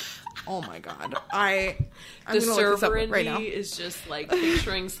I'm like, "Oh my god!" I'm the gonna look this server up in right me now. is just like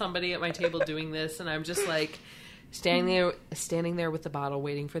picturing somebody at my table doing this, and I'm just like standing there with the bottle,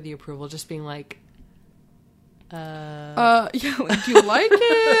 waiting for the approval, just being like, yeah, like, do you like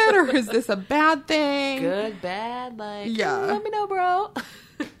it, or is this a bad thing? good, bad, like, Yeah. let me know, bro.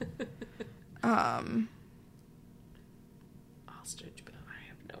 Ostrich, but I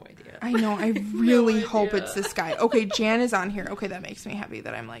have no idea. I know. I really hope it's this guy. Okay, Jan is on here. Okay, that makes me happy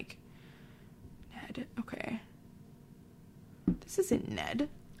that I'm like, Ned. Okay. This isn't Ned.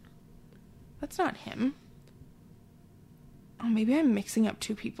 That's not him. Oh, maybe I'm mixing up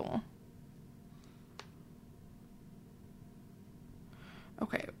two people.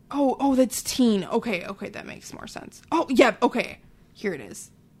 Okay. Oh, that's Teen. Okay, that makes more sense. Oh, yeah, okay. Here it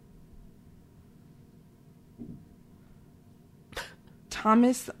is.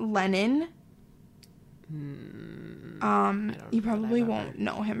 Thomas Lennon. You probably won't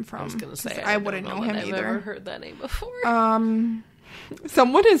know him from. I was gonna say I wouldn't know him I've either. never heard that name before.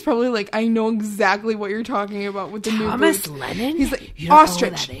 Someone is probably like, I know exactly what you're talking about with the new Thomas boots. Lennon? He's like, You don't know who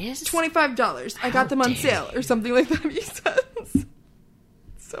ostrich, that is? $25. I got them on sale or something like that. He says,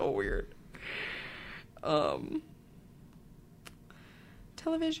 so weird.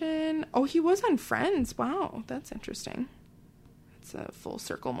 Television. Oh, he was on Friends. Wow, that's interesting. It's a full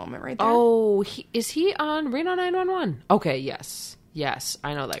circle moment right there. Oh, is he on Reno 911? Okay, yes,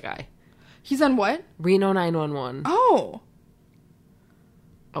 I know that guy. He's on what? Reno 911. Oh.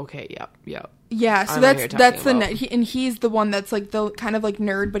 Okay, yep. Yeah, so I know what you're that's the talking net, and he's the one that's like the kind of like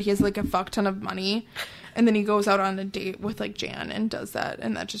nerd, but he has like a fuck ton of money, and then he goes out on a date with like Jan and does that,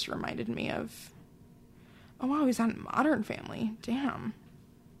 and that just reminded me of. Oh wow, he's on Modern Family. Damn.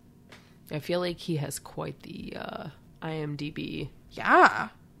 I feel like he has quite the IMDb. Yeah.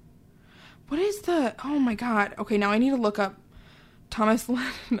 What is the? Oh my god. Okay, now I need to look up Thomas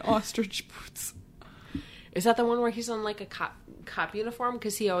Lennon ostrich boots. Is that the one where he's on like a cop uniform?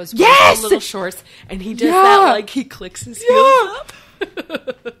 Because he always wears Yes! little shorts, and he does Yeah! that like he clicks his heels up.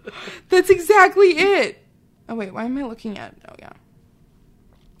 That's exactly it. Oh wait, why am I looking at? Oh yeah.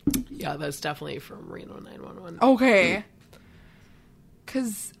 Yeah, that's definitely from Reno 911. Okay.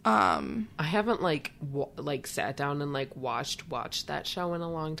 Cause I haven't like sat down and like watched that show in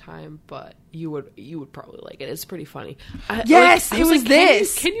a long time, but you would probably like it. It's pretty funny. Yes, I it was like,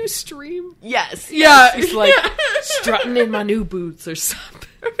 this. Can you stream? Yes. Yeah. He's like strutting in my new boots or something.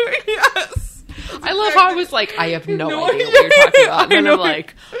 yes. I love how I was like, I have no No idea idea. what you're talking about. And I then know. I'm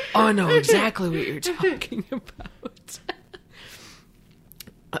like, oh, I know exactly what you're talking about.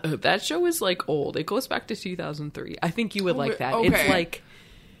 That show is like old. It goes back to 2003. I think you would like that. Okay.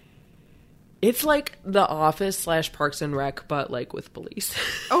 It's like The Office / Parks and Rec, but like with police.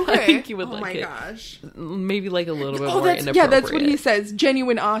 Okay. I think you would like it. Oh my gosh. Maybe like a little bit more That's inappropriate. that's what he says.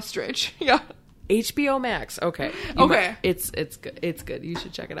 Genuine ostrich. Yeah. HBO Max. Okay. Okay. It's good. It's good. You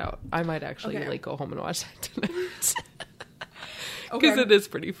should check it out. I might actually Okay. like go home and watch that tonight. Okay. Because it is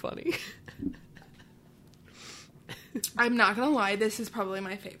pretty funny. I'm not gonna lie. This is probably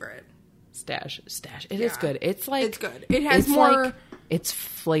my favorite. Stash. It is Yeah. good. It's like It's good. It has it's more. like- it's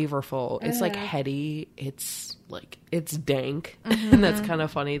flavorful. It's like heady. It's like it's dank, and that's kind of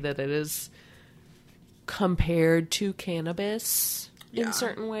funny that it is compared to cannabis Yeah. in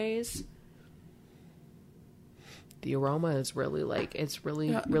certain ways. The aroma is really like it's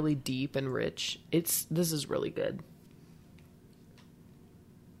really really deep and rich. This is really good.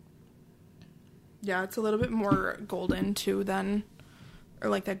 Yeah, it's a little bit more golden too than, or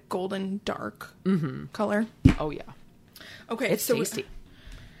like that golden dark color. Oh yeah, Okay, it's so tasty.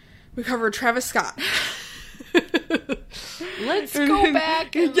 we covered Travis Scott. Let's go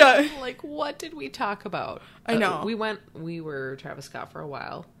back and Yeah. like what did we talk about? I know. We were Travis Scott for a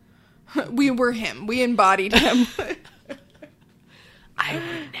while. We were him. We embodied him. I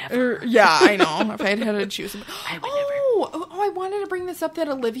would never. Yeah, I know. If I had to choose. I would I wanted to bring this up that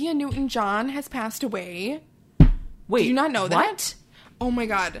Olivia Newton-John has passed away. Wait, Did you not know that? what? Oh my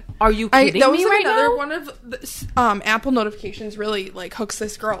god. Are you kidding that was me like right another now? one of the Apple notifications really like hooks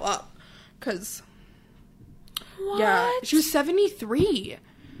this girl up cuz yeah, she was 73.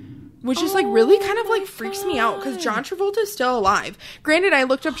 Which is like really kind of like freaks me out cuz John Travolta is still alive. Granted, I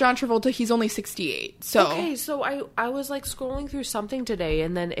looked up John Travolta, he's only 68. So Okay, so I was like scrolling through something today,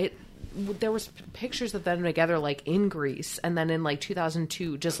 and then there was pictures of them together like in Greece, and then in like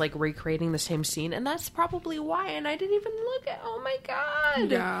 2002 just like recreating the same scene, and that's probably why. And I didn't even look at. Oh my god.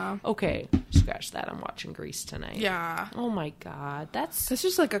 Yeah. Okay, scratch that. I'm watching Grease tonight. Yeah. Oh my god, that's That's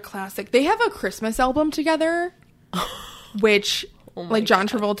just like a classic. They have a Christmas album together, which like John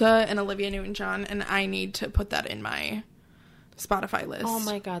Travolta and Olivia Newton-John, and I need to put that in my Spotify list. oh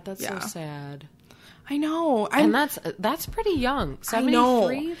my god, that's Yeah. so sad. I know. And that's pretty young. I 73.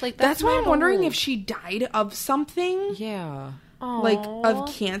 know. Like that's why I'm not wondering old. if she died of something, yeah, like Aw.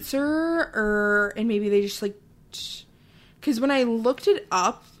 of cancer, and maybe they just like. Because when I looked it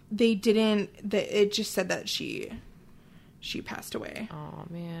up, they didn't. It just said that she she passed away. Oh,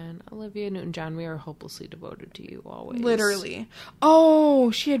 man. Olivia Newton-John, we are hopelessly devoted to you always. Literally.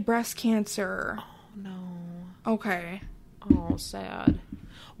 Oh, she had breast cancer. Oh, no. Okay. Oh, sad.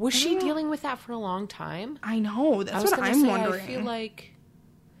 Was she dealing with that for a long time? I know. That's what I'm wondering. I feel like,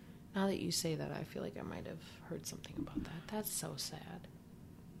 now that you say that, I feel like I might have heard something about that. That's so sad.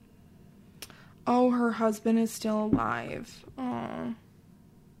 Oh, her husband is still alive. Oh.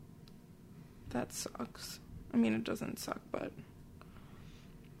 That sucks. I mean, it doesn't suck, but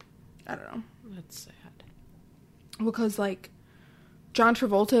I don't know. That's sad. Because, like, John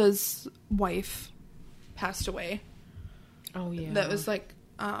Travolta's wife passed away. Oh, yeah. That was, like,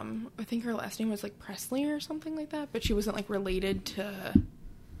 I think her last name was, like, Presley or something like that, but she wasn't, like, related to...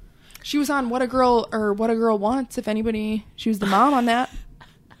 She was on What a Girl Wants, if anybody... She was the mom on that.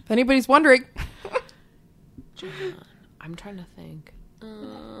 If anybody's wondering. I'm trying to think.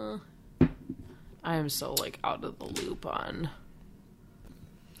 I am so, like, out of the loop on...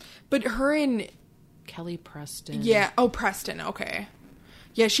 But her and... Kelly Preston. Yeah. Oh, Preston. Okay.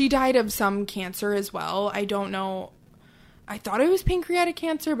 Yeah, she died of some cancer as well. I don't know. I thought it was pancreatic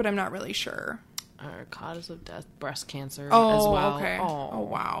cancer, but I'm not really sure. Cause of death, breast cancer as Oh, well. okay. Oh,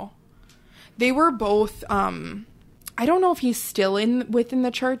 wow. They were both, I don't know if he's still within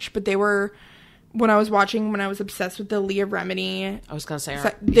the church, but they were, when I was obsessed with the Leah Remini. I was going to say,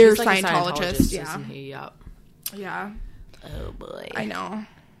 they're he's like Scientologists, yeah. Isn't he? Yep. Yeah. Oh, boy. I know.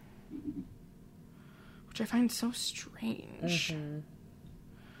 Which I find so strange. Mm-hmm.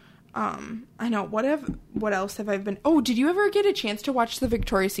 I know. What else have I been... Oh, did you ever get a chance to watch the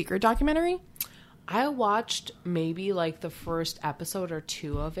Victoria's Secret documentary? I watched maybe like the first episode or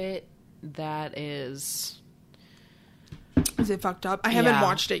two of it. That is... Is it fucked up? I haven't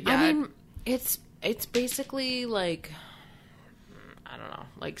watched it yet. I mean, it's basically like... I don't know.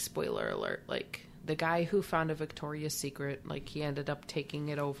 Like, spoiler alert. Like, the guy who founded Victoria's Secret, like, he ended up taking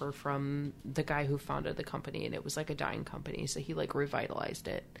it over from the guy who founded the company. And it was like a dying company. So he, like, revitalized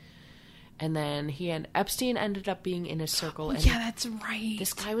it. And then Epstein ended up being in a circle. Oh, and yeah, that's right.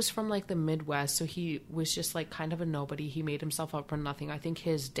 This guy was from, like, the Midwest, so he was just, like, kind of a nobody. He made himself up for nothing. I think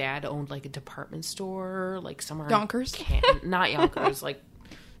his dad owned, like, a department store, like, somewhere Yonkers? not Yonkers, like,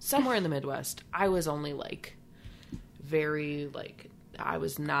 somewhere in the Midwest. I was only, like, very, like, I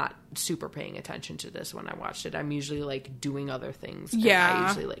was not super paying attention to this when I watched it. I'm usually, like, doing other things. Yeah. I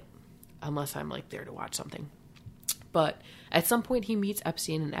usually, like, unless I'm, like, there to watch something. But at some point he meets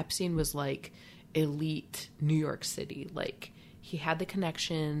Epstein, and Epstein was like elite New York City. Like, he had the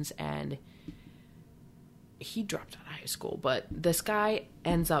connections, and he dropped out of high school. But this guy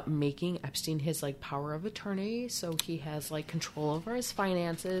ends up making Epstein his like power of attorney, so he has like control over his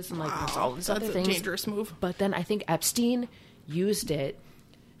finances and like there's all these other things. That's a dangerous move. But then I think Epstein used it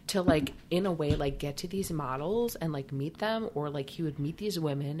to like in a way like get to these models and like meet them, or like he would meet these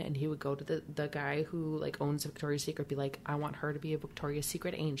women and he would go to the guy who like owns Victoria's Secret, be like, I want her to be a Victoria's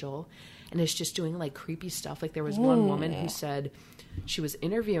Secret angel, and it's just doing like creepy stuff. Like there was one woman who said she was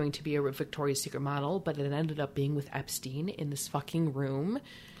interviewing to be a Victoria's Secret model, but it ended up being with Epstein in this fucking room,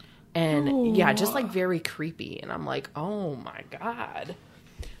 and yeah, just like very creepy. And I'm like, oh my god.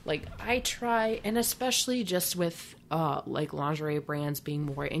 Like, I try, and especially just with, like, lingerie brands being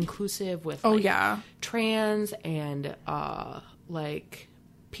more inclusive with, like, trans and, like,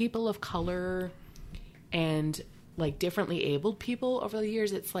 people of color and, like, differently abled people over the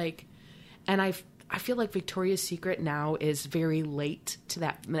years. It's like, and I feel like Victoria's Secret now is very late to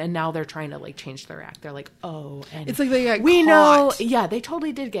that, and now they're trying to, like, change their act. They're like, oh, and it's like they got we caught. know, yeah, they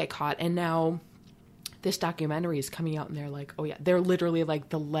totally did get caught, and now this documentary is coming out and they're like, oh yeah, they're literally like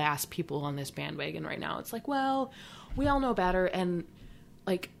the last people on this bandwagon right now. It's like, well, we all know better, and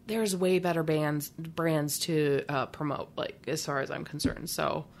like there's way better brands to promote, like as far as I'm concerned.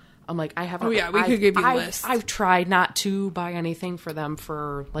 So I'm like, I haven't. Oh yeah, we could give you a list. I've tried not to buy anything for them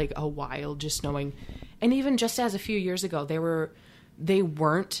for like a while, just knowing, and even just as a few years ago, they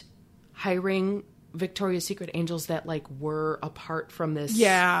weren't hiring Victoria's Secret angels that like were apart from this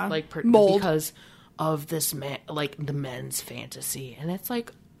mold because of this man, like the men's fantasy. And it's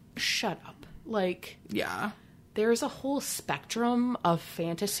like, shut up. Like, yeah, there's a whole spectrum of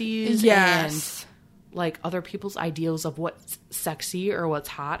fantasies and like other people's ideals of what's sexy or what's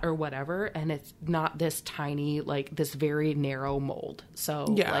hot or whatever, and it's not this tiny, like this very narrow mold. So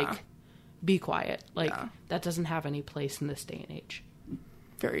like, be quiet. Like that doesn't have any place in this day and age.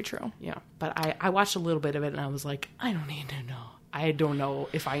 Very true. Yeah, but I watched a little bit of it and I was like, I don't need to know. I don't know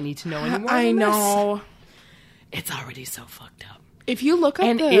if I need to know anymore. I know. It's already so fucked up. If you look up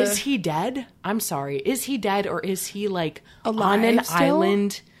and is he dead? I'm sorry. Is he dead, or is he like alive on an still?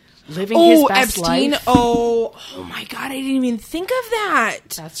 island, living his best Epstein. life. Oh my God, I didn't even think of that.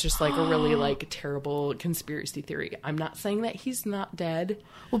 That's just like a really like terrible conspiracy theory. I'm not saying that he's not dead.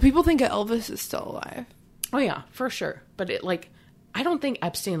 Well, people think Elvis is still alive. Oh yeah, for sure. But it like, I don't think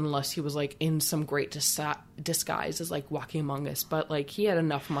Epstein, unless he was like in some great disguise, is like walking among us. But like, he had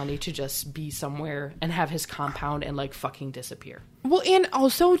enough money to just be somewhere and have his compound and like fucking disappear. Well, and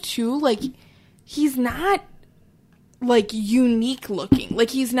also too, like, he's not like unique looking. Like,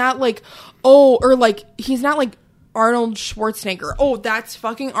 he's not like, he's not like Arnold Schwarzenegger. Oh, that's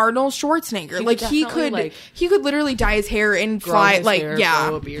fucking Arnold Schwarzenegger. Like, he could literally dye his hair and fly, like,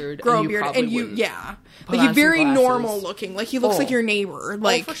 grow a beard, and you like, he's very normal looking. Like, he looks like your neighbor.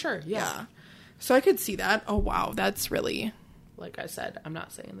 Like, for sure, yeah. So I could see that. Oh wow, that's really. Like I said, I'm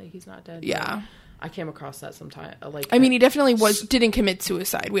not saying that he's not dead. Yeah. I came across that sometime. Like, I mean, he definitely didn't commit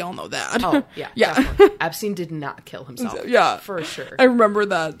suicide. We all know that. Oh yeah, yeah. Definitely. Epstein did not kill himself. Yeah, for sure. I remember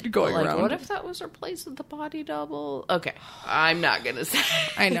that going like, around. What if that was replaced with the body double? Okay, I'm not gonna say.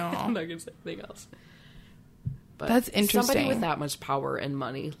 I know. I'm not gonna say anything else. But that's interesting. Somebody with that much power and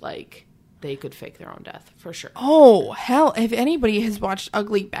money, like, they could fake their own death for sure. Oh hell! If anybody has watched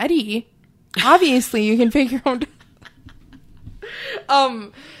Ugly Betty, obviously you can fake your own death.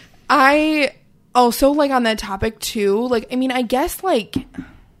 I also, like, on that topic too, like, I mean, I guess, like,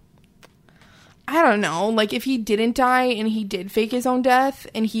 I don't know, like, if he didn't die and he did fake his own death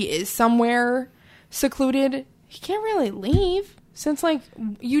and he is somewhere secluded, he can't really leave, since, like,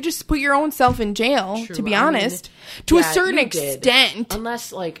 you just put your own self in jail. True. To be honest, to a certain you did. extent.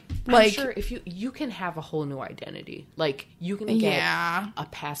 Unless, like, I'm sure if you can have a whole new identity. Like, you can get a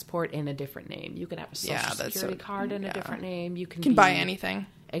passport in a different name. You can have a social security card in a different name. You can buy anything.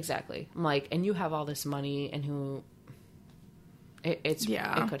 Exactly. Like, and you have all this money, and it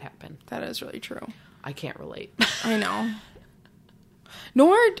could happen. That is really true. I can't relate. I know.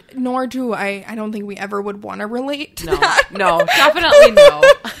 Nor do I. I don't think we ever would want to relate to that. No, definitely no.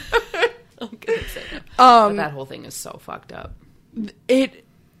 I'm gonna say that. But that whole thing is so fucked up.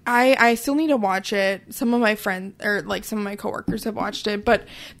 I still need to watch it. Some of my friends, or like some of my coworkers, have watched it, but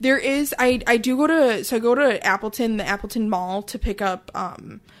there is. I go to Appleton, the Appleton Mall, to pick up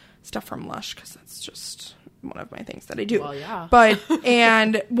stuff from Lush, because that's just one of my things that I do. Well, yeah. But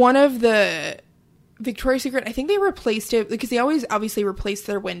and one of the Victoria's Secret, I think they replaced it, because they always obviously replace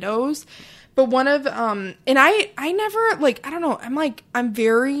their windows. But one of and I never, like, I don't know. I'm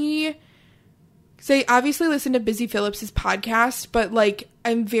very. So I obviously listen to Busy Phillips's podcast, but, like,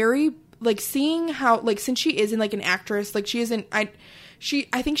 I'm very, like, seeing how, like, since she isn't, like, an actress, like, she isn't, I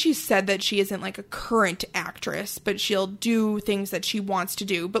think she said that she isn't, like, a current actress, but she'll do things that she wants to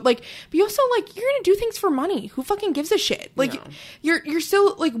do. But, like, but you also, like, you're gonna do things for money. Who fucking gives a shit? Like, you're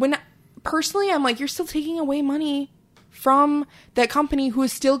still, like, personally, I'm like, you're still taking away money from that company who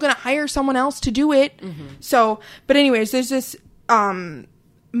is still gonna hire someone else to do it. Mm-hmm. So, but anyways, there's this,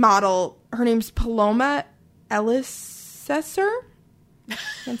 model, her name's Paloma Ellisesser.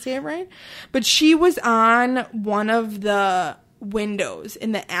 Can't say it right. But she was on one of the windows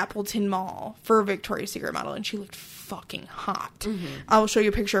in the Appleton Mall for a Victoria's Secret model, and she looked fucking hot. Mm-hmm. I'll show you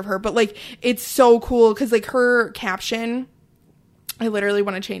a picture of her. But, like, it's so cool, because, like, her caption, I literally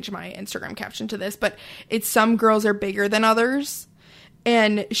want to change my Instagram caption to this, but it's "Some girls are bigger than others."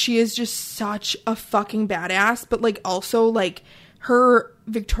 And she is just such a fucking badass. But, like, also, like, her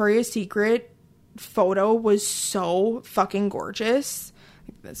Victoria's Secret photo was so fucking gorgeous.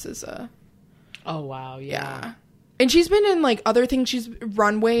 This is oh wow, yeah. And she's been in, like, other things. She's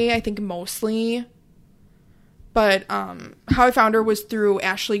Runway, I think, mostly. But how I found her was through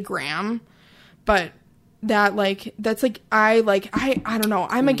Ashley Graham. But that, like, that's, like, I don't know.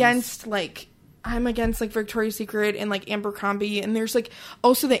 I'm against Victoria's Secret and, like, Abercrombie, and there's, like,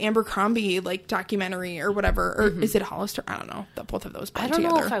 also the Abercrombie, like, documentary or whatever, or is it Hollister? I don't know. Both of those put together. I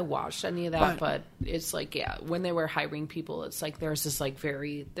don't know if I watched any of that, but it's like, yeah, when they were hiring people, it's like there's this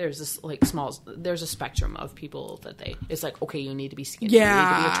spectrum of people that it's like, okay, you need to be skinny, you need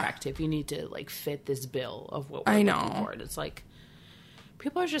to be attractive, you need to, like, fit this bill of what we're looking for. And it's like,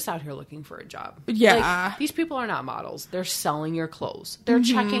 people are just out here looking for a job. Yeah. Like, these people are not models. They're selling your clothes. They're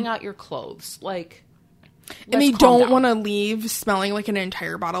checking out your clothes. Like, and they don't want to leave smelling like an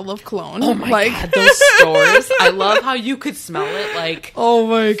entire bottle of cologne. Oh my God, those stores. I love how you could smell it, like, oh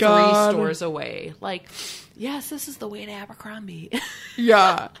my God, 3 stores away. Like, yes, this is the way to Abercrombie.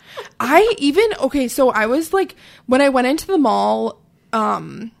 Yeah. So I was, like, when I went into the mall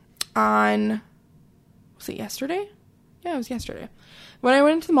was it yesterday? Yeah, it was yesterday. When I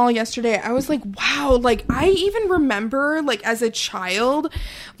went into the mall yesterday, I was like, wow, like, I even remember, like, as a child,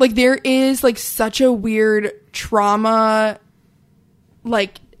 like, there is, like, such a weird trauma,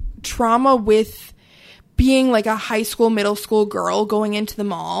 like, trauma with being like a high school, middle school girl going into the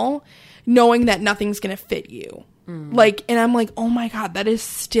mall, knowing that nothing's going to fit you. Like, and I'm like, oh my God, that is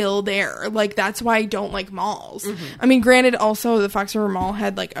still there. Like, that's why I don't like malls. I mean, granted, also the Fox River Mall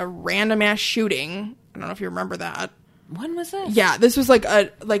had like a random ass shooting. I don't know if you remember that. When was this? Yeah, this was like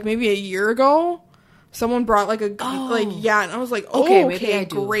maybe a year ago. Someone brought like a like, yeah, and I was like, oh, okay, maybe I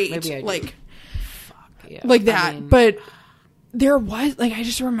do. great. Maybe I do. Like, fuck yeah. like that. I mean, but there was like, I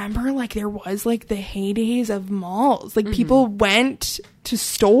just remember like there was like the heydays of malls. Like people went to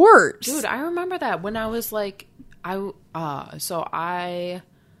stores. Dude, I remember that when I was like, I don't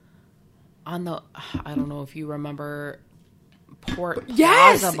know if you remember Port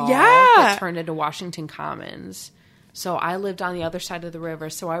Plaza Mall that turned into Washington Commons. So I lived on the other side of the river.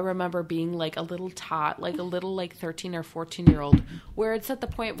 So I remember being like a little tot, like a little like 13 or 14-year-old, where it's at the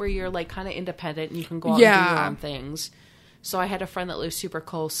point where you're like kind of independent and you can go out and do your own things. So I had a friend that lived super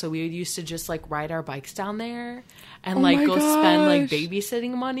close. So we used to just like ride our bikes down there and like go spend like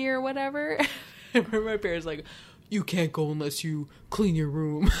babysitting money or whatever. I remember my parents like, you can't go unless you clean your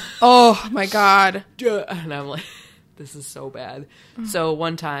room. Oh my God. And I'm like, this is so bad. So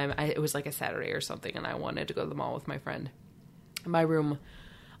one time, it was like a Saturday or something, and I wanted to go to the mall with my friend. My room,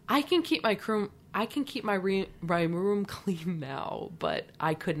 I can keep my room clean now, but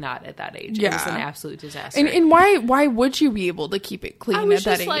I could not at that age. Yeah. It was an absolute disaster. And why would you be able to keep it clean at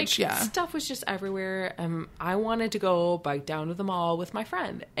that age? Like, stuff was just everywhere. I wanted to go bike down to the mall with my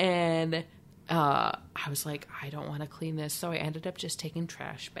friend, and I was like, I don't want to clean this. So I ended up just taking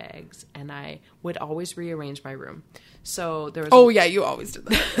trash bags, and I would always rearrange my room. So there was... yeah, you always did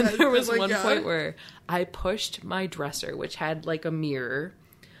that. There was one point where I pushed my dresser, which had like a mirror,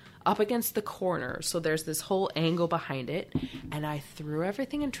 up against the corner. So there's this whole angle behind it. And I threw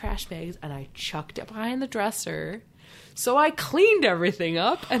everything in trash bags, and I chucked it behind the dresser. So I cleaned everything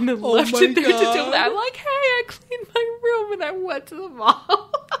up and then left it there to do that. I'm like, hey, I cleaned my room, and I went to the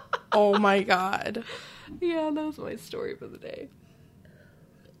mall. Oh my God. Yeah, that was my story for the day.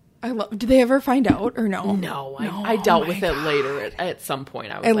 Did they ever find out or no? No, I dealt with it later at some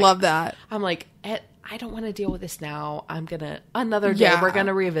point. I love that. I'm like, I don't want to deal with this now. Another day, we're going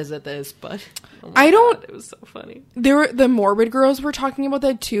to revisit this, but God, it was so funny. The Morbid girls were talking about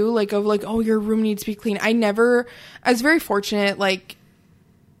that too, like, oh, your room needs to be clean. I was very fortunate, like,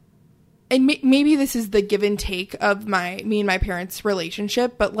 and maybe this is the give and take of me and my parents'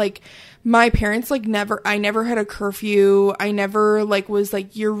 relationship, but like my parents, like I never had a curfew. I never like was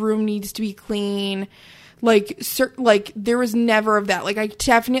like, your room needs to be clean. Like, there was never of that. Like, I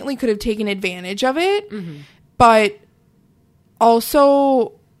definitely could have taken advantage of it, but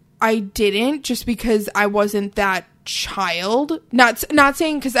also I didn't, just because I wasn't that child. Not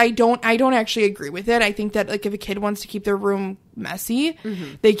saying, because I don't actually agree with it. I think that like if a kid wants to keep their room messy,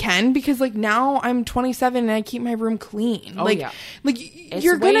 they can, because like now I'm 27 and I keep my room clean. Like it's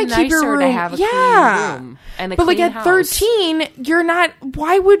you're gonna keep your room, to have a clean room and but like at house. 13, you're not.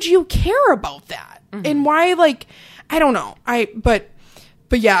 Why would you care about that? And why, like, I don't know. But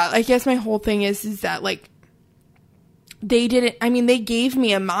yeah, I guess my whole thing is that like they didn't. I mean, they gave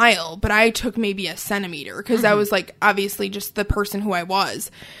me a mile, but I took maybe a centimeter, because I was like obviously just the person who I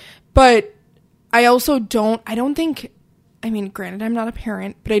was. But I also don't think. I mean, granted, I'm not a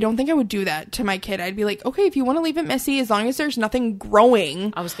parent, but I don't think I would do that to my kid. I'd be like, okay, if you want to leave it messy, as long as there's nothing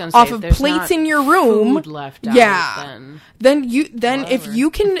growing off of plates in your room, food left out, then if you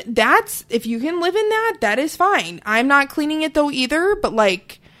can live in that, that is fine. I'm not cleaning it though either, but I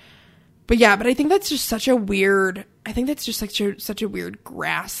think that's just such a weird. I think that's just such a weird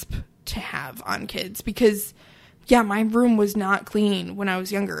grasp to have on kids, because. Yeah, my room was not clean when I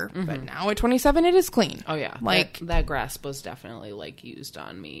was younger, but now at 27, it is clean. Oh yeah, like that grasp was definitely like used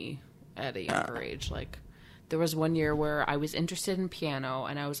on me at a younger age. Like there was one year where I was interested in piano,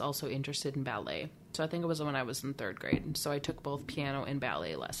 and I was also interested in ballet. So I think it was when I was in 3rd grade. So I took both piano and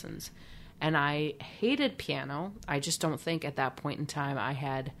ballet lessons, and I hated piano. I just don't think at that point in time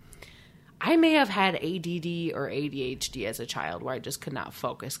I may have had ADD or ADHD as a child, where I just could not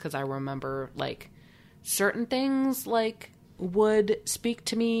focus, because I remember like. Certain things like would speak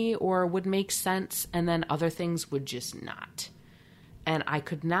to me or would make sense, and then other things would just not. And I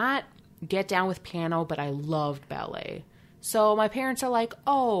could not get down with piano, but I loved ballet. So my parents are like,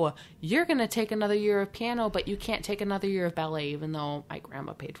 oh, you're going to take another year of piano, but you can't take another year of ballet, even though my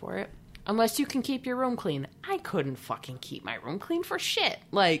grandma paid for it. Unless you can keep your room clean. I couldn't fucking keep my room clean for shit.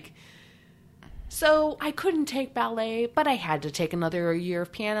 Like... So I couldn't take ballet, but I had to take another year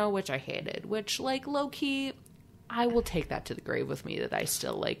of piano, which I hated, which, like, low-key, I will take that to the grave with me, that I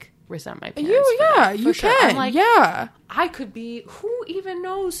still, like, resent my parents. You can. I'm like, yeah. I could be, who even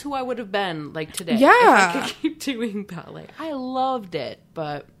knows who I would have been like today Yeah. if I could keep doing that. Like, I loved it,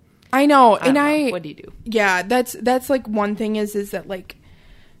 but I know. I don't know. What do you do? Yeah, that's like one thing is that like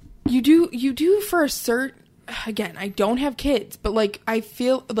you do for a cert. Again, I don't have kids, but like I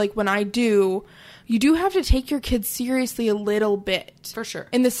feel like when I do, you do have to take your kids seriously a little bit. For sure.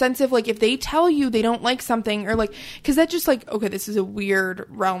 In the sense of like if they tell you they don't like something or like because that just like okay, this is a weird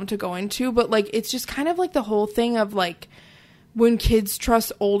realm to go into, but like it's just kind of like the whole thing of like when kids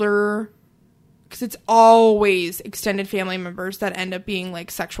trust older. Because it's always extended family members that end up being like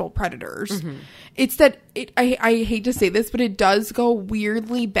sexual predators. Mm-hmm. It's that I hate to say this, but it does go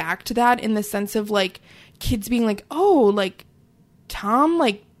weirdly back to that in the sense of like kids being like, oh, like Tom,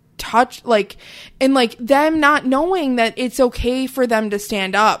 like touch, like, and like them not knowing that it's okay for them to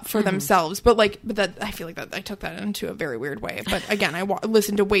stand up for themselves. But that I feel like that I took that into a very weird way. But again, I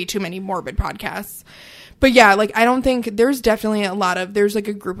listened to way too many morbid podcasts. But yeah, like, I don't think there's definitely there's like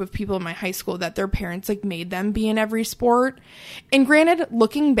a group of people in my high school that their parents like made them be in every sport. And granted,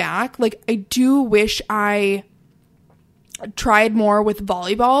 looking back, like I do wish I tried more with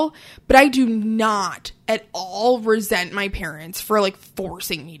volleyball, but I do not at all resent my parents for like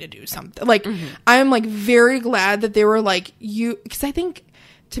forcing me to do something. Like I'm like very glad that they were like because I think,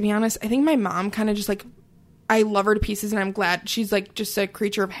 to be honest, I think my mom kind of just like, I love her to pieces and I'm glad she's like just a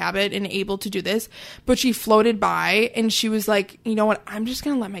creature of habit and able to do this. But she floated by and she was like, you know what? I'm just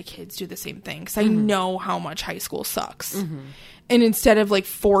going to let my kids do the same thing because I know how much high school sucks. And instead of like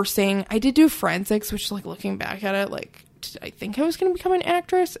forcing, I did do forensics, which like looking back at it, like I think I was going to become an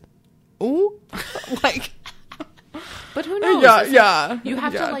actress. Ooh, like. But who knows? Yeah. You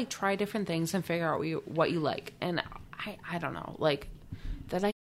have to like try different things and figure out what you like. And I don't know, like that I